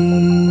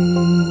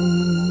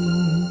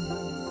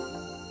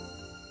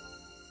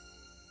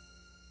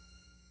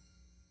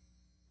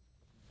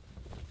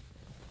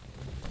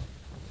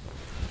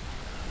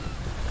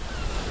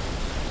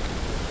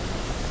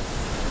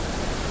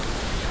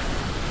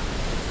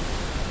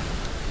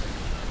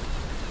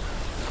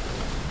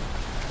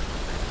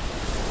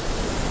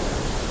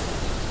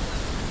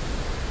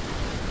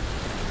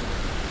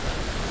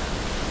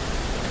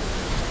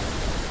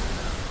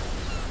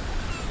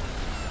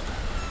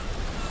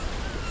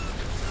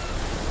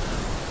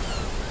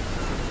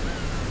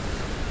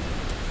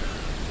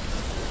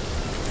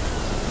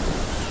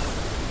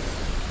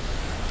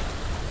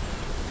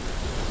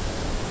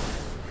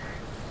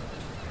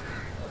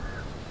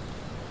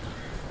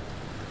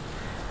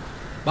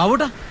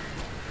 ബാബുട്ടാ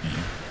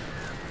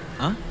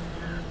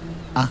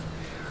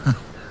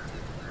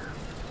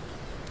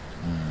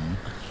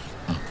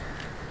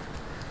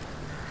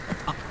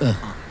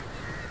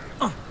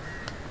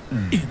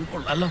ഇത്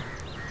കൊള്ളാലോ.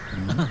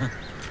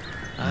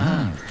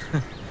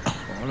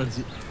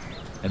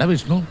 എടാ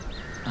വിഷ്ണു,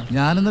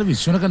 ഞാനിന്നലെ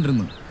വിഷ്ണുവിനെ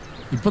കണ്ടിരുന്നു.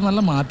 ഇപ്പൊ നല്ല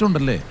മാറ്റം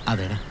ഉണ്ടല്ലേ?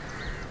 അതേടാ,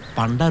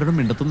 പണ്ടാരോടും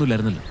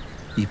മിണ്ടത്തൊന്നുമില്ലായിരുന്നല്ലോ.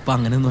 ഇപ്പൊ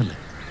അങ്ങനെയൊന്നുമല്ല.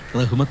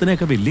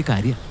 റഹ്മത്തിനെയൊക്കെ വലിയ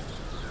കാര്യം.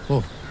 ഓ,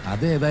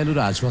 അത് ഏതായാലും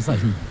ഒരു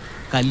ആശ്വാസമായി.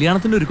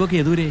 കല്യാണത്തിന്റെ ഒരുക്കൊക്കെ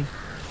ഏതുവരെയായി?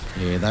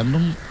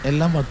 ഏതാണ്ടും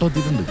എല്ലാം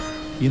വട്ടമെത്തിയിട്ടുണ്ട്.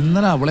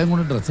 ഇന്നലെ അവളെയും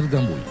കൊണ്ട് ഡ്രസ്സ്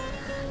എടുക്കാൻ പോയി.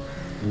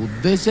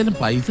 ഉദ്ദേശിച്ചാലും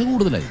പൈസ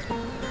കൂടുതലായി.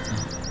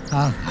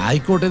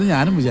 ആയിക്കോട്ടെ എന്ന്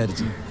ഞാനും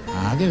വിചാരിച്ചു.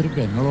 ആകെ ഒരു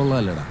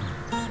പെങ്ങളുള്ളതല്ലടാ.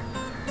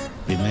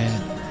 പിന്നെ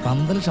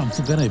പന്തൽ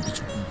ഷംസുക്കാരനെ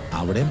ഏൽപ്പിച്ചു.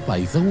 അവിടെയും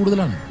പൈസ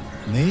കൂടുതലാണ്.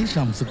 നീ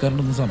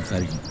ഷംസുക്കാരനൊന്നും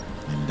സംസാരിക്കണം.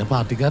 നിന്റെ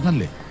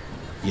പാർട്ടിക്കാരനല്ലേ,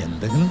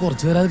 എന്തെങ്കിലും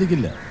കുറച്ചു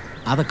തരാതിരിക്കില്ല.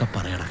 അതൊക്കെ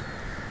പറയടാ.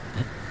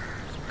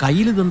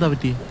 കയ്യിൽ ഇതെന്താ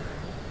പറ്റിയേ?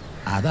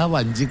 അതാ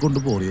വഞ്ചി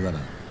കൊണ്ട്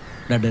പോറിയതാണ്.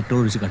 ഡെറ്റോൾ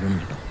ഒഴിച്ച് കഴുകണം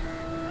കേട്ടോ.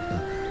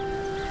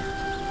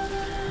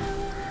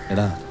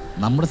 എടാ,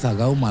 നമ്മുടെ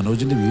സഖാവ്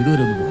മനോജിന്റെ വീട്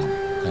വരെ ഒന്ന് പോകണം,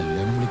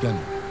 കല്യാണം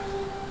വിളിക്കാനോ.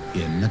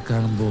 എന്നെ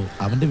കാണുമ്പോ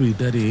അവന്റെ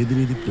വീട്ടുകാർ ഏത്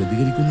രീതി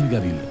പ്രതികരിക്കുമെന്ന്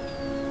എനിക്കറിയില്ല.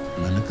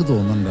 നിനക്ക്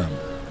തോന്നണ്ടാണ്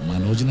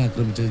മനോജിനെ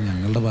ആക്രമിച്ചത്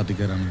ഞങ്ങളുടെ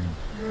പാർട്ടിക്കാരാണെന്ന്.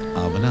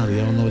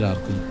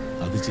 അവനറിയാവുന്നവരാർക്കും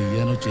അത്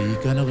ചെയ്യാനോ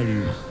ചെയ്യിക്കാനോ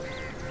കഴിയുമോ?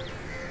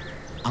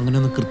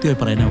 അങ്ങനെയൊന്നും കൃത്യമായി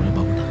പറയാനാവില്ല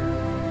ബാബുട്ട.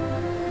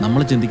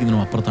 നമ്മൾ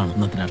ചിന്തിക്കുന്നതിനും അപ്പുറത്താണ്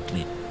ഇന്നത്തെ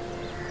രാഷ്ട്രീയം.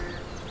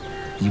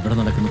 ഇവിടെ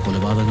നടക്കുന്ന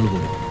കൊലപാതകങ്ങൾ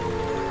പോലും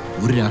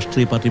ഒരു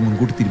രാഷ്ട്രീയ പാർട്ടി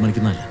മുൻകൂട്ടി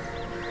തീരുമാനിക്കുന്നതല്ല.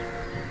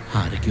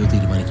 ആരൊക്കെയോ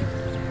തീരുമാനിക്കും,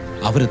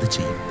 അവരത്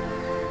ചെയ്യും.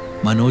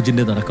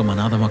 മനോജിന്റെ നടക്കം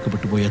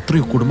അനാഥമാക്കപ്പെട്ടു പോയ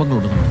എത്രയോ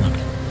കുടുംബങ്ങളുണ്ട് നമ്മുടെ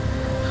നാട്ടിൽ.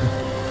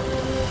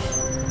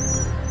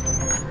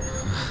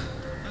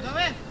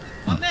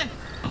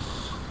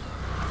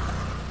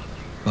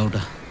 ബാബുട്ട,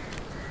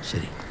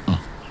 ശരി.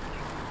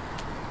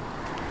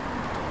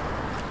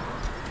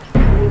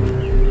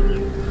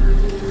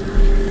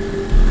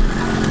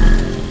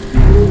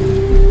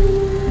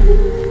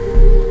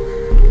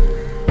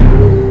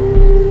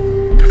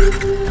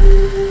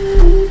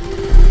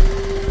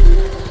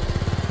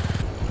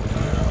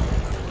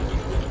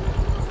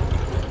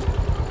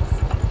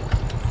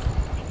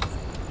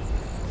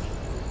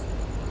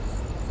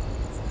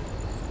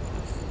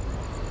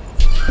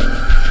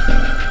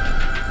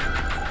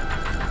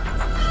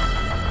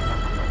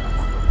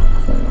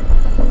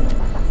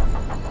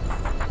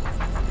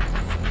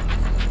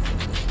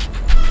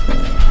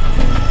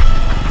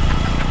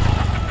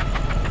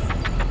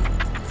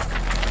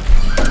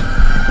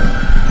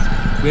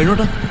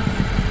 വേണോട്ടാ,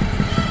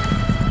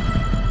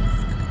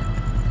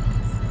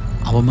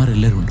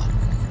 അവന്മാരെല്ലാരും ഉണ്ടോ?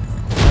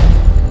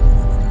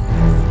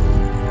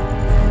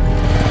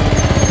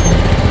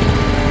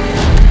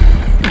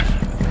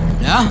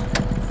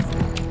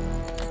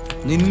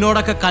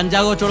 നിന്നോടൊക്കെ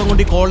കഞ്ചാവ് കച്ചവടം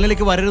കൊണ്ട് ഈ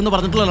കോളനിയിലേക്ക് വരരുതെന്ന്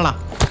പറഞ്ഞിട്ടുള്ളടാ.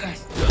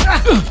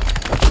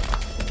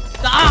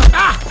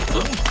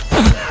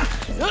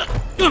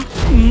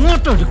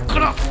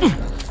 ഇങ്ങോട്ടെടുക്കണം.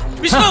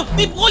 വിഷ്ണു,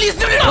 നീ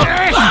പോലീസിനെ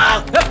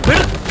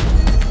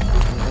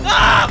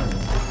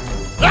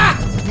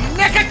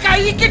നിന്നൊക്കെ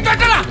കൈ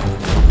കിട്ടട്ടടാ.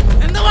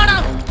 എന്ത്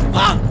വേണം?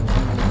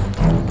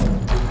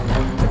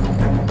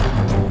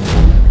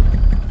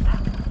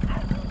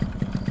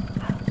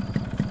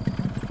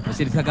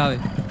 ശരി സഖാവേ.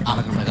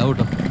 സഖാവ്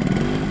കേട്ടോ.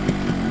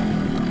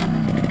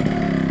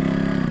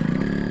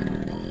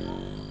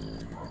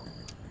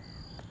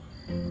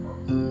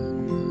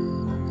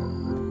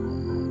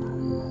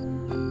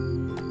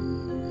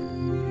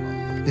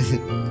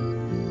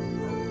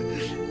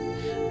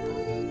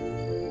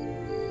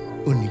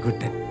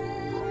 ഉണ്ണിക്കുട്ടൻ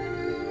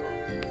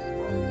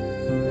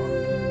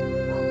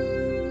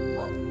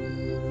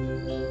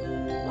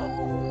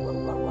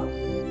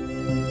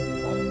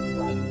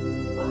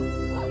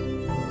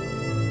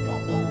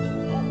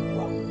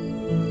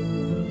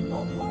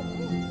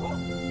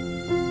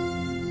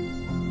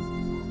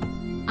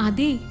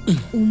അതെ,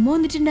 ഉമ്മ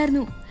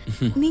വന്നിട്ടുണ്ടായിരുന്നു.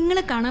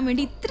 നിങ്ങളെ കാണാൻ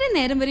വേണ്ടി ഇത്രയും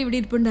നേരം വരെ ഇവിടെ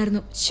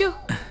ഇരിപ്പുണ്ടായിരുന്നു. ഷോ,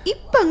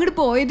 ഇപ്പൊ അങ്ങോട്ട്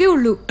പോയതേ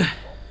ഉള്ളൂ.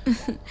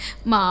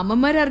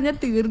 മാമന്മാരറിഞ്ഞാ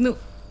തീർന്നു.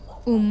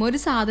 ഉമ്മ ഒരു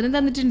സാധനം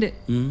തന്നിട്ടുണ്ട്.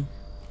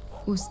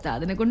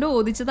 ഉസ്താദിനെ കൊണ്ട്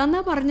ഓദിച്ചതാന്നാ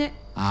പറഞ്ഞേ.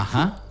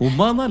 ആഹാ, ഉമ്മ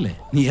വന്നല്ലേ?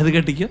 നീ അത്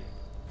കെട്ടിക്കോ.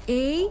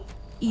 ഏയ്,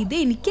 ഇത്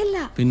എനിക്കല്ല,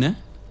 പിന്നെ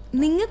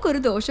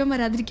നിങ്ങൾക്കൊരു ദോഷം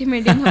വരാതിരിക്കാൻ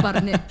വേണ്ടിയാ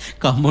പറഞ്ഞേ.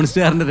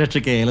 കമ്മ്യൂണിസ്റ്റുകാരന്റെ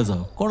രക്ഷയ്ക്ക് ഏലസോ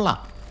കൊള്ളാം.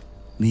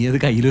 നീ അത്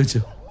കയ്യിൽ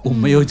വെച്ചോ.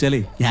 ഉമ്മ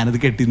ചോദിച്ചാലേ ഞാനത്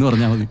കെട്ടിന്ന്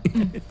പറഞ്ഞാ മതി.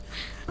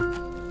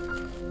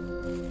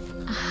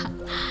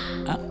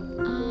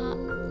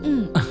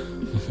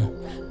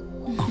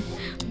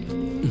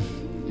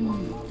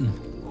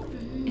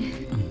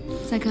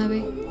 സഖാവേ,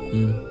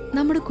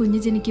 നമ്മുടെ കുഞ്ഞ്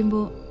ജനിക്കുമ്പോ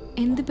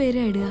എന്ത്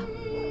പേരാ ഇടുക?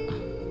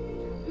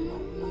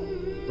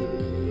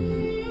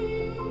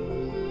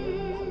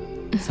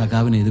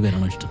 സഖാവിന് ഏത്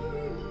പേരാണോ ഇഷ്ടം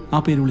ആ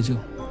പേര് വിളിച്ചോ.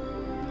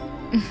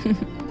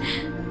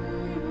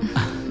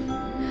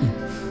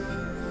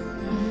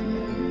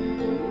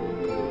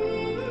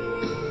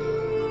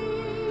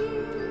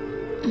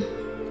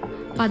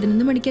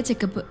 പതിനൊന്ന് മണിക്കാ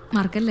ചെക്കപ്പ്,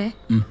 മറക്കല്ലേ.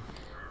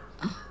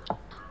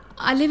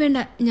 അല്ലേ വേണ്ട,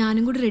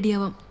 ഞാനും കൂടി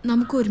റെഡിയാവാം.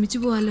 നമുക്ക് ഒരുമിച്ച്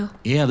പോവാലോ.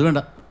 അത്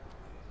വേണ്ട,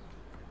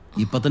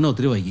 ഇപ്പൊ തന്നെ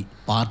ഒത്തിരി വൈകി.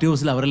 പാർട്ടി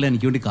ഹൗസിൽ അവരെല്ലാം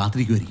എനിക്ക് വേണ്ടി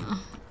കാത്തിരിക്കുമായിരിക്കും.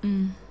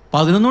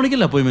 11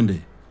 മണിക്കല്ല അപ്പോയിന്റ്മെന്റ്.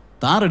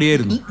 താൻ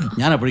റെഡിയായിരുന്നു,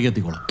 ഞാൻ അപ്പോഴേക്കും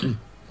എത്തിക്കോളാം.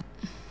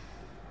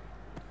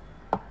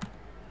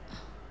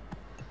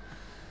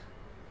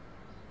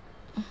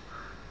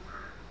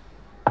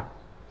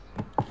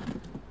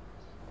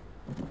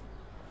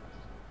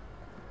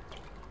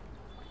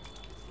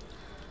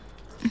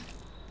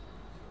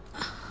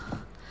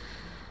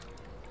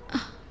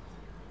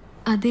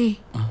 അതെ,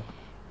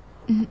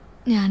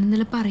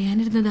 ഞാനിന്നലെ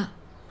പറയാനിരുന്നതാ.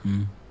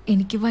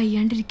 എനിക്ക്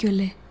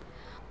വയ്യാണ്ടിരിക്കുമല്ലേ,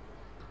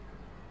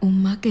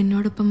 ഉമ്മാക്ക്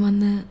എന്നോടൊപ്പം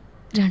വന്ന്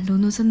 2-3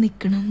 ദിവസം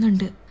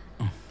നിൽക്കണമെന്നുണ്ട്.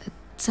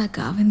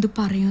 സഖാവ് എന്തു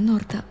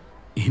പറയുമെന്നോർത്ത.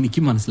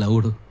 എനിക്ക്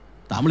മനസ്സിലാവൂടോ.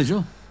 താൻ വിളിച്ചോ.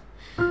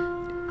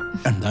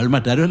 എന്തായാലും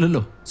മറ്റാരും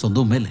അല്ലല്ലോ,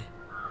 സ്വന്തം ഉമ്മയല്ലേ.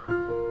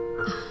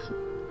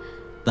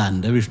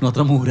 തന്റെ വിഷ്ണു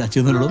അത്ര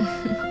മൂരാച്ചെന്നുള്ളൂ.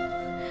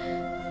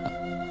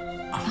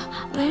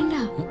 വേണ്ട,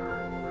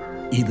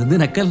 ഇത്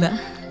നിനക്കല്ല,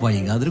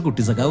 വൈകാതൊരു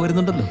കുട്ടി സഖാവ്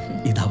വരുന്നുണ്ടല്ലോ,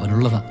 ഇത്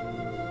അവനുള്ളതാ.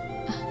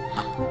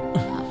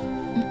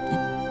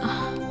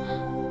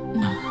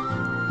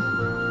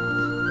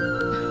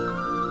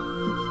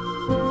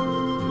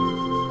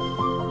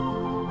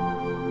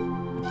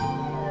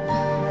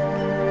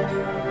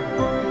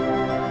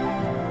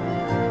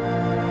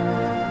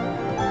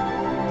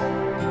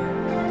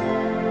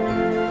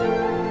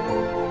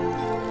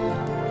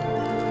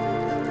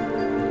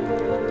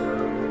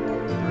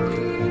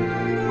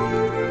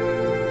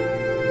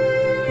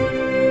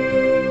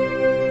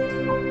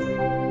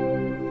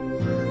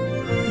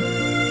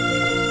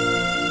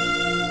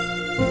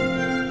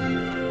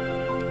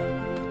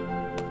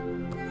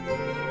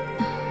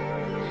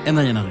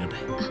 എന്നാ ഞാൻ അറിയട്ടെ.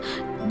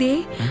 ദേ,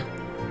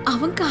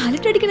 അവൻ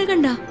കാലിട്ടടിക്കണ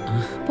കണ്ട.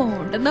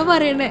 പോണ്ടെന്നാ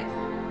പറയണേ.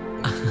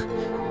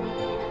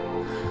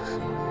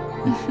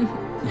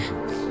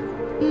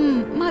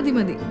 മതി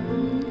മതി,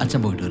 അച്ഛൻ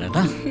പോയിട്ട്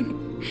വരാട്ടാ.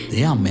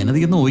 ദേ,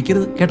 അമ്മേനധികം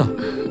നോയിക്കരുത് കേട്ടോ.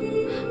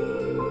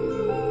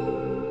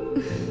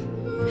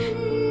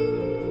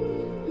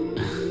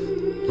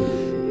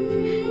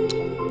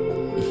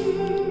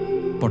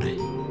 പോട്ടെ.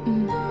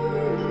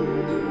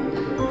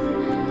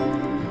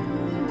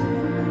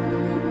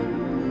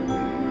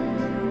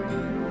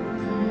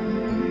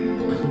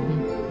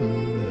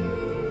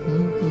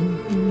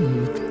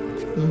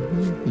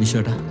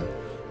 വിശ്വേട്ടാ,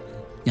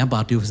 ഞാൻ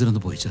പാർട്ടി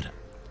ഓഫീസിലൊന്ന് പോയിച്ചു വരാം.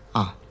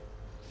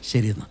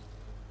 ശരി എന്നാ,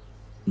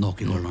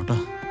 നോക്കിക്കൊള്ളണം കേട്ടോ.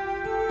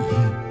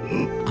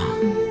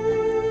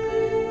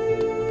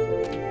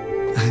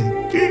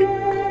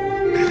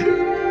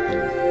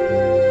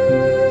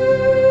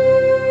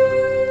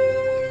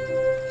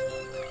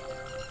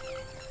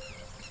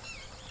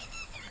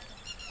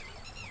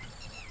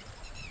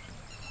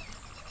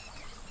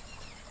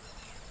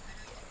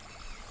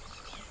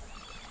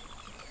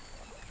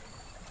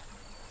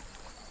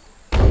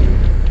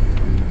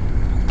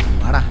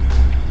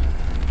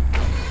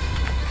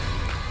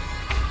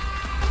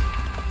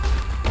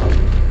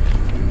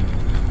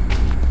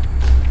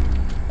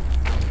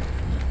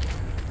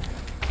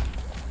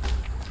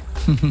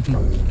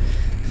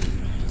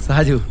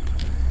 സാജു,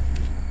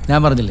 ഞാൻ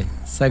പറഞ്ഞില്ലേ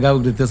സഖാവ്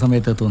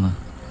കൃത്യസമയത്ത് എത്തുമെന്ന്.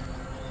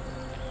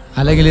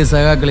 അല്ലെങ്കിൽ ഈ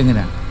സഖാക്കൾ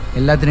ഇങ്ങനെ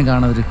എല്ലാത്തിനും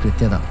കാണാതൊരു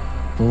കൃത്യത,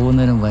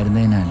 പോകുന്നതിനും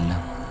വരുന്നതിനല്ല.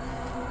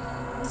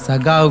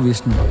 സഖാവ്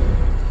വിഷ്ണു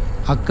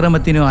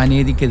അക്രമത്തിനും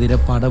അനീതിക്കെതിരെ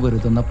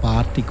പടപൊരുത്തുന്ന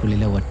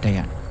പാർട്ടിക്കുള്ളിലെ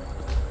ഒറ്റയാണ്.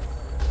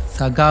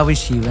 സഖാവ്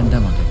ശിവന്റെ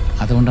മകൻ.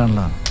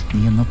 അതുകൊണ്ടാണല്ലോ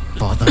നീ ഒന്ന്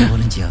തോത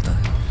പോലും ചെയ്യാത്തത്.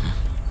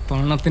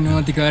 പണത്തിനും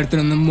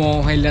അധികാരത്തിനൊന്നും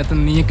മോഹമില്ലാത്ത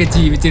നീയൊക്കെ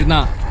ജീവിച്ചിരുന്ന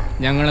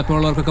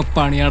ഞങ്ങളെപ്പോലുള്ളവർക്കൊക്കെ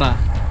പണിയാടാ.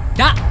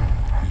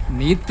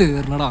 നീ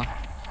തീർന്നടാ.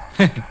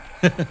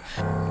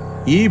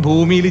 ഈ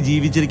ഭൂമിയിൽ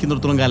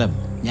ജീവിച്ചിരിക്കുന്നിടത്തോളം കാലം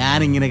ഞാൻ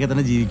ഇങ്ങനെയൊക്കെ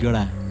തന്നെ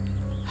ജീവിക്കൂടാ.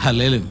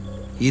 അല്ലേലും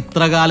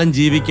ഇത്ര കാലം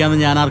ജീവിക്കാന്ന്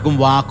ഞാൻ ആർക്കും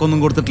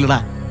വാക്കൊന്നും കൊടുത്തിട്ടില്ലടാ.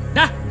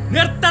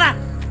 നിർത്തടാ,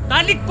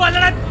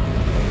 തല്ലിക്കൊല്ലടാ.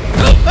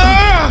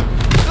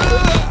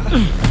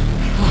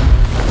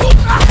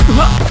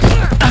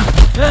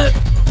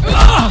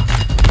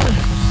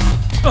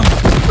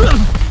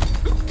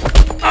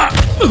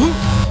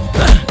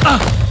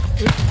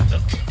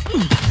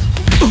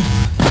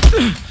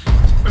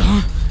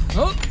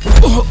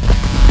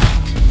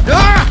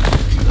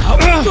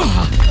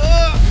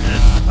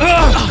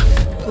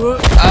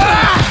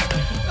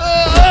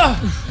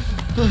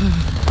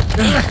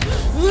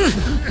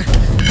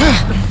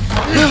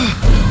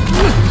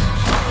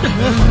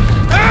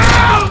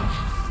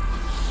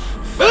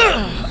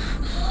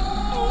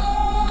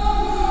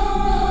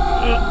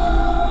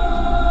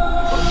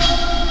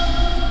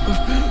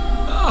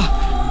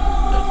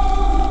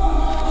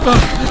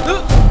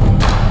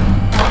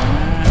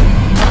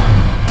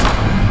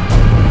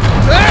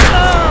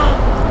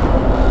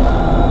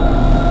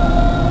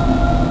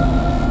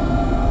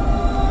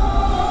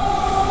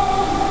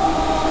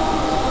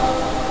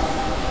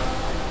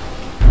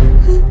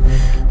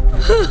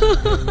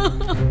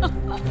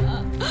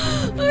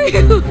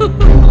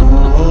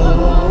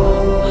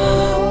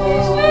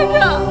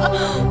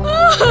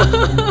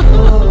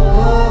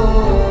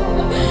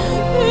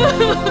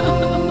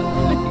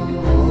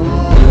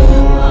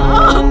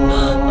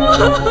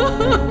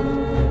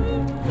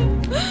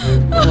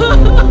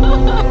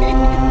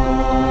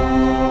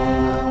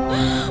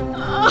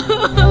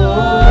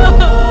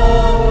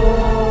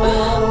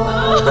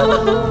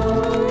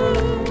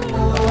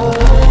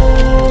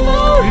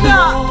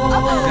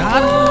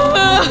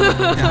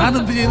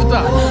 ഞാനെന്ത് ചെയ്തിട്ടാ?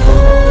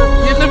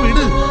 എന്നെ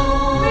വിട്.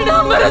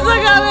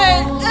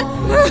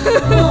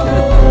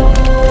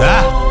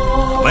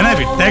 അവനെ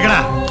വിട്ടേക്കടാ.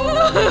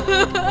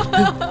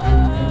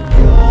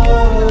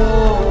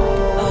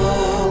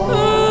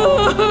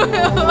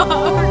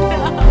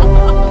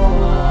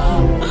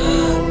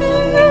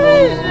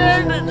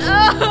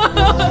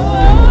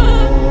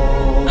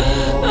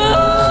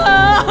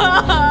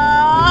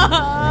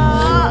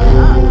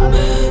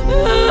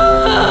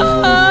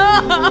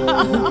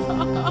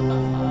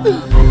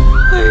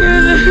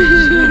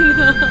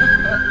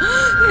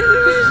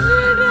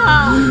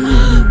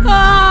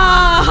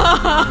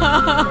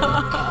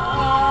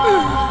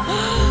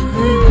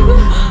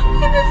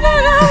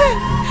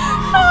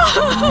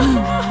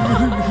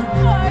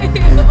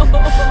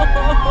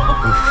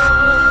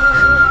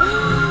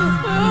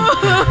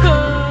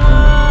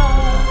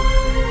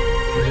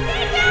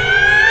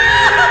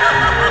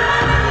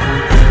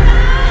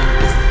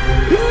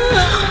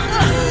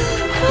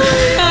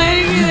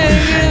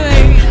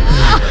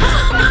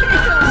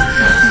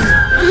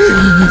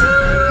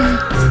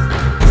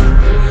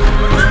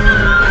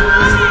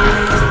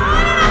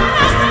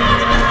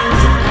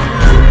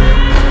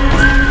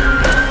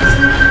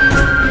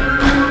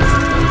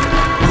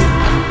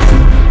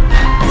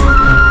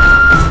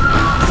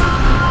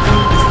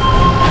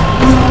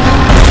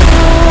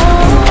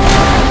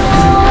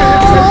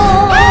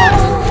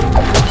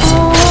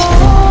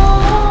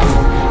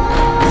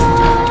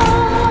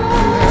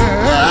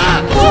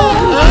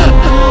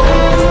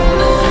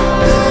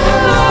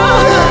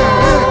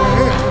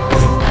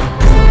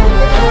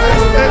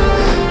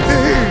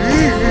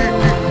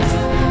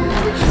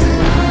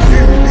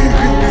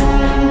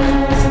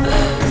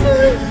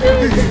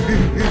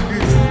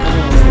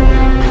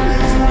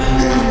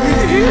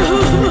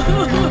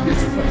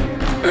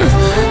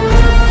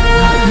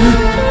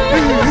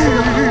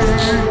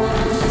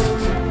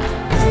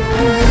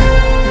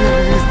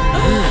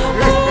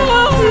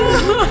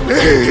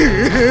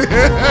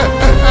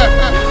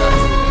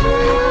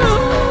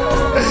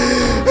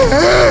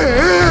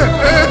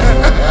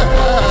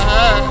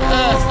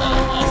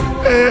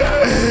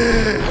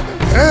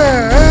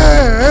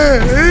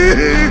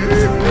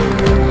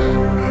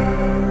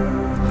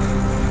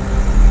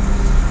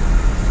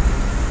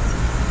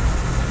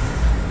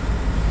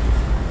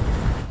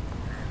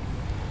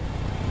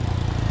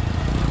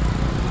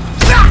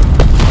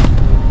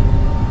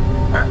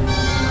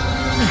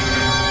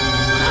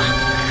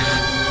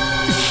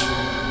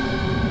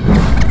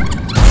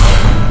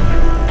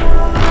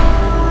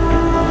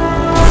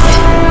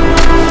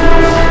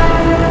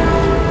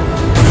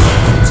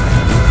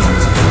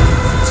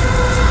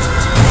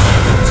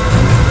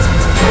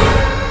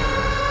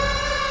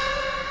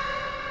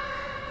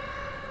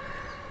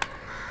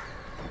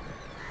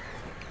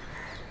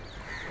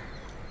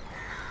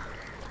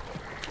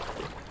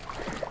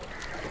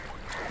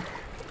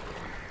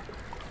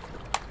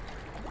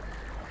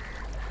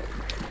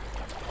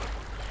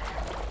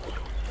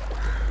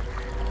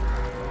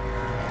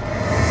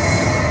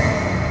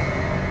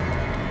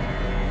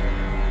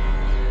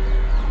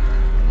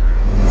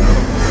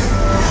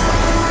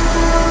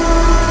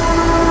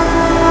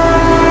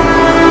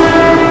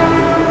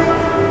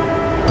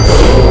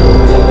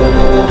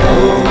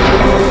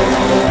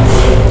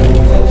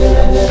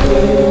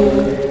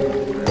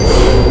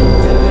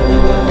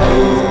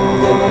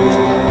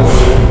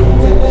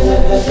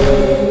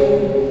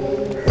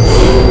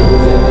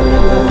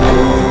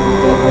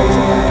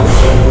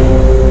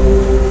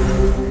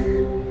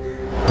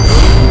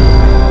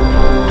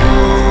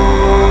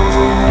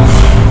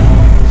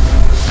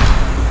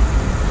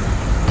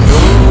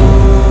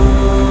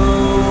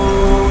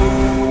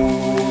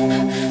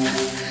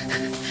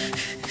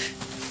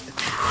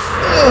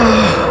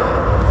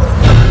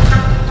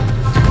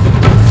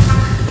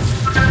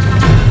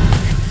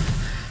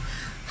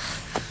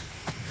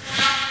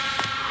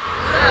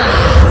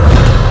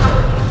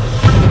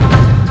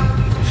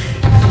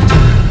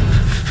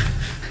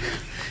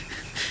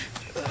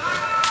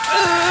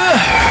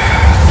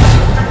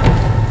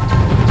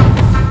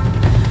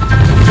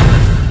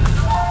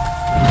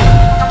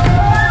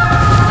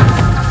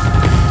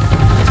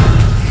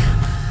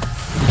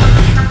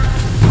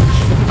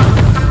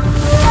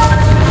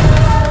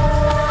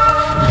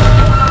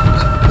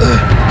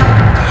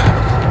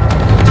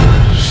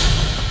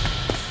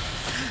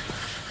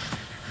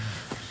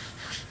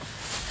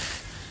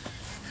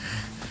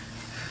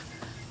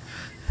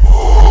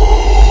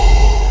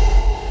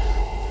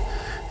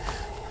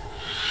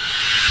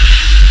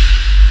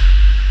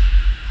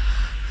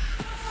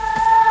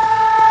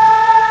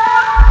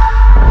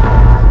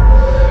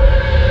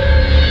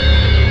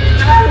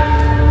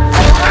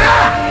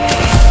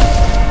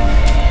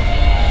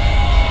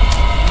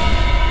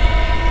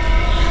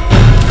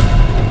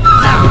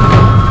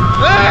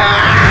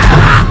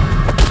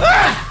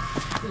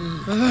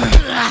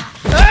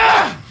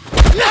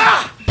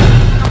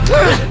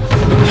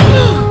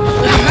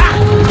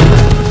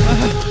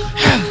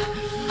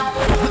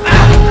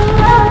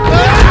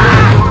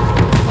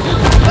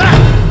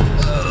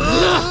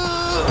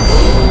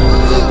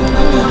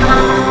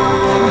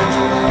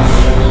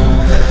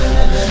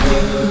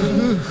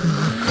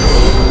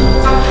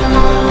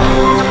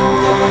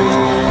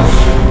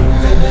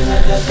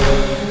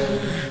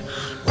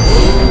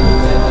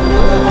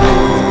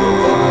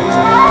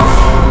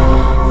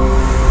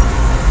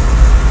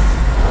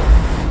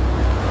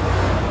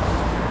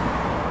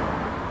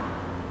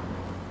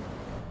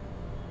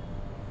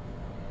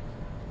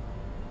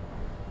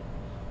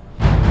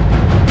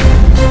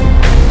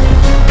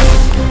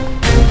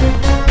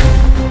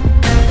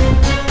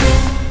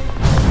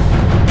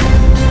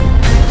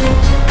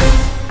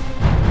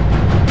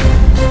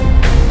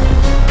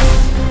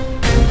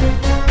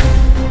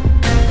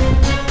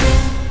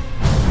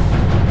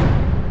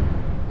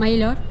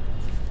 മൈലോഡ്,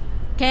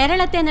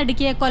 കേരളത്തെ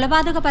നടുക്കിയ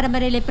കൊലപാതക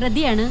പരമ്പരയിലെ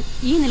പ്രതിയാണ്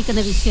ഈ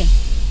നിൽക്കുന്ന വിശ്വൻ.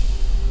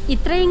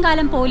 ഇത്രയും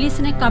കാലം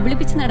പോലീസിനെ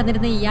കബളിപ്പിച്ച്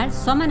നടന്നിരുന്ന ഇയാൾ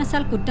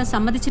സ്വമനസാൽ കുറ്റം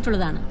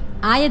സമ്മതിച്ചിട്ടുള്ളതാണ്.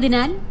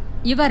 ആയതിനാൽ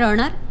യുവർ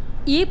ഓണർ,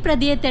 ഈ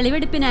പ്രതിയെ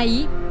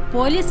തെളിവെടുപ്പിനായി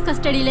പോലീസ്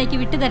കസ്റ്റഡിയിലേക്ക്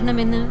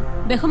വിട്ടുതരണമെന്ന്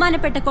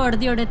ബഹുമാനപ്പെട്ട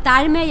കോടതിയോട്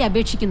താഴ്മയായി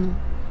അപേക്ഷിക്കുന്നു.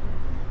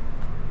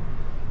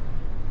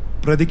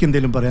 പ്രതിക്ക്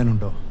എന്തെങ്കിലും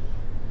പറയാനുണ്ടോ?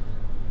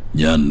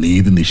 ഞാൻ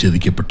നീതി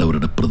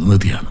നിഷേധിക്കപ്പെട്ടവരുടെ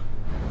പ്രതിനിധിയാണ്.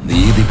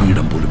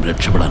 നീതിപീഠം പോലും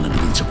രക്ഷപ്പെടാൻ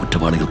അനുവദിച്ച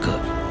കുറ്റവാളികൾക്ക്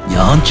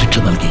ഞാൻ ശിക്ഷ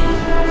നൽകി.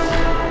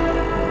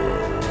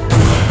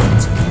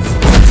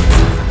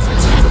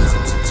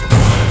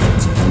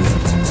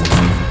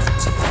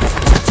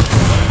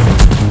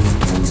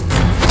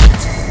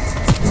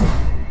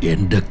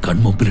 എന്റെ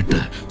കൺമുമ്പിലിട്ട്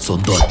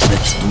സ്വന്തം അച്ഛനെ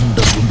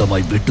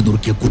തുണ്ടമായി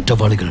വെട്ടിനുറുക്കിയ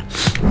കുറ്റവാളികൾ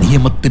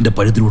നിയമത്തിന്റെ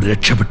പരിധിയിലൂടെ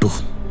രക്ഷപ്പെട്ടു.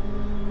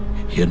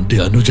 എന്റെ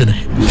അനുജനെ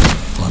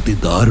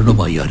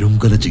അതിദാരുണമായി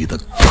അരുങ്കല ചെയ്ത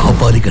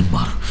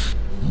കാപാലികന്മാർ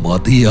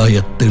മതിയായ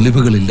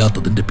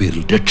തെളിവുകളില്ലാത്തതിന്റെ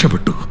പേരിൽ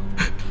രക്ഷപ്പെട്ടു.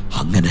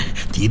 അങ്ങനെ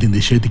നീതി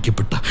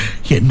നിഷേധിക്കപ്പെട്ട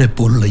എന്നെ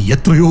പോലുള്ള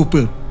എത്രയോ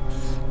പേർ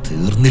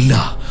തീർന്നില്ല.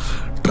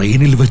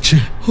 ട്രെയിനിൽ വെച്ച്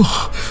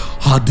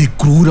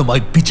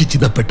അതിക്രൂരമായി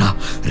പിച്ചിച്ചിതപ്പെട്ട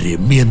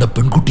രമ്യ എന്ന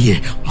പെൺകുട്ടിയെ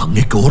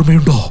അങ്ങേക്ക്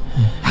ഓർമ്മയുണ്ടോ?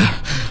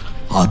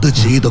 അത്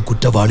ചെയ്ത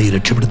കുറ്റവാളിയെ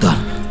രക്ഷപ്പെടുത്താൻ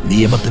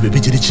നിയമത്തെ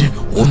വിഭജിച്ച്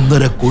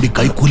 1.5 കോടി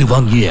കൈക്കൂലി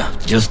വാങ്ങിയ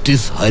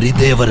ജസ്റ്റിസ്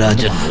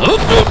ഹരിദേവരാജൻ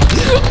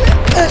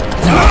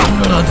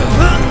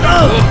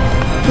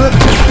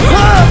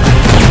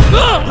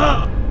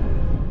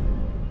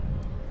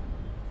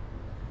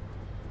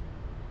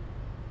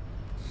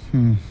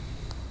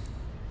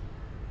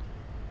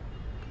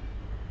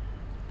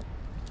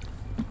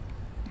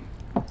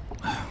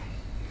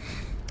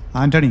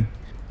ആന്റണി,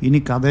 ഇനി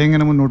കഥ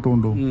എങ്ങനെ മുന്നോട്ട്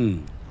കൊണ്ടുപോകും?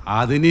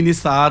 അതിനി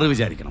സാറ്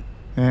വിചാരിക്കണം.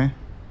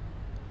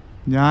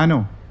 ഞാനോ?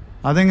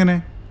 അതെങ്ങനെ?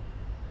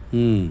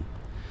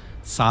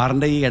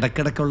 സാറിൻ്റെ ഈ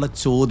ഇടക്കിടക്കുള്ള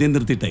ചോദ്യം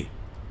നിർത്തിയിട്ടേ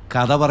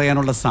കഥ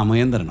പറയാനുള്ള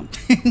സമയം തരണം.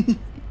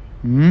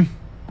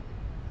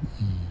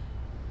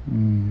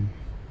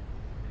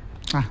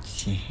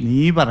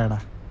 നീ പറയടാ.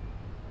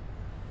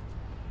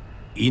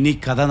 ഇനി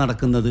കഥ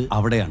നടക്കുന്നത്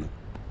അവിടെയാണ്,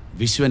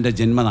 വിശ്വന്റെ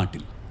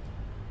ജന്മനാട്ടിൽ,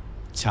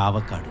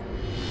 ചാവക്കാട്.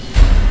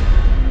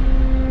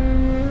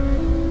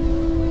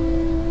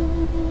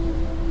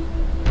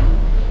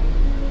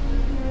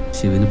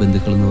 ശിവന്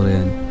ബന്ധുക്കളെന്ന്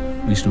പറയാൻ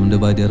വിഷ്ണുവിന്റെ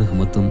ഭാര്യ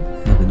റഹ്മത്തും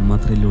മകനും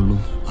മാത്രമല്ലേ ഉള്ളൂ.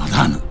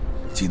 അതാണ്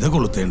ചിത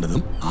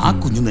കൊളുത്തേണ്ടതും ആ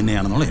കുഞ്ഞു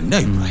തന്നെയാണെന്നുള്ള എന്റെ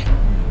അഭിപ്രായം.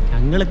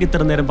 ഞങ്ങളൊക്കെ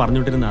ഇത്ര നേരം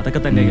പറഞ്ഞുകൊണ്ടിരുന്ന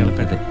അതൊക്കെ തന്നെ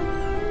കേൾക്കട്ടെ.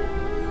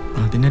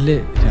 അതിനല്ലേ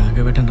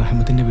രാഘവേട്ടൻ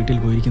റഹ്മത്തിന്റെ വീട്ടിൽ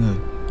പോയിരിക്കുന്നത്.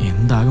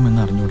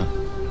 എന്താകുമെന്ന് അറിഞ്ഞൂടാ.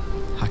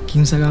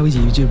 ഹക്കീം സഖാവ്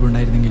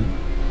ജീവിച്ചിരിപ്പുണ്ടായിരുന്നെങ്കിൽ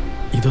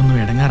ഇതൊന്നും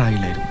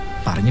ഇടങ്ങാറാകില്ലായിരുന്നു.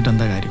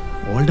 പറഞ്ഞിട്ടെന്താ കാര്യം?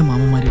 ഓൾഡ്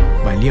മാമന്മാര്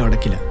വലിയ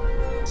ഉടക്കില്ല.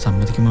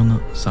 സമ്മതിക്കുമോന്ന്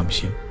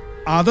സംശയം.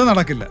 അത്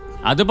നടക്കില്ല.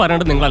 അത്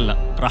പറയേണ്ടത് നിങ്ങളല്ല,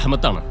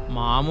 റഹ്മത്താണ്.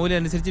 മാമൂല്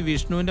അനുസരിച്ച്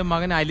വിഷ്ണുവിന്റെ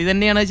മകൻ അലി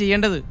തന്നെയാണ്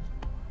ചെയ്യേണ്ടത്.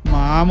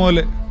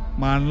 മാമൂല്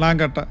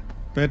മണ്ണാങ്കട്ട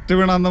പെറ്റ്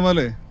വീണന്ന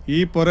പോലെ ഈ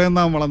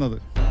പുറയെന്നാ വളർന്നത്.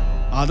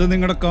 അത്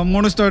നിങ്ങളുടെ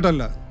കമ്മ്യൂണിസ്റ്റ്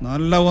ആയിട്ടല്ല,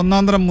 നല്ല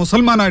ഒന്നാന്തരം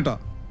മുസൽമാനായിട്ടാ.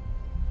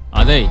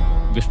 അതെ,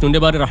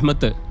 വിഷ്ണുവിന്റെ ഭാര്യ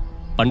റഹ്മത്ത്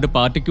പണ്ട്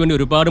പാർട്ടിക്ക് വേണ്ടി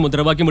ഒരുപാട്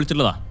മുദ്രാവാക്യം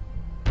വിളിച്ചിട്ടുള്ളതാ.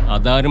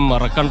 അതാരും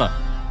മറക്കണ്ട.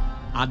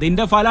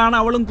 അതിന്റെ ഫലമാണ്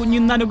അവളും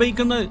കുഞ്ഞിന്ന്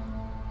അനുഭവിക്കുന്നത്.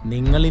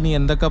 നിങ്ങൾ ഇനി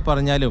എന്തൊക്കെ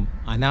പറഞ്ഞാലും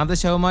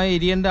അനാഥശവമായ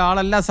എരിയേണ്ട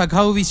ആളല്ല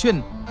സഖാവ് വിശ്വൻ.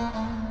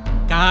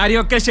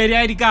 കാര്യമൊക്കെ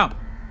ശരിയായിരിക്കാം.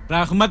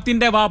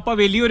 റഹ്മത്തിന്റെ വാപ്പ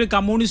വലിയൊരു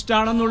കമ്മ്യൂണിസ്റ്റ്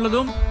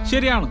ആണെന്നുള്ളതും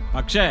ശരിയാണ്.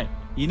 പക്ഷേ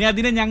ഇനി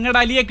അതിന് ഞങ്ങളുടെ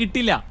അലിയെ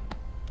കിട്ടില്ല.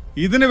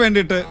 ഇതിനു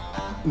വേണ്ടിയിട്ട്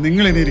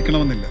നിങ്ങൾ ഇനി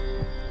ഇരിക്കണമെന്നില്ല.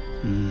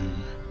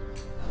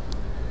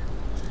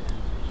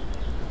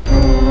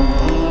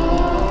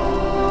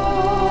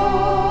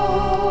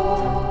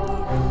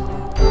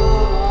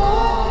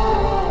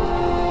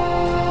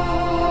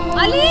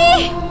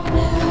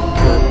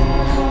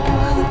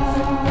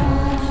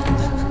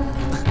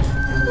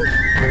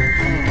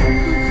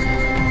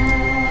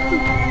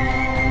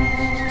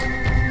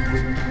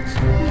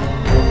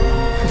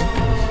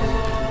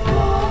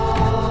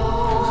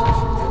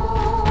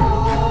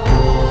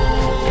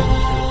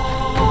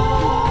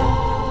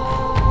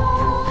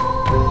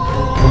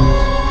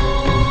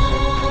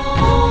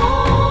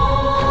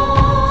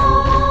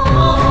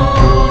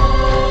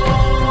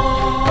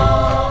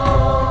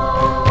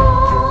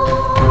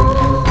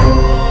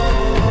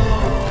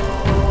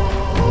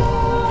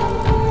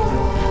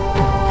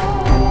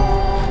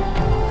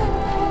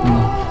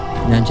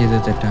 ഞാൻ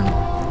ചെയ്തത് തെറ്റാണ്.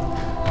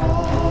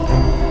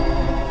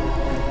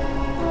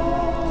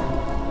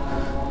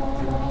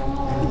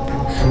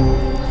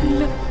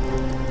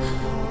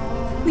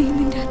 നീ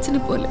നിന്റെ അച്ഛനെ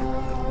പോലെ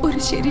ഒരു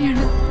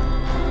ശരിയാണ്.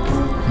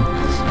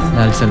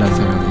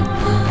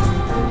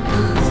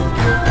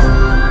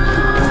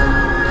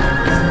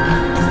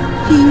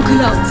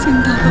 ഇൻക്ലാബ്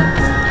സിന്ദാബാദ്.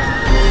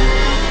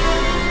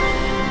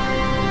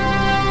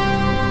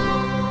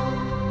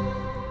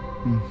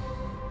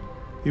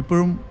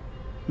 ഇപ്പോഴും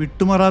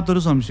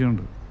വിട്ടുമാറാത്തൊരു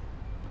സംശയമുണ്ട്.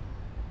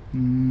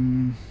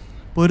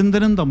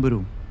 പൊരുന്തനും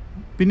തമ്പുരവും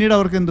പിന്നീട്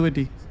അവർക്ക് എന്തു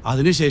പറ്റി?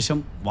 അതിനുശേഷം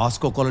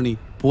വാസ്കോ കോളനി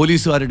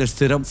പോലീസുകാരുടെ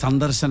സ്ഥിരം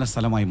സന്ദർശന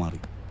സ്ഥലമായി മാറി.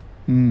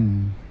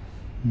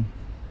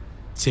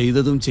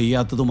 ചെയ്തതും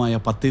ചെയ്യാത്തതുമായ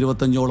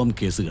 10-25ഓളം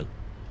കേസുകൾ,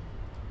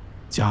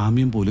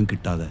 ജാമ്യം പോലും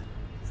കിട്ടാതെ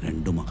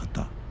 2 മഹത്ത.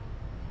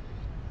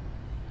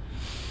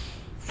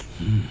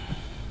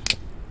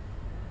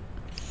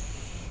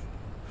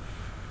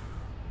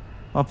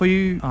 അപ്പോൾ ഈ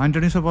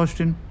ആന്റണി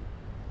സെബാസ്റ്റ്യൻ,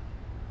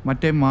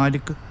 മറ്റേ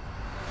മാലിക്,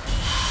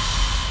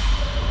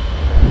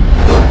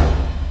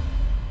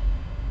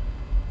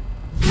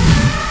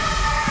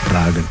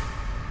 ഡ്രാഗൺ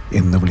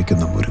എന്ന്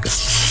വിളിക്കുന്ന മുരുകൻ,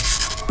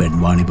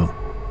 പെൺവാണിഭം,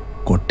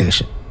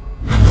 കൊട്ടേഷൻ,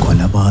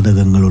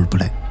 കൊലപാതകങ്ങൾ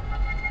ഉൾപ്പെടെ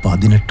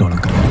 18ഓളം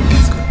ക്രിമിനൽ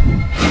കേസുകൾ.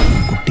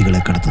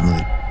 കുട്ടികളെ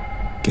കടത്തുന്നതിൽ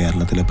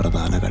കേരളത്തിലെ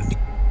പ്രധാന കണ്ണി.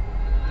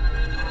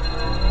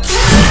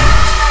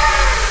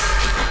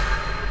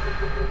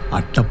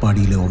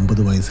 അട്ടപ്പാടിയിലെ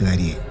 9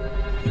 വയസ്സുകാരിയെ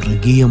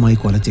മൃഗീയമായി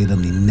കൊല ചെയ്ത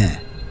നിന്നെ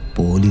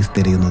പോലീസ്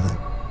തിരയുന്നത്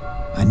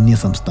അന്യ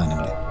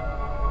സംസ്ഥാനങ്ങളെ.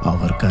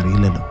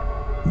 അവർക്കറിയില്ലല്ലോ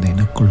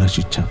നിനക്കുള്ള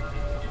ശിക്ഷ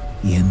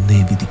എന്നേ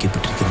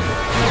വിധിക്കപ്പെട്ടിരിക്കുന്നു.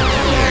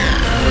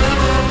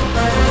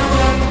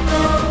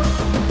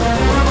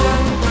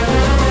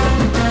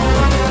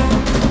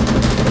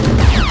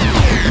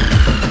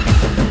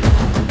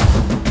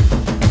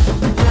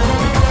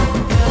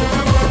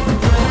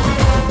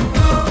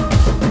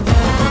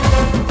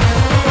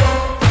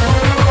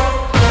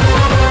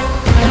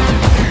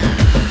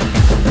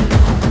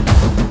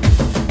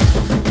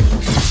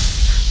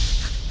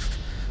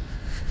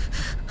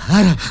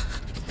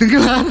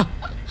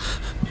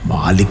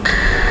 മാലിക്.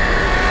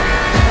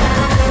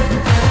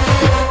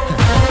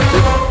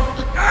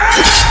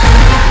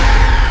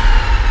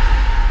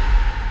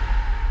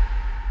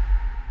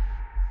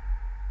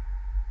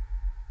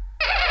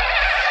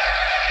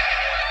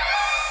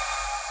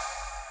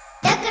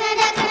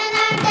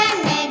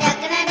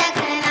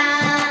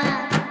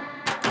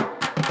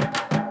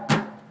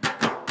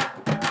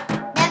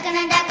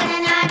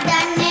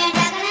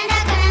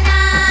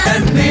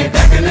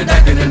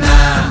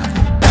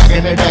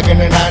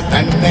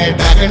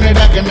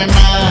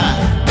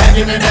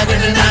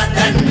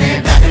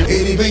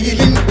 എരിവയിൽ